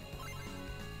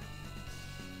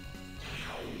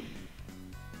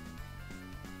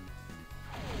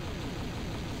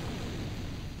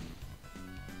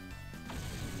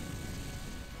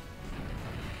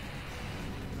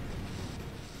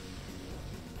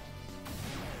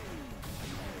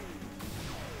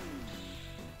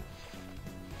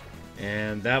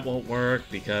 And that won't work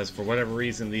because for whatever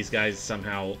reason these guys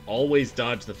somehow always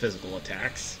dodge the physical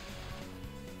attacks.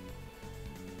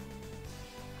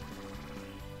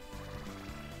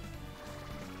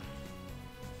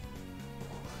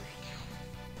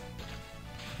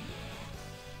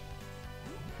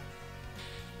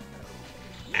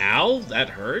 Ow, that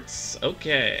hurts.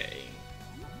 Okay.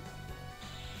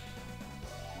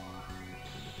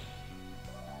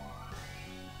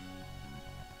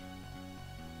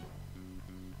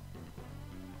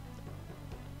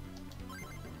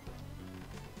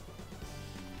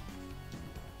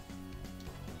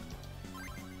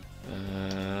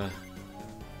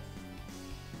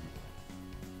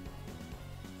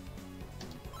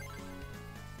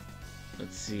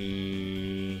 Let's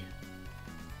see.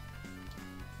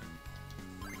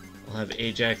 I'll have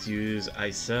Ajax use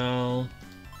Icel.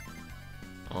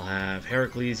 I'll have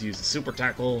Heracles use the Super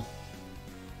Tackle.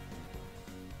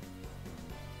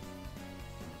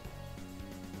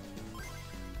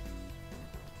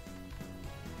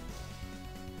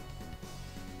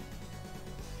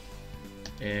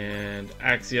 And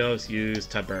Axios use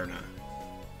Taberna.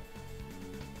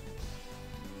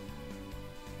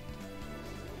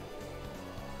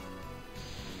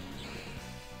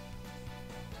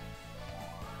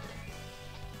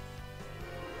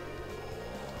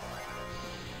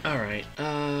 Alright,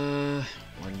 1,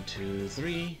 2,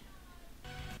 3.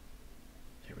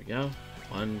 There we go.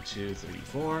 1, 2, 3,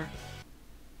 4.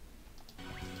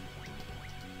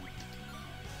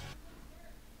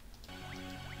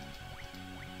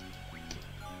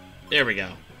 There we go.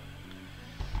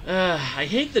 I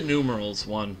hate the numerals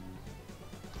one.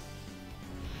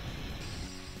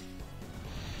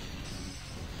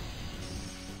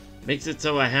 Makes it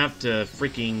so I have to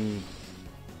freaking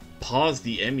pause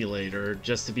the emulator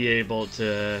just to be able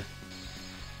to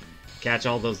catch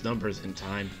all those numbers in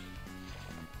time.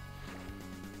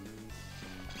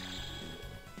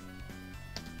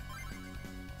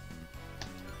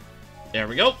 There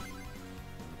we go.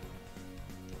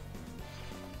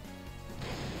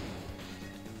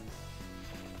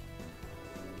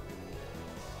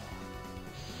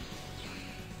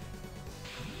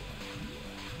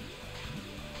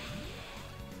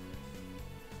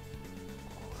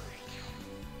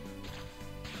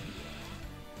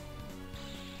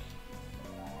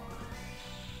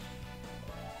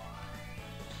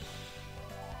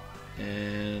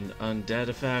 And undead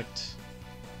effect.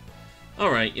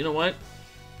 Alright, you know what?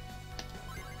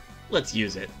 Let's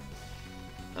use it.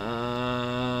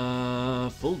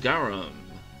 Fulgarum.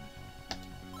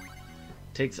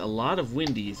 Takes a lot of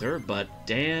wind ether, but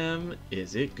damn,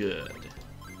 is it good.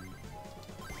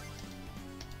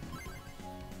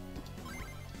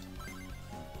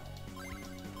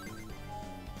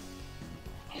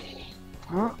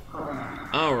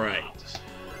 Alright.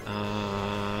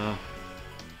 I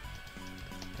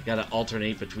gotta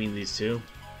alternate between these two.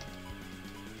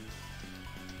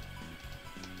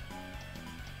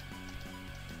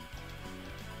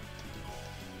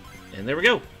 And there we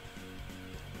go.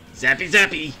 Zappy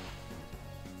zappy!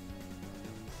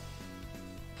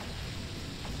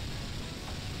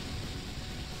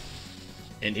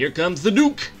 And here comes the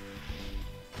nuke!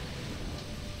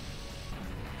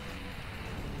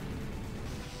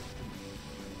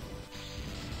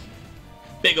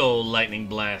 Big ol' lightning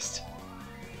blast.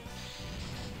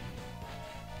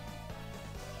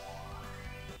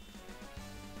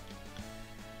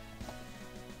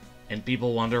 And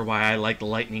people wonder why I like the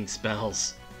lightning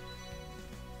spells.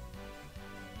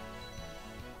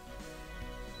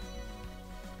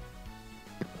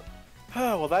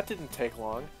 Well, that didn't take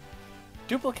long.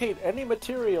 Duplicate any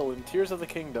material in Tears of the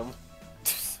Kingdom.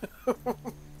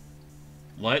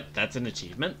 What? That's an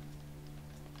achievement?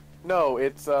 No,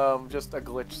 it's just a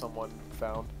glitch someone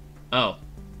found. Oh.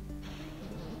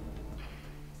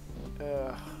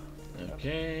 Uh,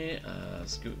 Okay,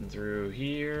 scooting through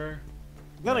here.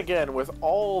 then again, with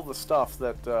all the stuff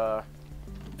that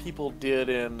people did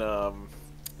in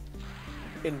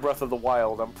Breath of the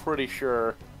Wild, I'm pretty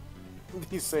sure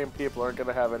these same people aren't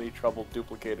gonna have any trouble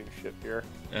duplicating shit here.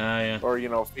 Yeah. Or, you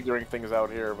know, figuring things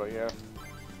out here, but yeah.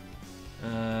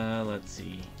 Let's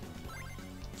see.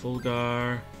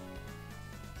 Fulgar.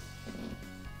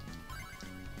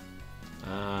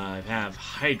 I have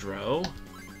Hydro.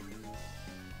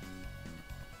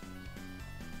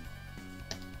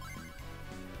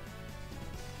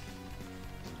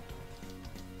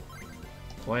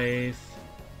 Quaith.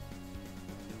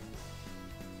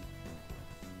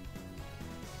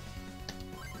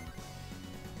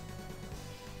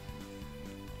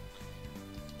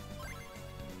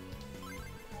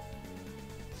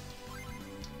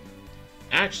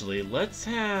 Actually, let's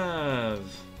have...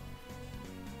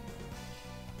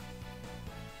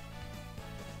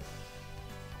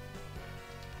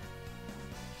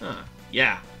 Huh,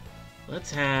 yeah.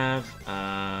 Let's have,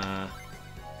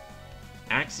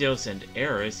 Axios and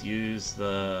Eris use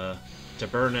the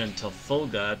Taberna and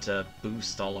Tafulga to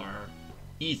boost all our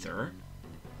ether.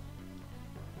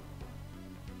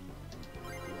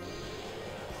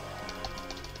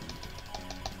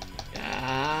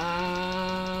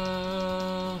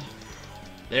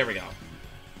 There we go.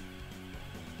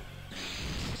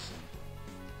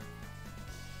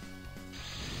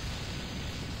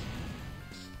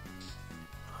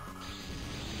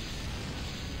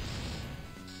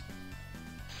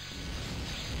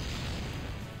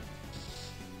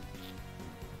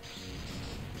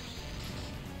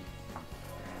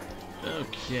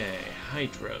 Okay,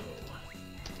 Hydro.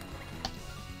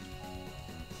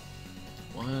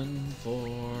 1,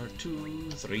 4,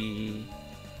 2, 3.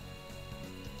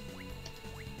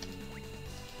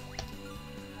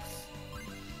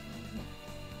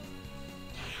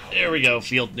 There we go,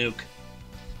 field nuke.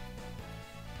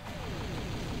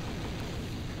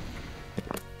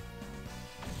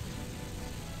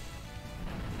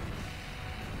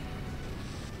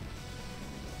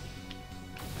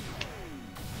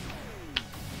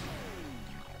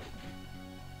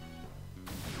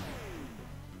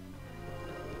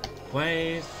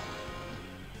 Quaith.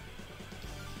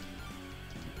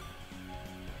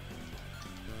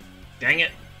 Dang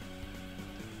it.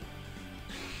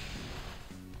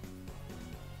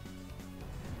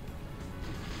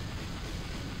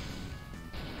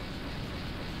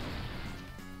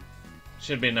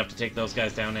 Should be enough to take those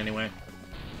guys down anyway.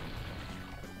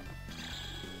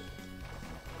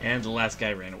 And the last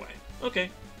guy ran away.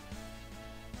 Okay.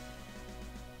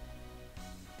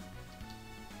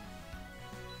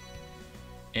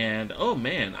 And, oh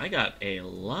man, I got a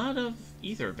lot of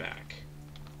ether back.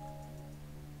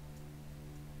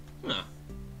 Huh.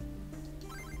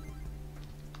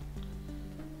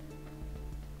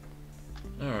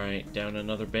 Alright, down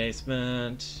another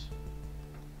basement.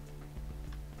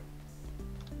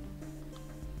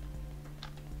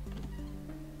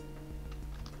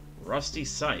 Rusty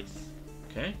Scythe.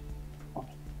 Okay.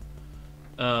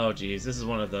 Oh, geez, this is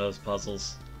one of those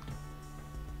puzzles.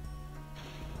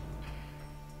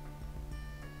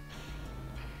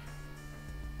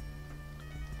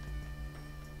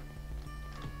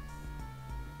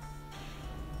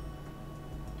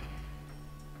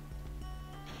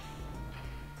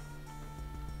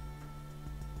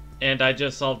 And I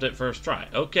just solved it first try.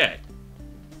 Okay.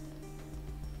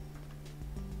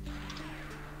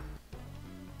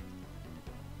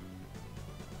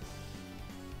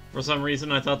 For some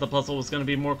reason, I thought the puzzle was going to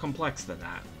be more complex than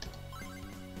that.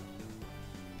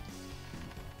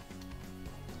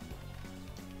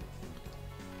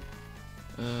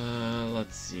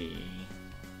 Let's see.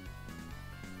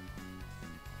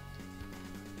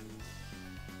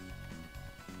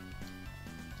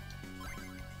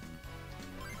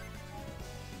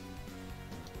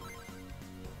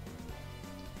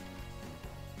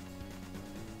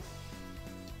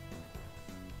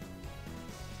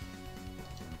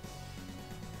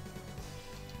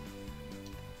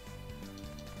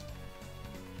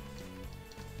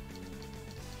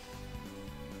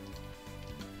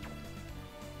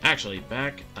 Actually,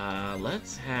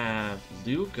 let's have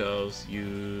Lucos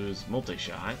use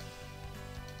multi-shot.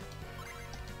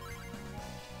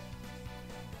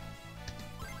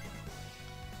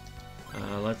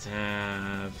 Let's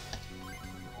have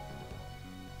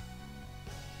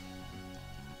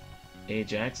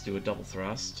Ajax do a double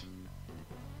thrust.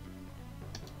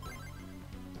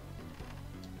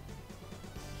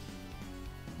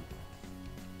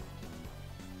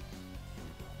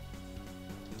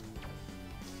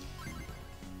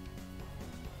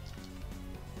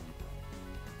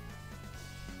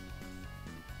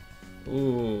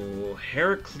 Ooh,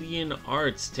 Heraclean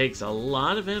Arts takes a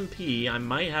lot of MP. I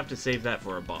might have to save that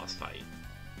for a boss fight.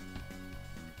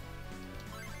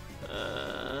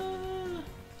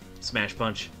 Smash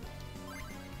Punch.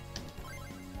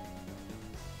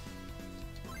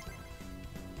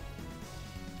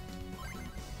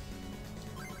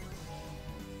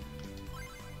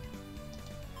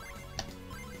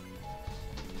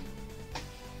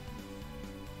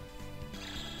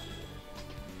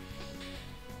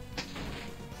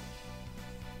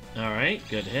 Alright,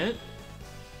 good hit.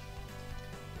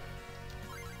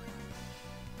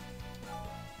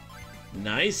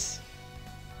 Nice.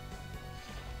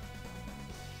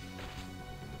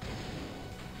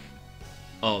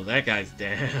 Oh, that guy's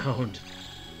down.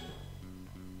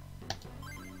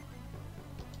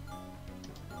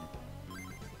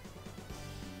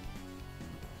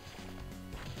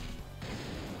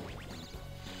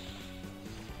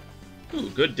 Ooh,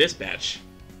 good dispatch.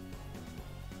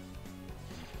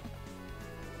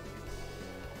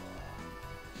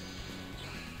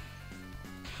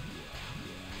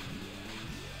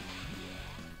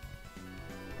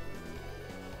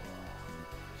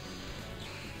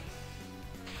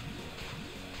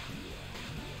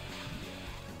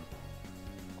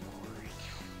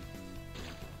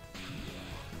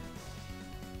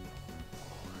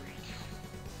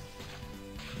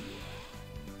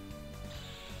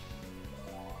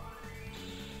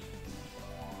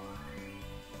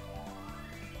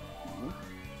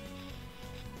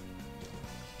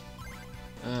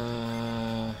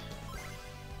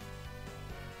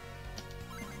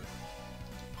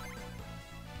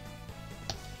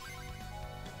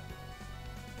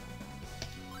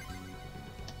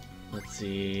 Let's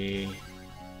see.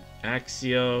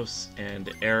 Axios and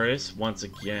Eris once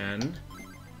again.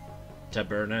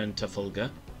 Taberna and Tafulga.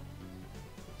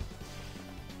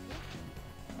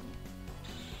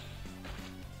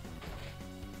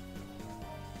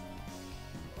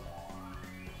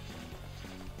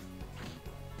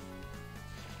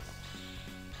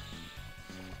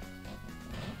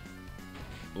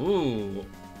 Ooh,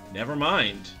 never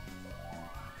mind.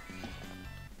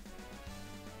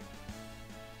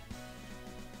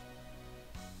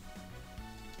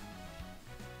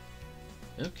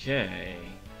 Okay.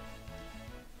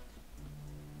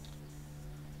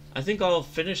 I think I'll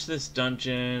finish this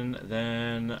dungeon,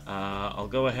 then I'll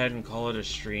go ahead and call it a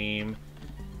stream.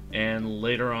 And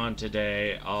later on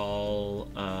today, I'll,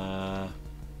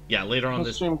 yeah, later on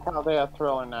this... stream Caldea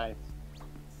Thriller Nights.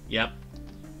 Yep.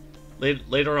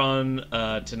 Later on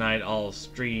tonight, I'll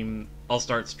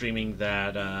start streaming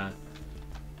that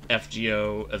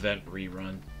FGO event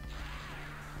rerun.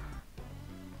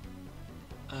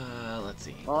 Let's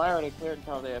see. Well, I already cleared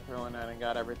Caldea Thriller Night and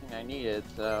got everything I needed,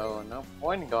 so no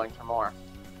point in going for more.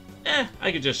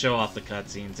 I could just show off the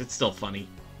cutscenes. It's still funny.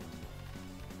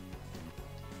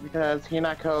 Because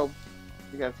Hinako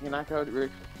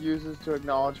refuses to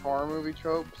acknowledge horror movie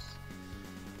tropes.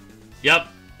 Yep.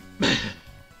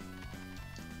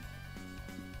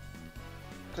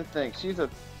 To think, she's a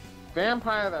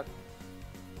vampire that's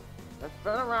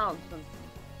been around since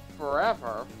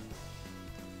forever.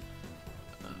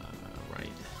 Right.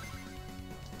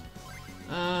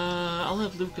 I'll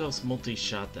have Lucas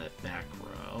multi-shot that back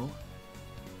row.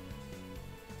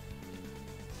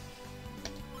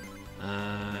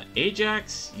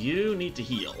 Ajax, you need to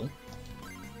heal.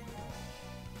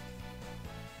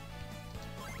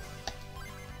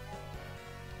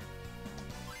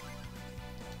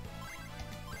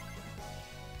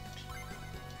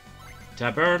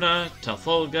 Taberna,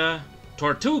 Tafulga,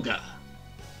 Tortuga.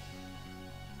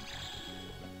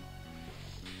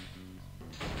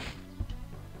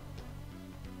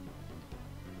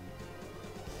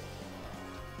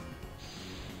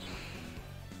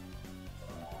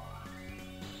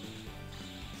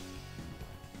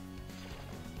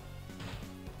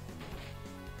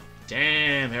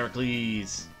 Damn,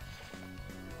 Heracles.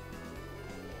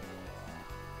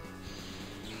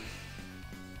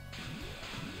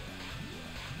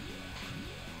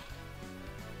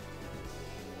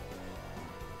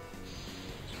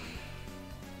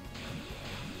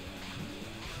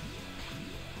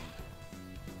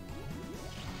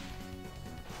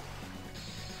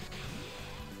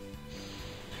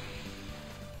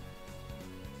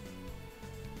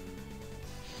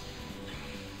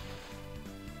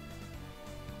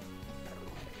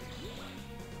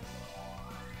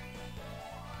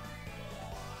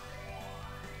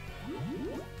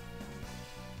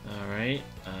 Alright,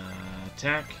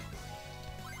 attack.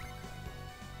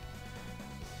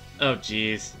 Oh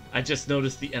jeez, I just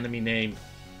noticed the enemy name.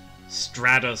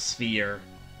 Stratosphere.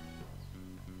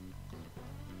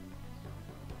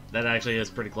 That actually is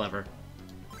pretty clever.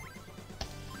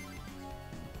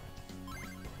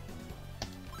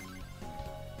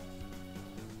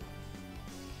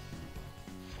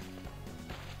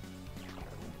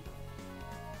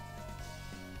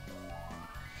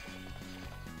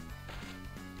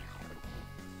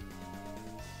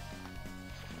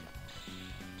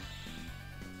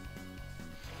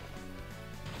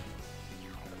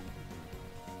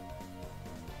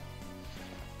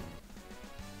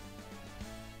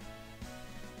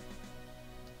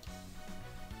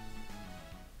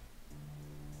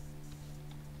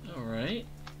 Alright.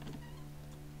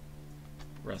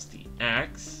 Rusty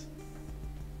axe.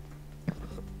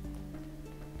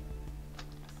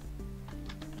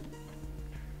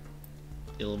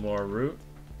 Ilmore root.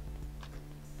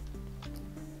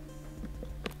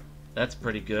 That's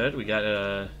pretty good. We got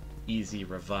a easy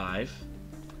revive.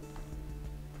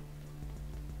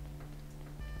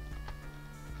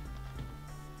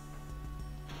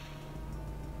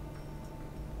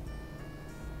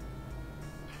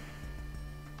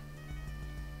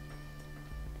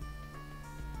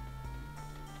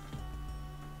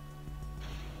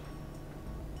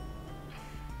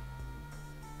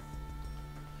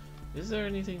 Is there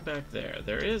anything back there?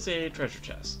 There is a treasure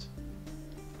chest.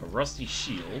 A rusty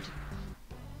shield.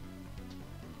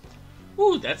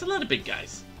 Ooh, that's a lot of big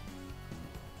guys.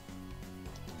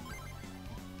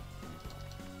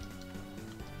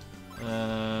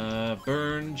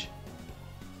 Burned.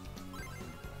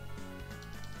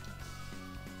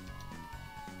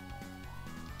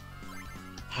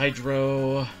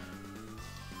 Hydro.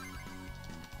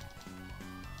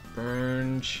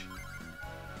 Burned.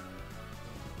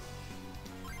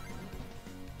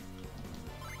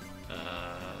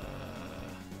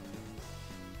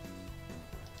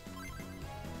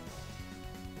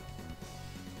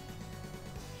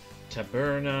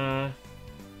 Taberna.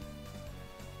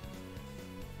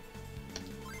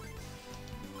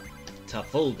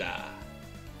 Tafulga.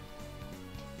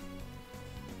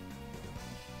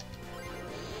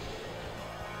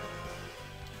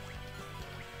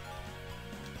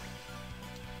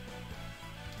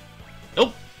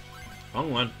 Nope.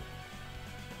 Wrong one.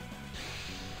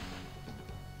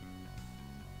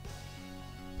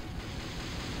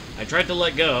 I tried to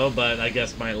let go, but I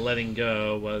guess my letting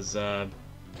go was, a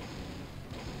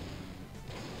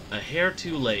hair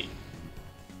too late.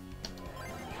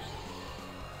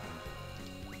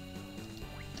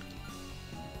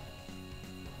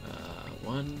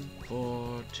 One,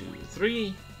 4, 2,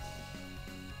 3.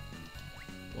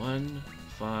 1,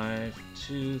 5,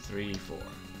 2, 3, 4.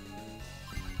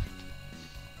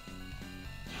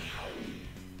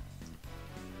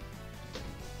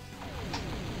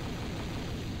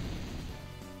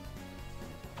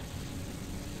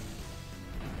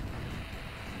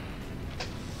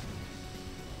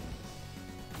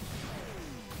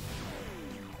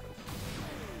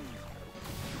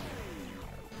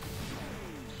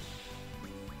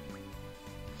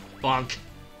 Bonk.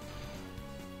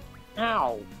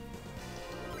 Ow!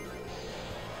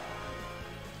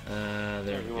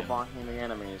 There You we were go. bonking the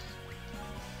enemies.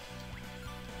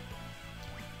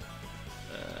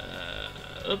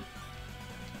 Oop.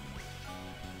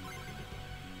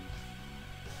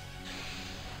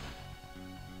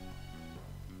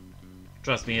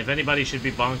 Trust me, if anybody should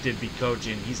be bonked, it'd be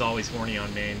Kojin. He's always horny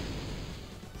on main.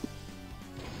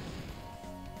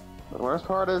 The worst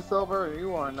part is, Silver,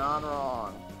 you are not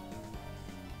wrong.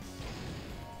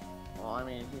 Well, I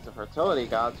mean, he's a fertility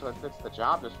god, so it fits the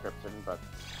job description, but...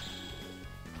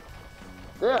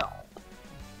 still!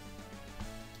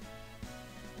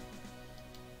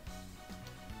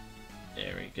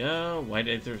 There we go. White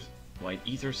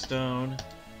ether stone.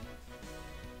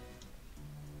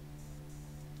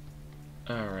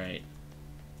 Alright.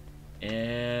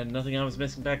 And nothing I was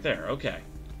missing back there. Okay.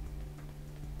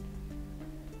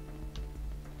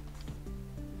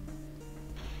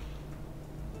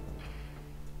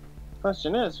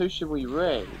 Question is, who should we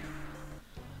raid?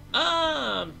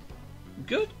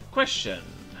 Good question.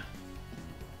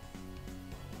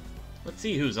 Let's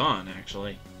see who's on,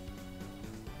 actually.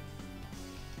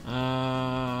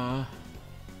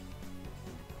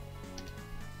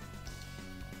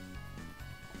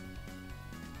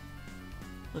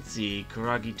 Let's see.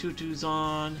 Kuragi Tutu's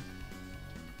on.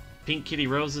 Pink Kitty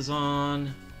Rose is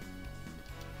on.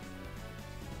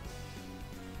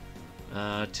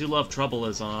 Two Love Trouble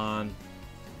is on.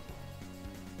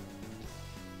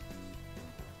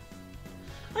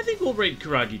 I think we'll raid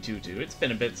Kuragi Tutu. It's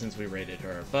been a bit since we raided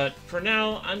her, but for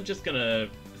now, I'm just gonna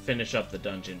finish up the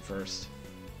dungeon first.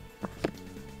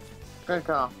 Good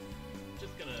call.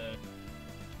 Just gonna...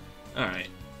 Alright.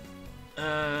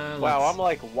 Wow, I'm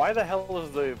like, why the hell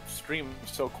is the stream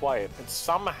so quiet? And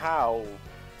somehow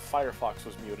Firefox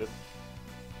was muted.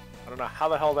 I don't know how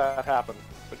the hell that happened,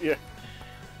 but yeah.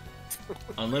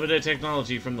 Unlimited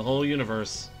technology from the whole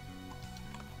universe.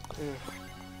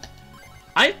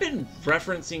 I've been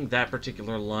referencing that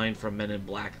particular line from Men in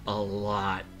Black a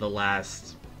lot the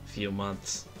last few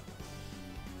months.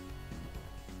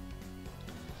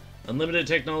 Unlimited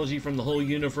technology from the whole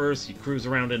universe, you cruise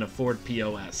around in a Ford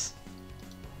POS.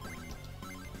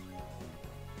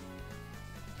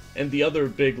 And the other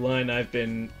big line I've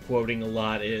been quoting a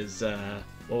lot is,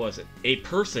 what was it? A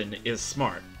person is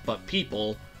smart, but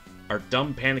people are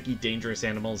dumb, panicky, dangerous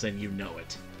animals, and you know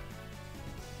it.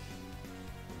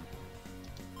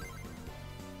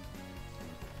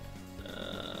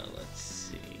 Let's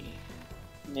see.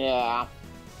 Yeah.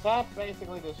 That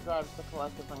basically describes the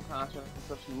collective unconscious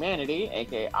of humanity,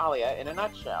 aka Alia, in a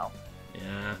nutshell.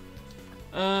 Yeah.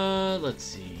 Let's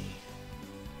see.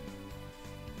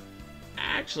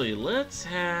 Actually, let's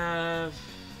have...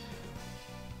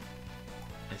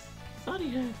 I thought he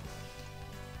had...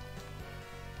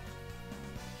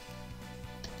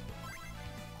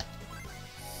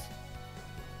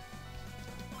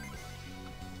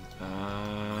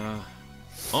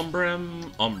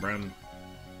 Ombrem.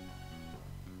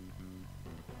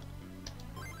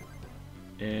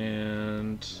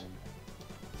 And...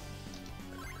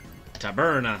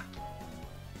 Taberna.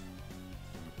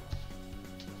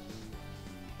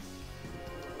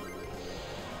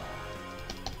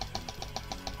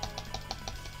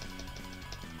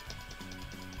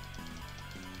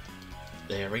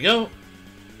 There we go.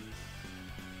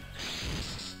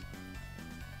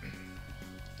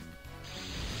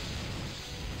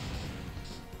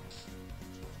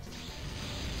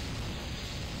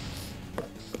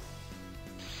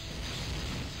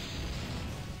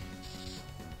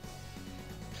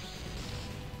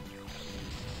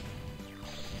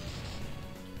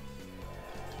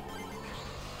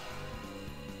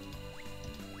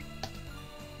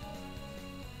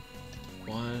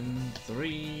 One,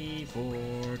 3,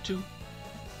 4, 2.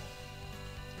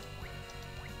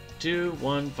 2,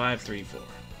 1, 5, 3, 4.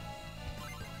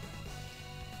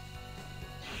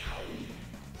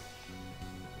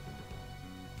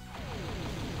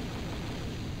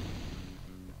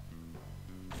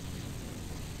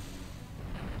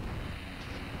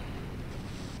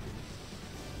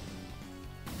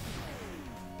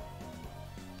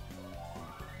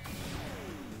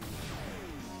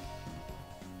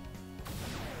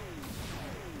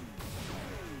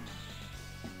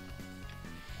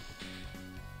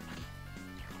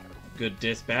 Good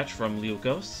dispatch from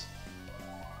Leukos.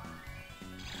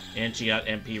 And she got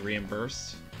MP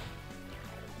reimbursed.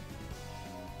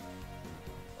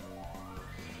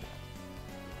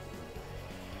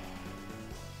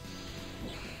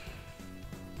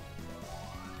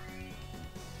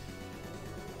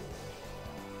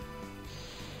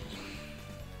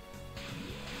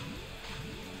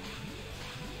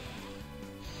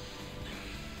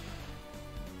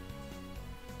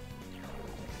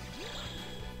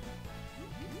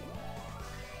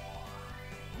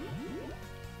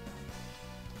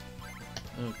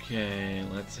 Okay,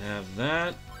 let's have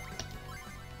that.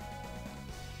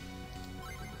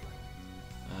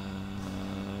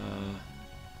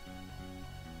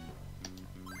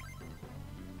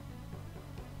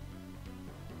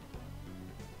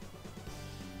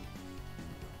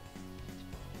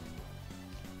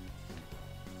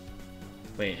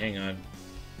 Wait, hang on.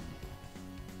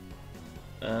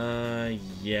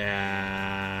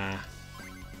 Yeah.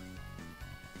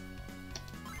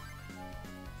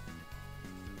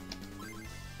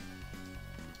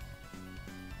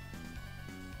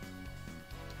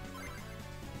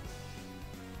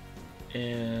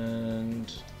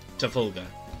 And Tafulga.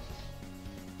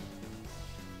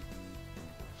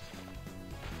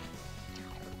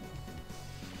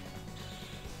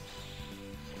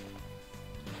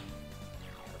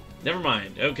 Never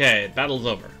mind. Okay, battle's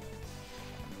over.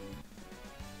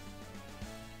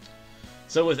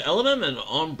 So with Element and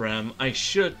Ombrem, I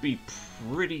should be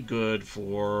pretty good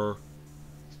for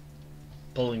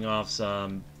pulling off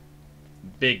some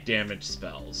big damage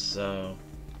spells, so...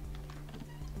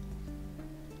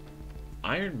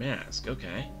 Iron Mask,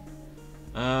 okay.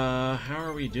 How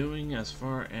are we doing as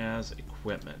far as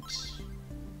equipment?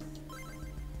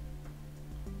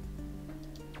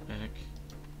 Back.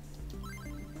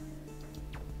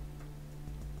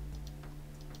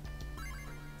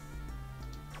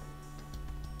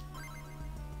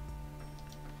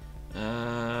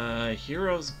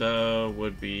 Hero's Bow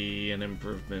would be an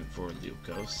improvement for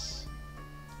Leukos.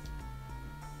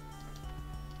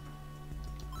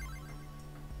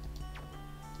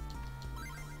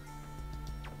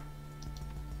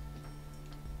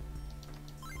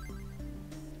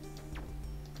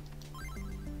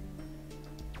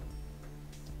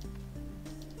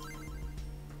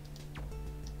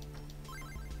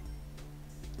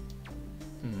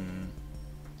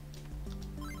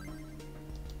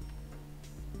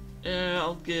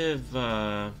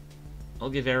 I'll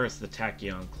give Eris the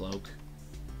Tachyon cloak.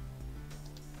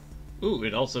 Ooh,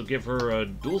 it'd also give her a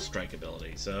dual strike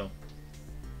ability, so...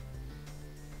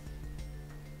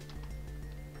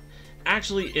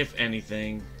 Actually, if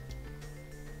anything...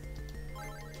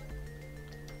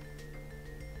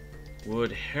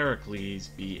 Would Heracles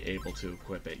be able to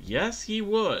equip it? Yes, he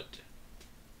would!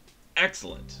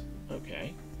 Excellent.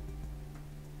 Okay.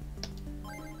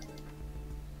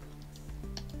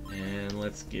 And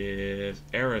let's give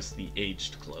Eris the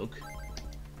aged cloak.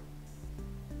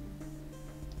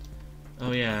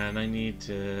 Oh yeah, and I need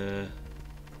to...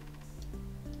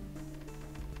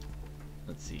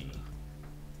 Let's see.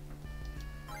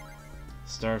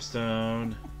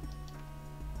 Starstone.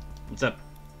 What's up?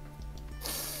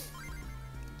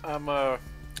 I'm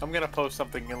gonna post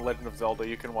something in Legend of Zelda.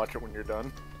 You can watch it when you're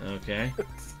done. Okay.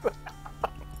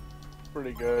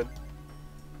 Pretty good.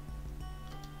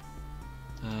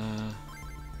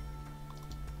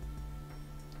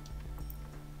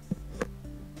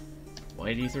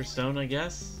 White Ether Stone, I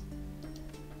guess?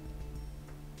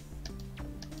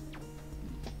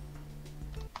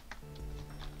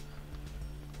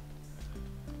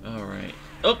 Alright.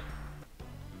 Oh!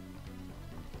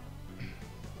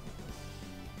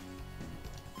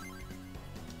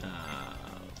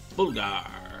 Fulgar.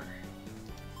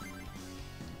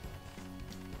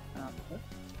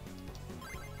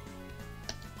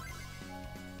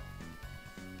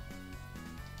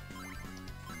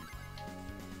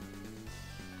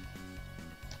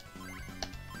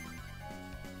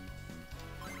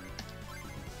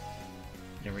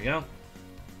 There we go.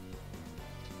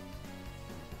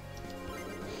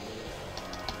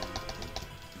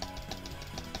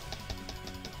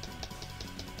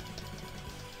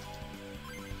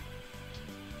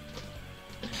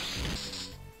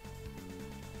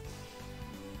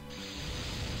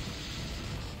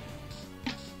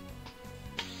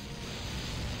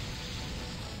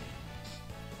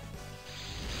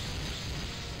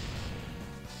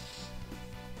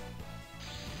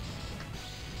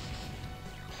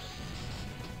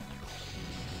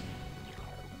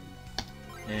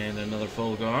 And another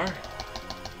Fulgar.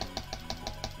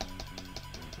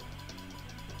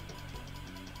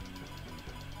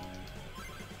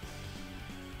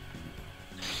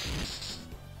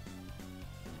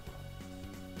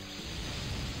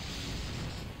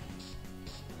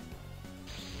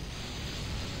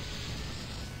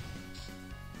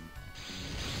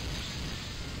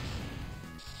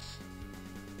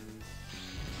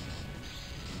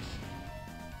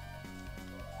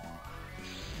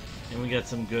 And we get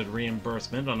some good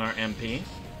reimbursement on our MP.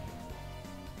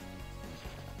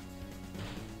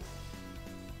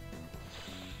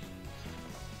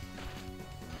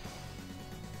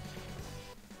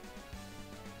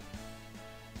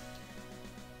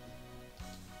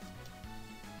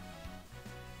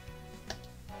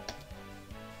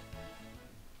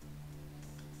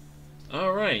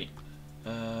 All right.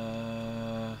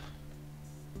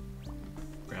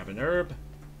 Grab an herb.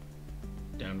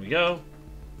 Down we go.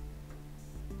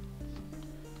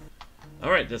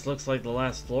 Alright, this looks like the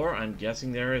last floor. I'm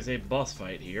guessing there is a boss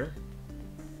fight here.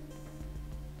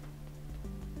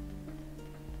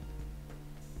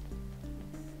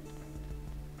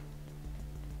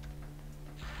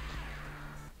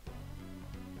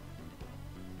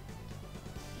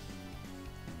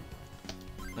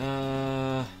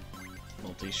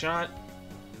 Multi-shot.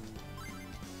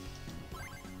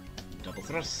 Double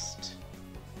thrust.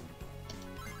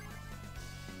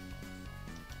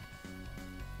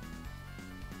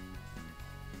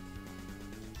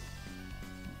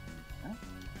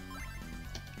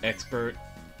 Expert.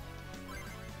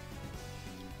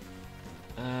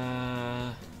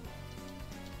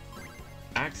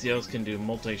 Axios can do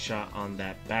multi-shot on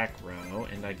that back row,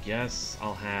 and I guess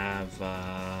I'll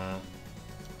have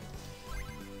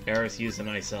Eris use an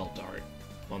ISL dart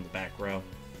on the back row.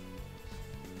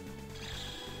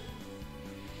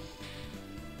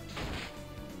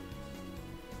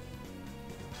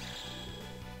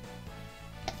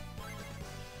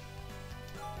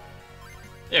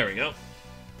 There we go.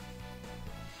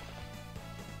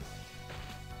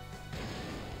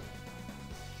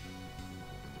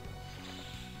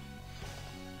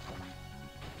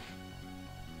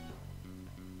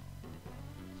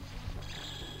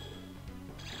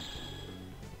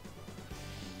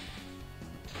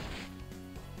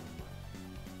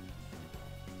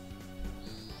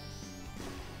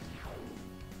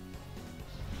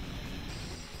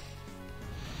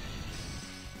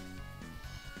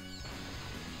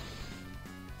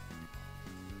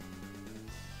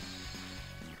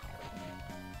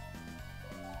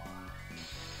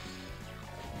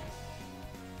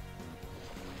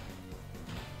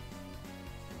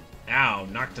 Ow,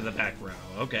 knocked to the back row.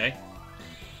 Okay.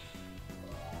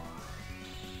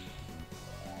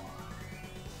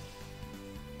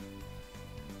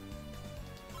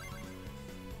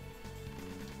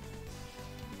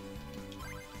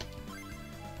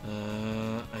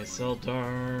 I sell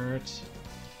dart.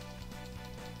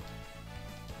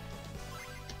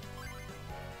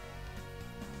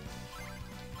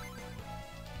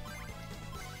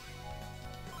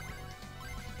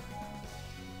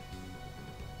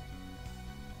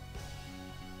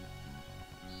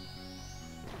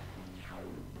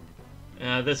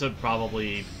 This would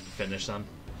probably finish them.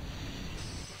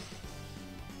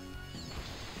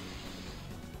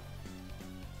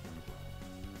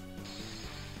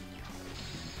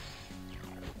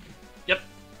 Yep.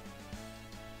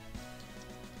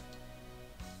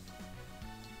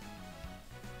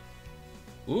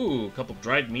 Ooh, a couple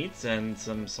dried meats and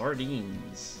some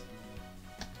sardines.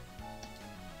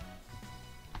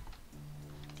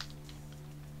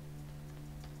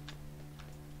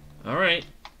 Alright.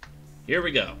 Here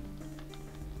we go.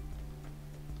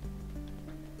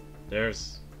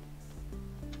 There's...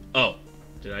 Oh,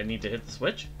 did I need to hit the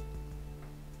switch?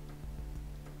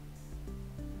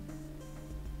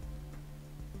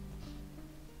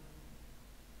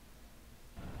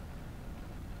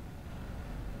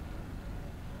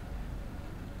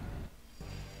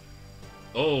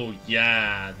 Oh,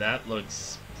 yeah, that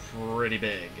looks pretty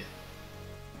big.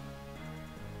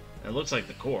 That looks like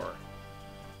the core.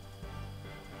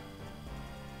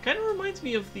 Kind of reminds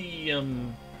me of the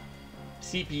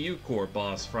CPU core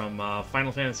boss from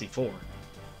Final Fantasy IV.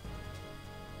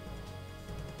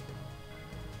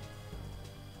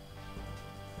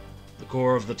 The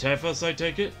core of the Tefus, I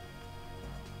take it?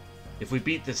 If we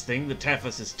beat this thing, the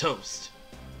Tefus is toast.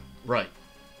 Right.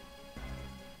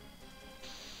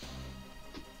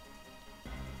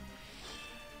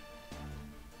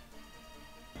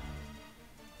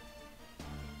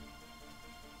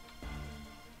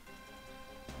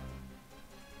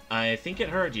 I think it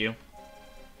heard you.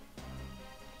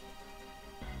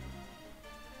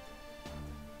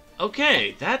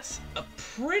 Okay, that's a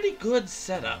pretty good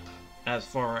setup as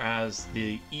far as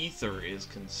the ether is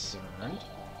concerned.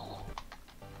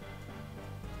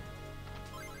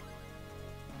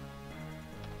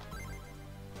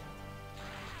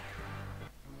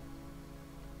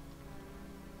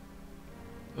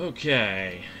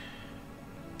 Okay.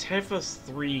 Tefus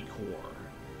 3 core.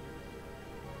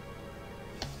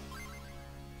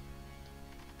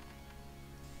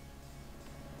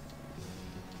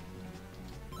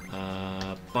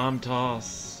 Bomb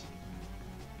toss.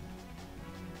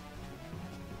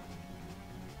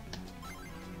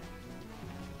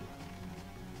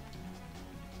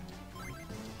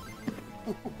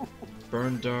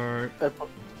 Burn dart. I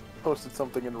posted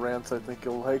something in rants I think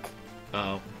you'll like.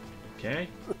 Oh. Okay.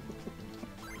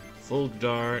 Full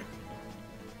dart.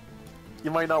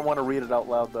 You might not want to read it out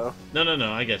loud though. No,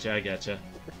 I getcha, I getcha.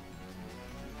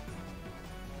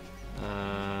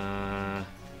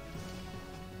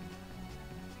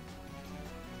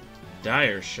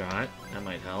 Dire shot, that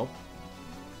might help.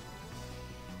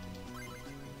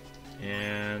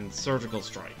 And surgical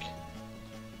strike.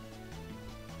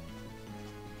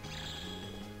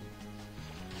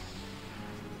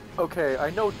 Okay, I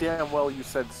know damn well you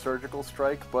said surgical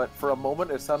strike, but for a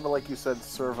moment it sounded like you said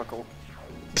cervical.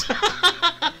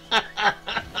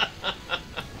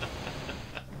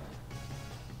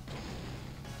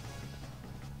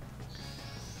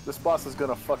 This boss is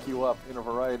gonna fuck you up in a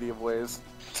variety of ways.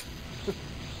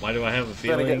 Why do I have a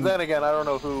feeling? Then again, I don't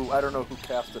know who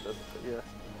casted it. But yeah,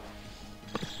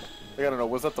 I don't know.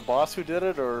 Was that the boss who did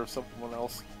it, or someone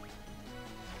else?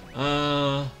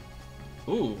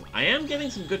 Ooh, I am getting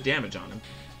some good damage on him.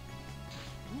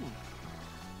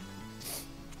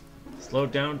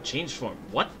 Slowed down, changed form.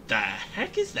 What the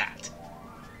heck is that?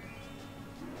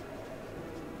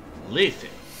 Leafy.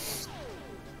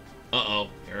 Uh-oh,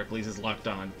 Heracles is locked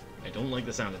on. I don't like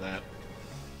the sound of that.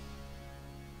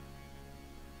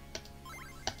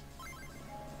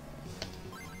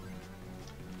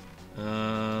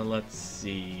 Let's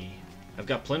see. I've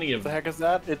got plenty of... What the heck is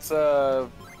that? It's,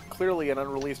 clearly an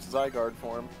unreleased Zygarde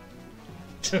form.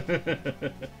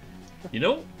 You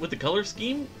know, with the color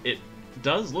scheme, it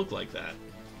does look like that.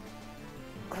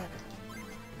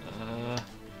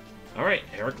 Alright,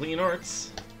 Heraclean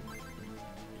Arts.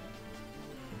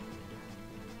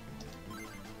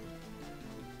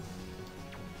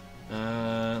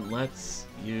 Let's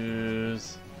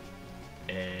use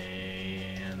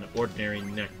an ordinary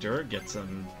nectar, get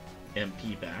some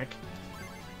MP back.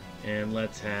 And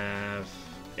let's have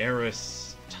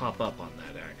Eris top up on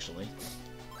that, actually.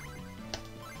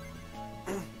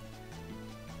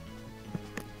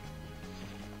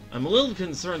 I'm a little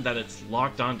concerned that it's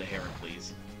locked onto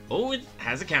Heracles. Oh, it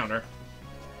has a counter.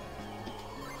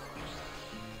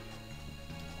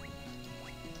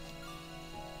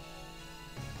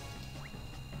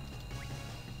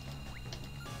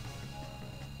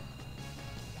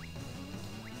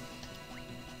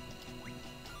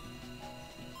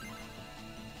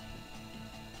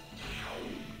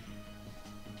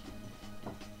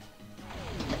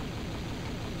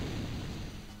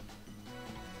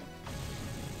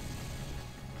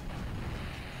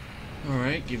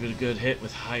 Alright, give it a good hit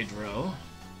with Hydro.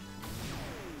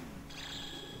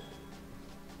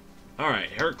 Alright,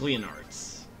 Heraclean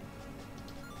Arts.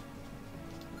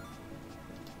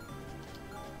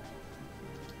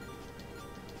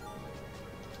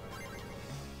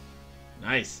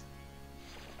 Nice.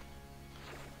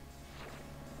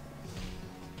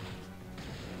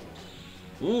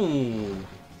 Ooh,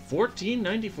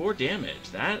 1494 damage.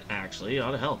 That actually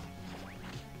ought to help.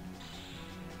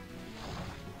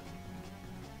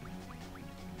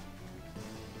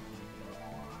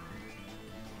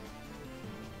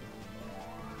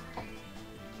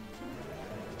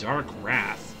 Dark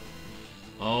Wrath.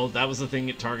 Oh, that was the thing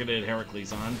it targeted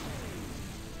Heracles on.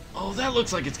 Oh, that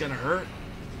looks like it's gonna hurt.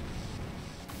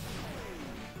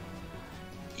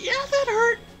 Yeah, that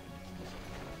hurt.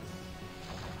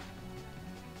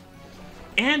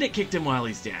 And it kicked him while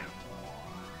he's down.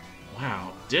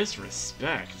 Wow,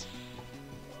 disrespect.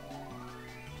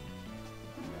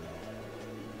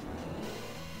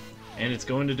 And it's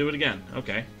going to do it again.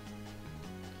 Okay.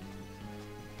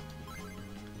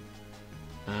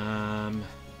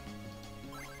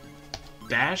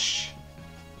 Bash.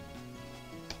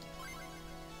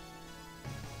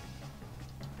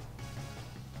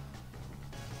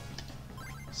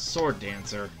 Sword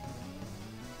Dancer.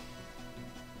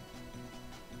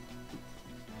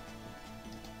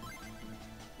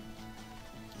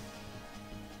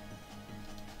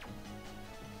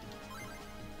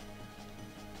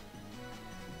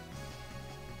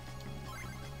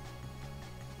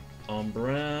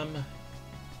 Ombrem.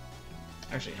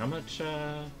 Actually, how much,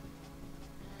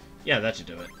 yeah, that should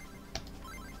do it.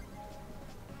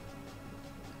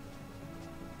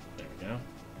 There we go.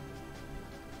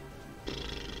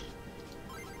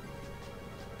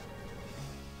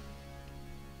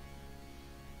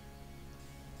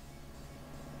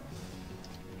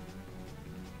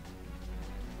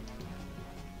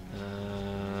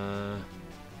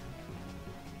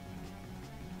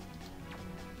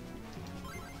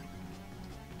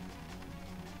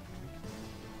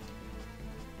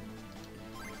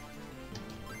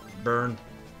 Burn.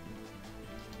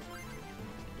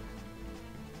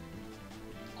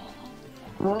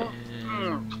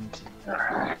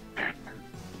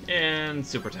 And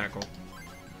Super Tackle.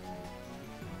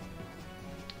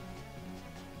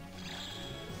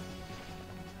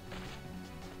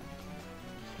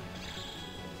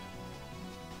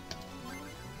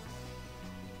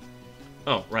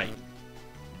 Oh, right.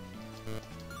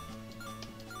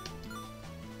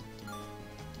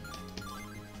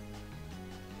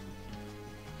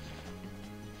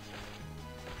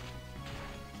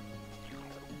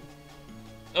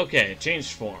 Okay, it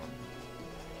changed form.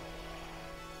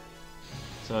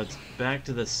 So it's back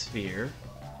to the sphere.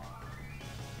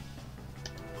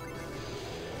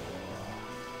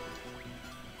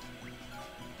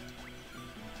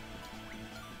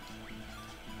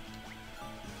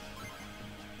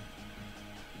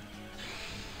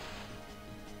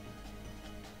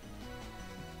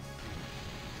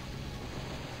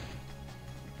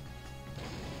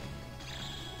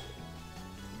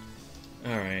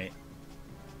 Alright.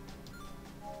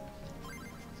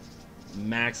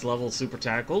 Max level Super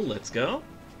Tackle, let's go.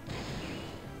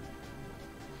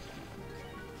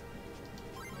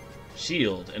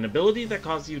 Shield, an ability that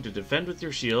causes you to defend with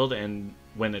your shield and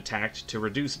when attacked to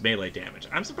reduce melee damage.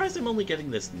 I'm surprised I'm only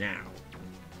getting this now.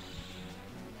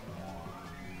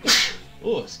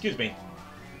 Oh, excuse me.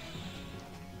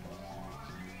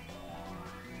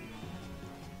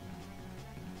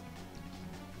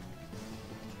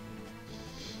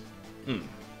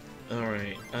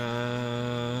 Alright,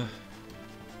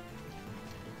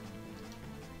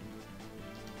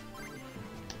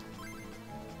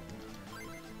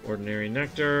 Ordinary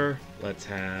Nectar. Let's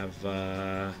have,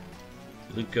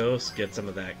 Lucos get some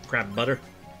of that crab butter.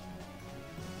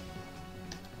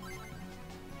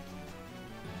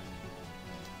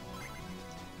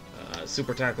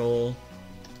 Super Tackle.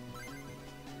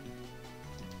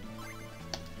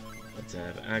 Let's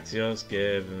have Axios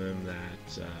give him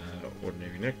that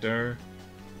Ordinary Nectar.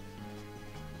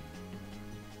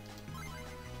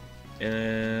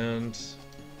 And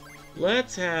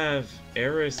Let's have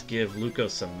Eris give Luco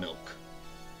some milk.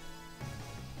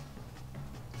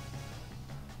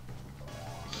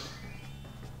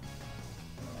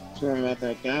 Sorry about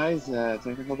that, guys.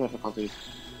 Technical difficulties.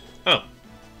 Oh.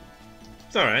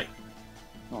 It's alright.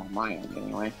 Oh, my end,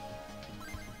 anyway.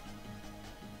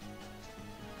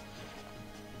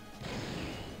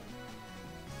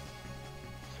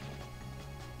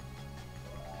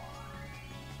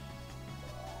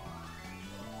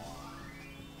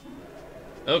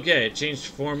 Okay, it changed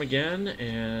form again,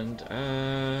 and,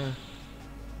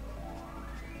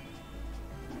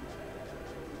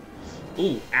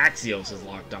 Ooh, Axios is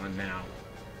locked on now.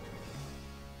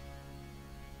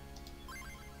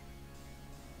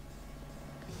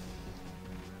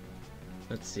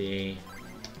 Let's see.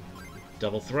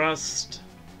 Double thrust.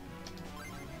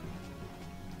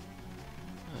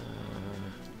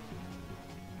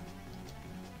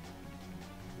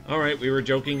 Alright, we were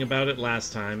joking about it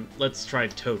last time. Let's try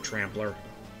Toe Trampler.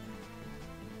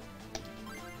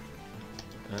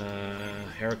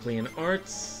 Heraclean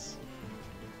Arts.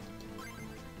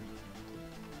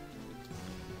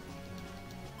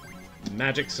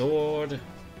 Magic Sword.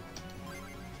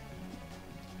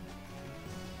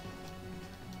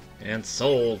 And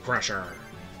Soul Crusher.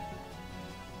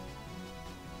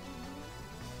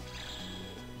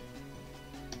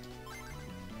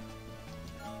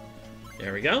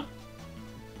 There we go.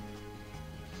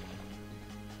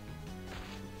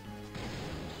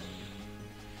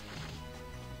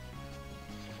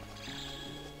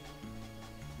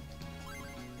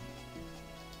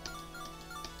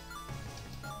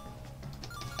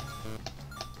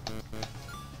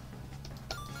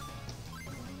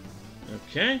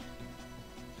 Okay.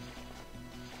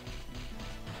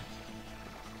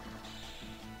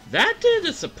 That did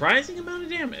a surprising amount of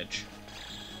damage.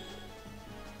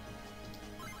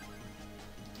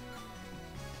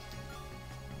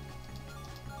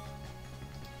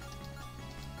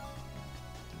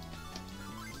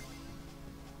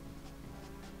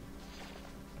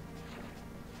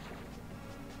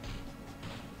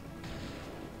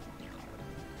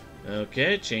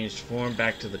 Okay, changed form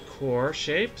back to the core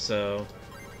shape, so...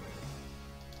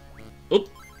 Oop!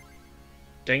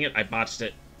 Dang it, I botched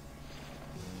it.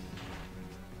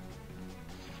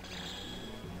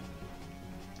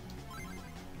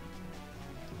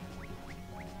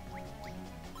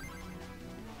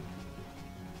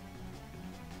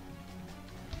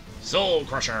 Soul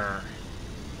Crusher!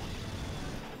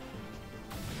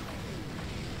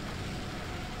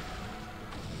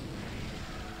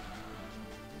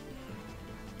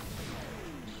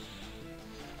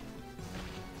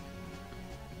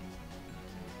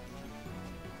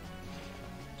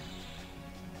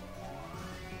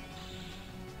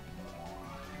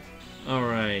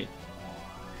 Alright.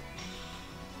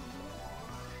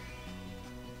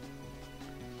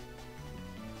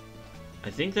 I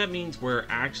think that means we're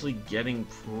actually getting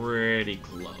pretty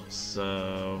close,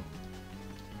 so...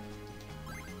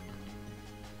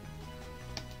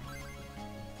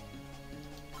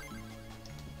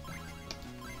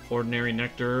 Ordinary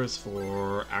Nectars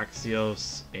for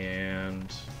Axios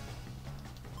and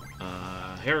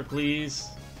Heracles.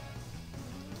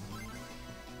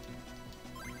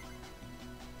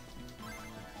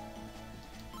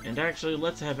 And actually,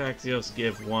 let's have Axios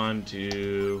give one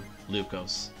to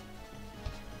Lucos.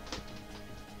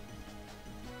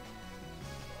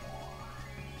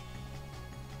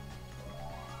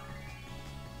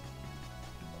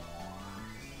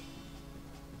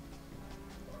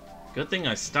 Good thing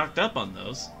I stocked up on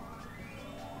those.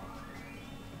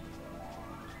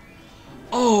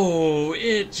 Oh,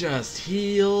 it just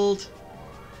healed.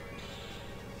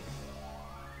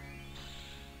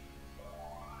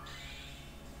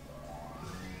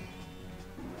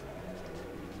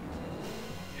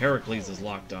 Heracles is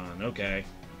locked on, okay.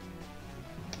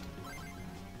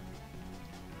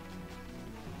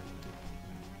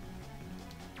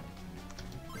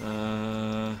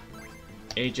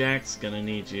 Ajax, gonna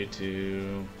need you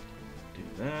to do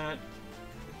that.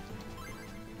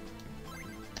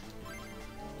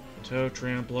 Toe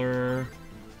Trampler.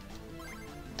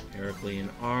 Heraclean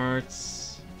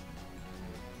Arts.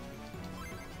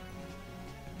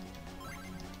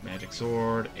 Magic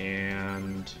Sword,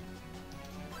 and...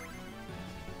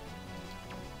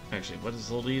 Actually, what does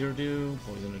Soul Eater do?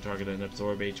 Poison a target and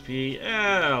absorb HP.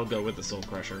 I'll go with the Soul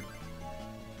Crusher.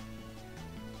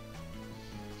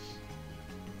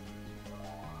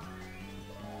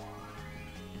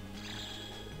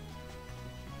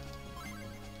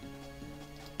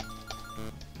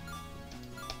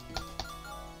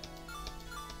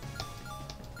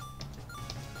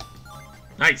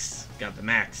 Nice! Got the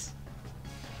max.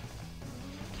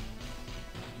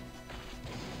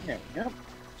 him. Yep.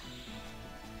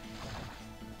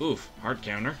 Oof, hard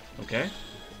counter. Okay.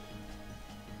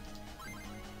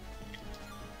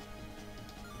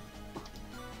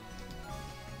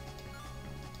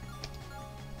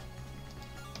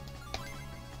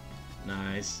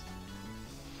 Nice.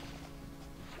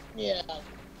 Yeah.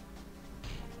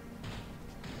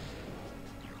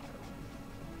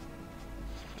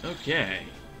 Okay.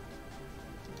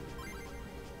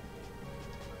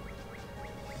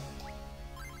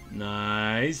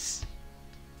 Nice.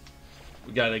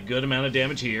 We got a good amount of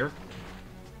damage here.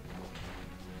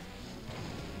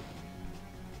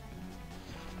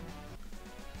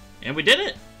 And we did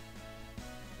it!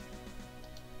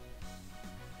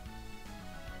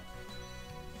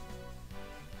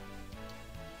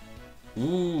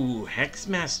 Ooh,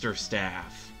 Hexmaster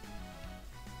Staff.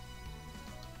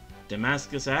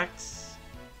 Damascus Axe.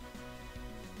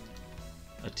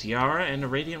 A tiara and a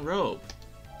radiant robe.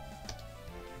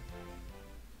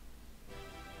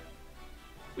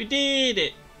 We did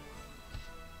it!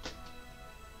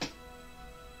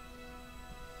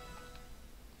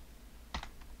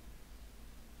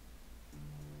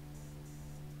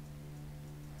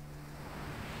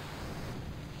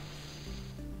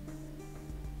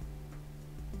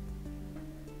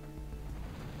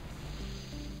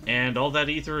 And all that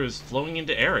ether is flowing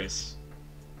into Eris.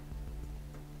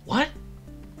 What?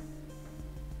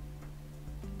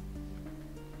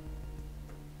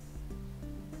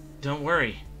 Don't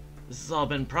worry. This has all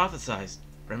been prophesized,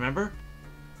 remember?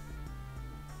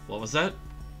 What was that?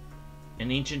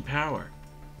 An ancient power.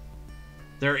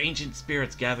 There are ancient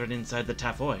spirits gathered inside the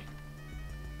Tafoi.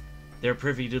 They're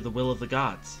privy to the will of the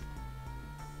gods.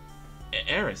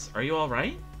 Eris, are you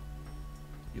alright?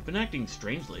 You've been acting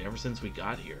strangely ever since we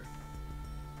got here.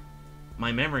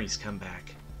 My memories come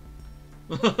back.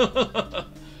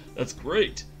 That's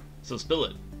great. So spill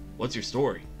it. What's your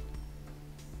story?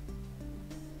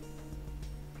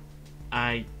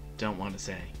 I don't want to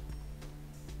say.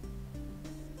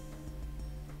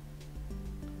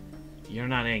 You're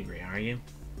not angry, are you?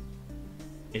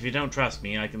 If you don't trust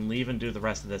me, I can leave and do the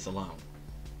rest of this alone.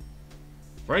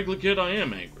 Frankly, kid, I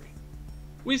am angry.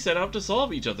 We set out to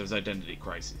solve each other's identity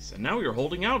crises, and now you're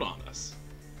holding out on us.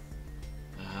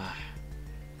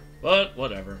 But,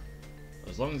 whatever.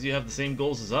 As long as you have the same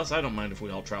goals as us, I don't mind if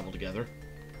we all travel together.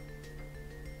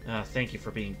 Thank you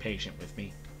for being patient with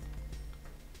me.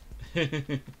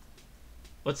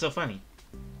 What's so funny?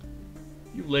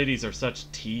 You ladies are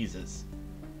such teases.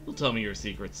 You'll tell me your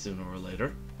secrets sooner or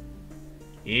later.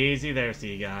 Easy there,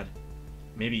 Sea God.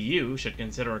 Maybe you should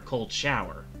consider a cold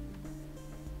shower.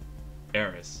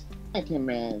 Eris. I can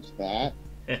manage that.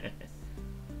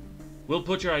 We'll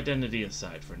put your identity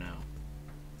aside for now.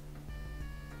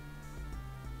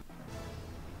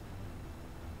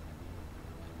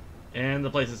 And the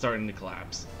place is starting to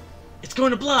collapse. It's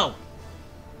going to blow!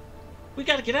 We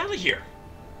gotta get out of here!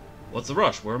 What's the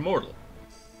rush? We're immortal.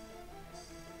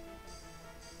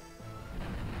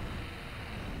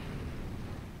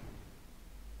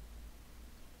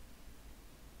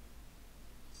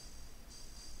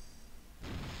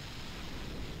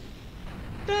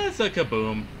 That's a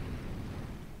kaboom.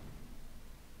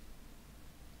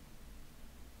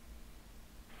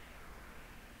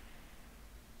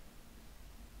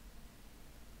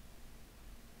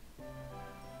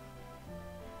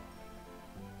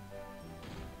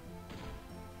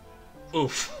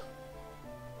 Oof.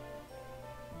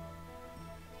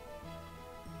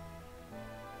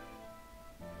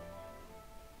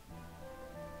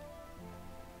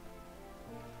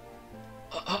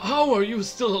 How are you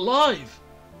still alive?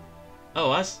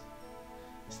 Oh, us?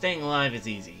 Staying alive is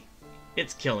easy.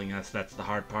 It's killing us that's the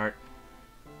hard part.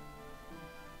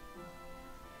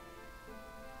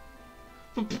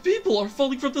 People are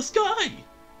falling from the sky!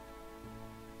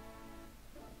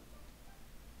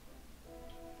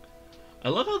 I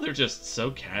love how they're just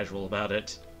so casual about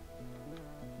it.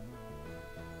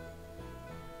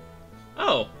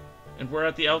 Oh, and we're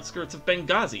at the outskirts of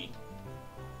Benghazi.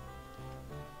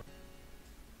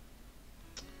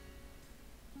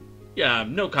 Yeah,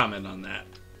 no comment on that.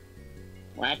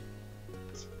 What?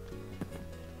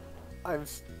 I'm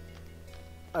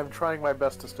trying my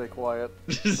best to stay quiet.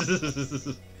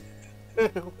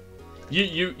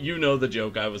 You know the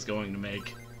joke I was going to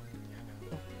make.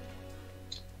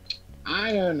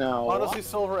 I don't know. Honestly,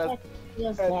 Silver,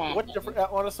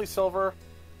 honestly, Silver,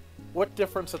 what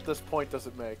difference at this point does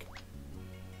it make?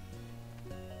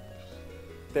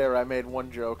 There, I made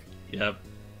one joke. Yep.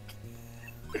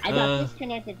 I got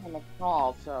disconnected from the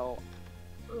call, so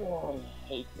I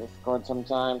hate Discord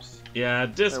sometimes. Yeah,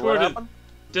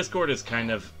 Discord is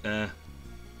kind of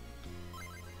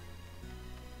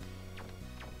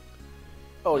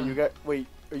Oh, you got wait.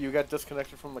 You got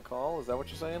disconnected from the call? Is that what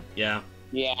you're saying? Yeah.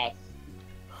 Yes.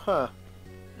 Huh.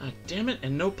 Damn it,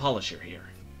 and no Polisher here.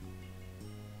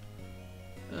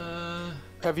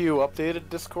 Have you updated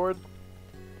Discord?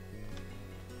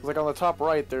 Like on the top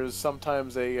right, there's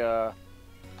sometimes a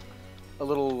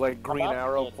little like green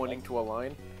arrow pointing to a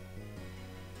line.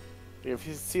 If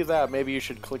you see that, maybe you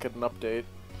should click it and update.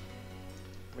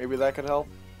 Maybe that could help.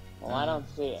 Well, I don't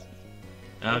see it.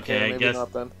 Okay, I maybe guess.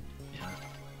 not then. Yeah.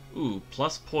 Ooh,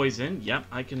 plus poison. Yep,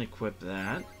 I can equip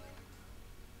that.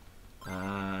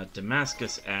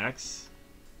 Damascus Axe.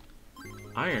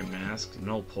 Iron Mask,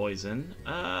 no poison.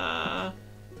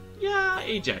 Yeah,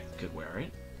 Ajax could wear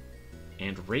it.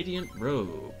 And Radiant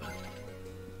Robe.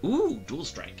 Ooh, Dual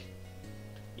Strike.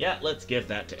 Yeah, let's give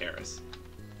that to Eris.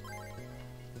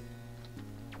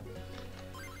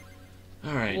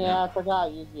 Alright. Yeah, now- I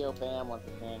forgot Yu-Gi-Oh! Bam was a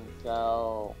thing,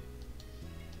 so...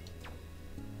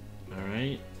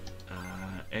 Alright.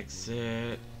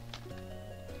 Exit.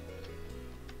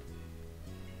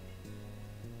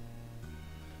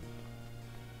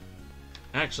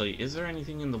 Actually, is there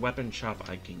anything in the weapon shop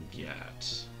I can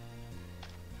get?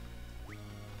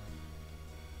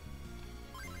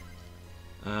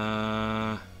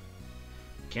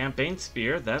 Campaign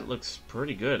Spear, that looks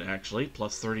pretty good actually.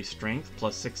 Plus 30 strength,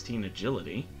 plus 16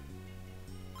 agility.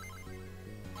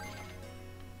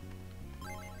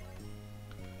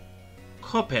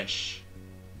 Kopesh.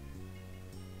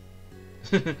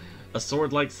 A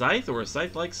sword like scythe or a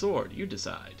scythe like sword? You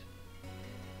decide.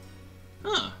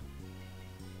 Huh.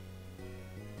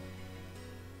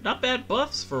 Not bad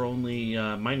buffs for only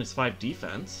 -5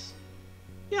 defense.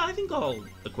 Yeah, I think I'll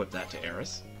equip that to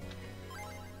Eris.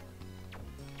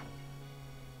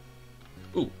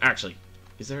 Ooh, actually,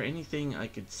 is there anything I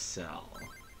could sell?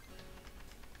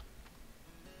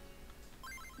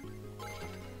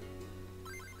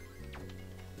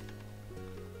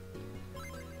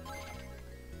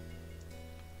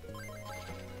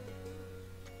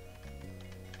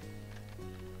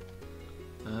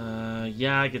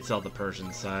 Yeah, I could sell the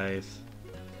Persian Scythe.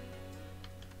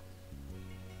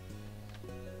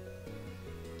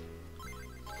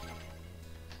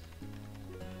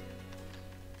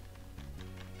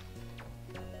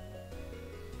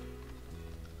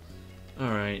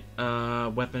 Alright,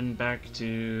 weapon back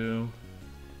to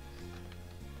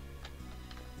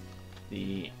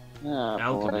the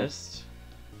Alchemist.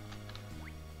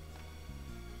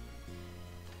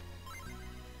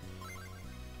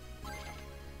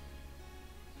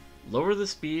 Lower the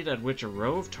speed at which a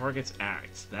row of targets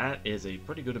acts. That is a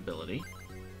pretty good ability.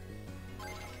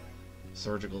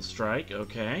 Surgical Strike,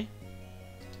 okay.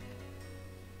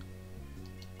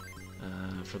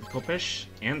 For the Kopesh,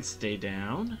 and stay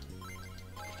down.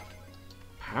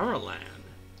 Powerland.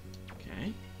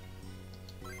 Okay.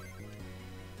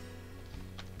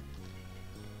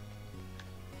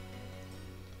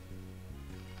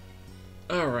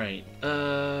 Alright,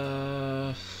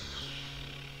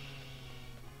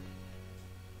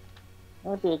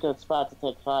 Might be a good spot to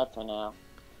take 5 for now.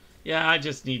 yeah, I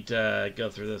just need to go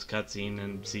through this cutscene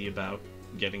and see about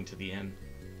getting to the end.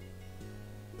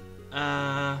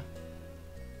 Aha!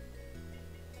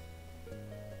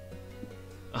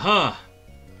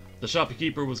 The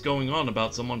shopkeeper was going on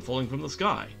about someone falling from the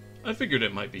sky. I figured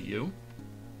it might be you.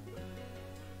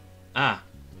 Ah,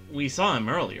 we saw him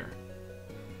earlier.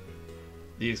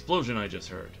 The explosion I just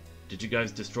heard. Did you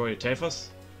guys destroy a Tephos?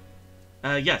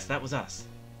 Yes, that was us.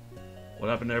 What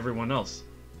happened to everyone else?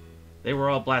 They were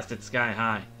all blasted sky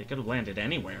high. They could have landed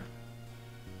anywhere.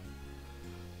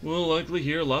 We'll likely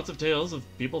hear lots of tales of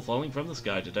people falling from the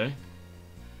sky today.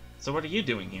 So what are you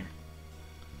doing here?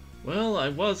 Well, I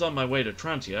was on my way to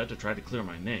Trantia to try to clear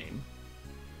my name.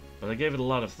 But I gave it a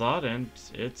lot of thought, and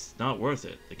it's not worth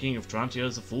it. The king of Trantia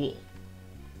is a fool.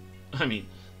 I mean,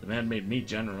 the man made me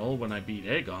general when I beat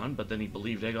Aegon, but then he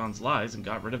believed Aegon's lies and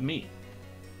got rid of me.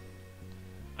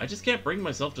 I just can't bring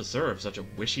myself to serve such a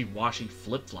wishy-washy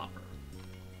flip-flopper.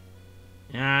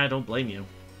 Yeah, I don't blame you.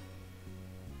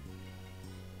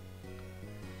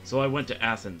 So I went to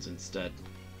Athens instead.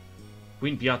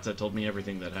 Queen Piazza told me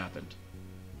everything that happened.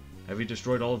 Have you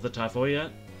destroyed all of the Typhoi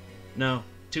yet? No,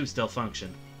 2 still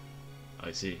function.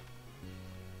 I see.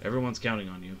 Everyone's counting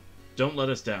on you. Don't let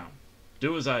us down.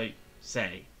 Do as I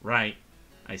say, right?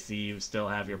 I see you still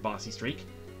have your bossy streak.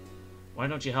 Why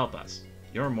don't you help us?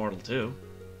 You're immortal too.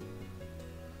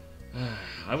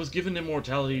 I was given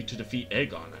immortality to defeat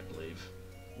Aegon, I believe.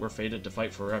 We're fated to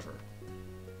fight forever.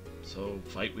 So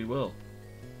fight we will.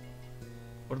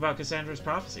 What about Cassandra's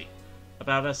prophecy?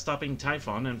 About us stopping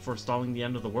Typhon and forestalling the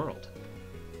end of the world?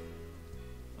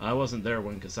 I wasn't there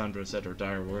when Cassandra said her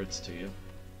dire words to you.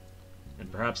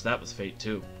 And perhaps that was fate,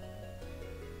 too.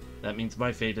 That means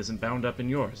my fate isn't bound up in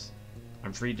yours.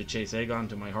 I'm free to chase Aegon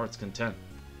to my heart's content.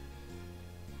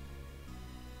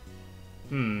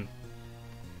 Hmm?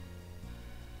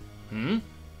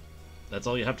 That's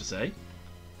all you have to say?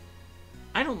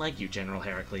 I don't like you, General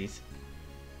Heracles.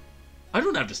 I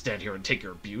don't have to stand here and take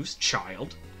your abuse,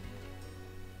 child.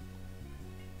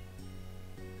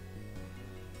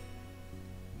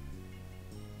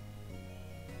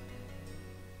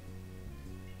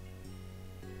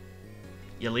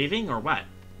 You leaving, or what?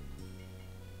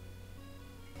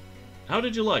 How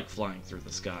did you like flying through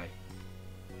the sky?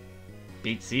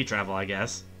 Beat sea travel, I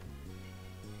guess.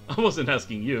 I wasn't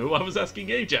asking you, I was asking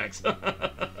Ajax.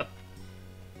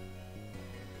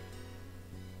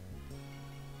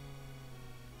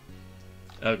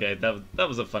 Okay, that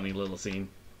was a funny little scene.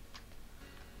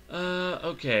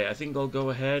 Okay, I think I'll go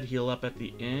ahead, heal up at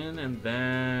the inn, and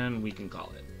then we can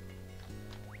call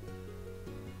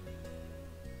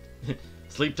it.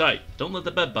 Sleep tight. Don't let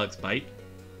the bed bugs bite.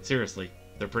 Seriously,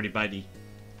 they're pretty bitey.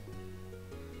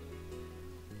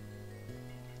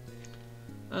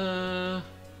 I'll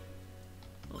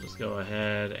just go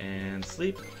ahead and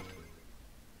sleep.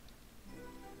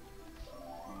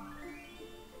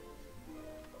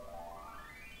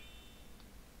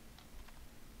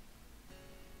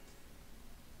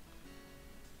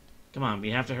 Come on,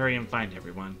 we have to hurry and find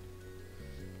everyone.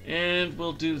 And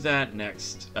we'll do that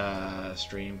next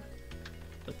stream.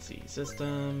 Let's see,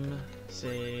 system,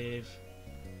 save.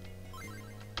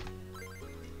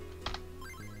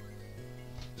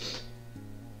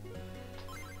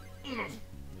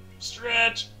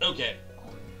 Stretch! Okay.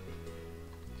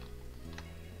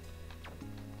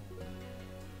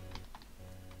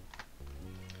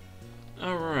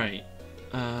 Alright.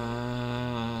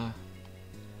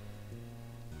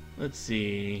 Let's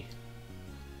see.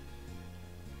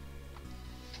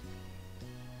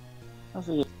 I'll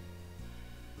see you.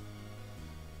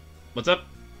 What's up?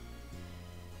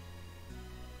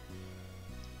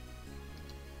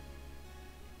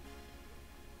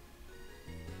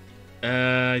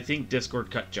 I think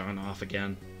Discord cut John off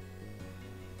again.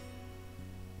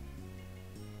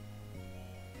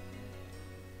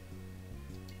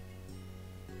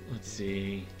 Let's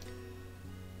see.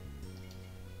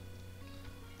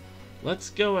 Let's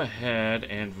go ahead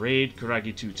and raid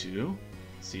Kuragi Tutu.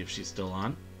 See if she's still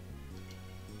on.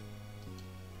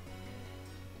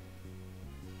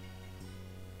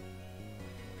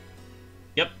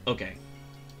 Yep, okay.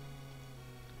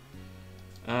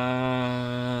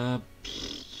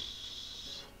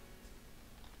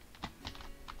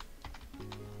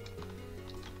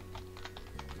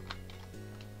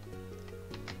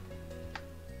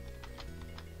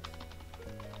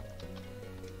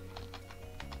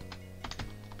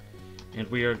 And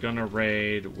we are gonna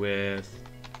raid with...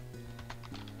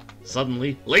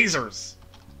 Suddenly, lasers!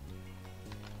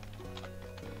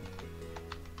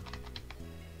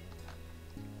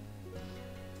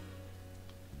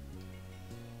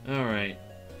 Alright.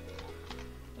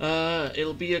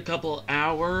 It'll be a couple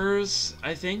hours,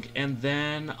 I think, and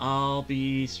then I'll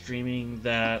be streaming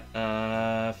that,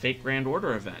 Fake Grand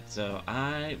Order event. So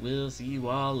I will see you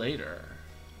all later.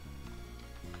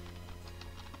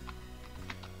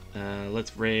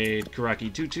 Let's raid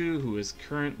Kuraki Tutu, who is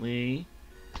currently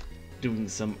doing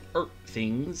some art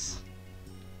things.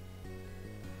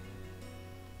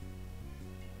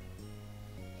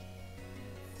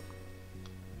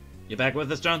 You back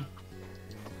with us, John?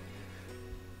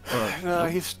 No,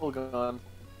 he's still gone.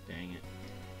 Dang it.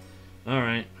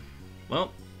 Alright.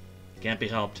 Well, can't be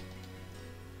helped.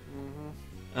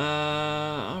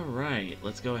 Alright.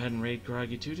 Let's go ahead and raid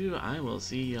Kuragi Tutu. I will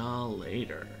see y'all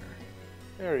later.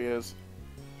 There he is.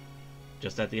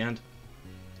 Just at the end?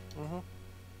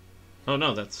 Oh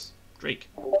no, that's Drake.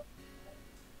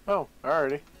 Oh,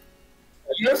 alrighty.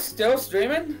 Are you still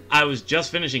streaming? I was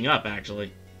just finishing up,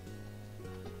 actually.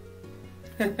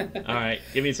 Alright,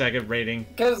 give me a second, rating.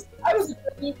 Because I was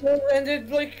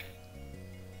ended like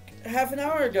half an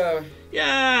hour ago.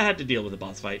 Yeah, I had to deal with the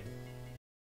boss fight.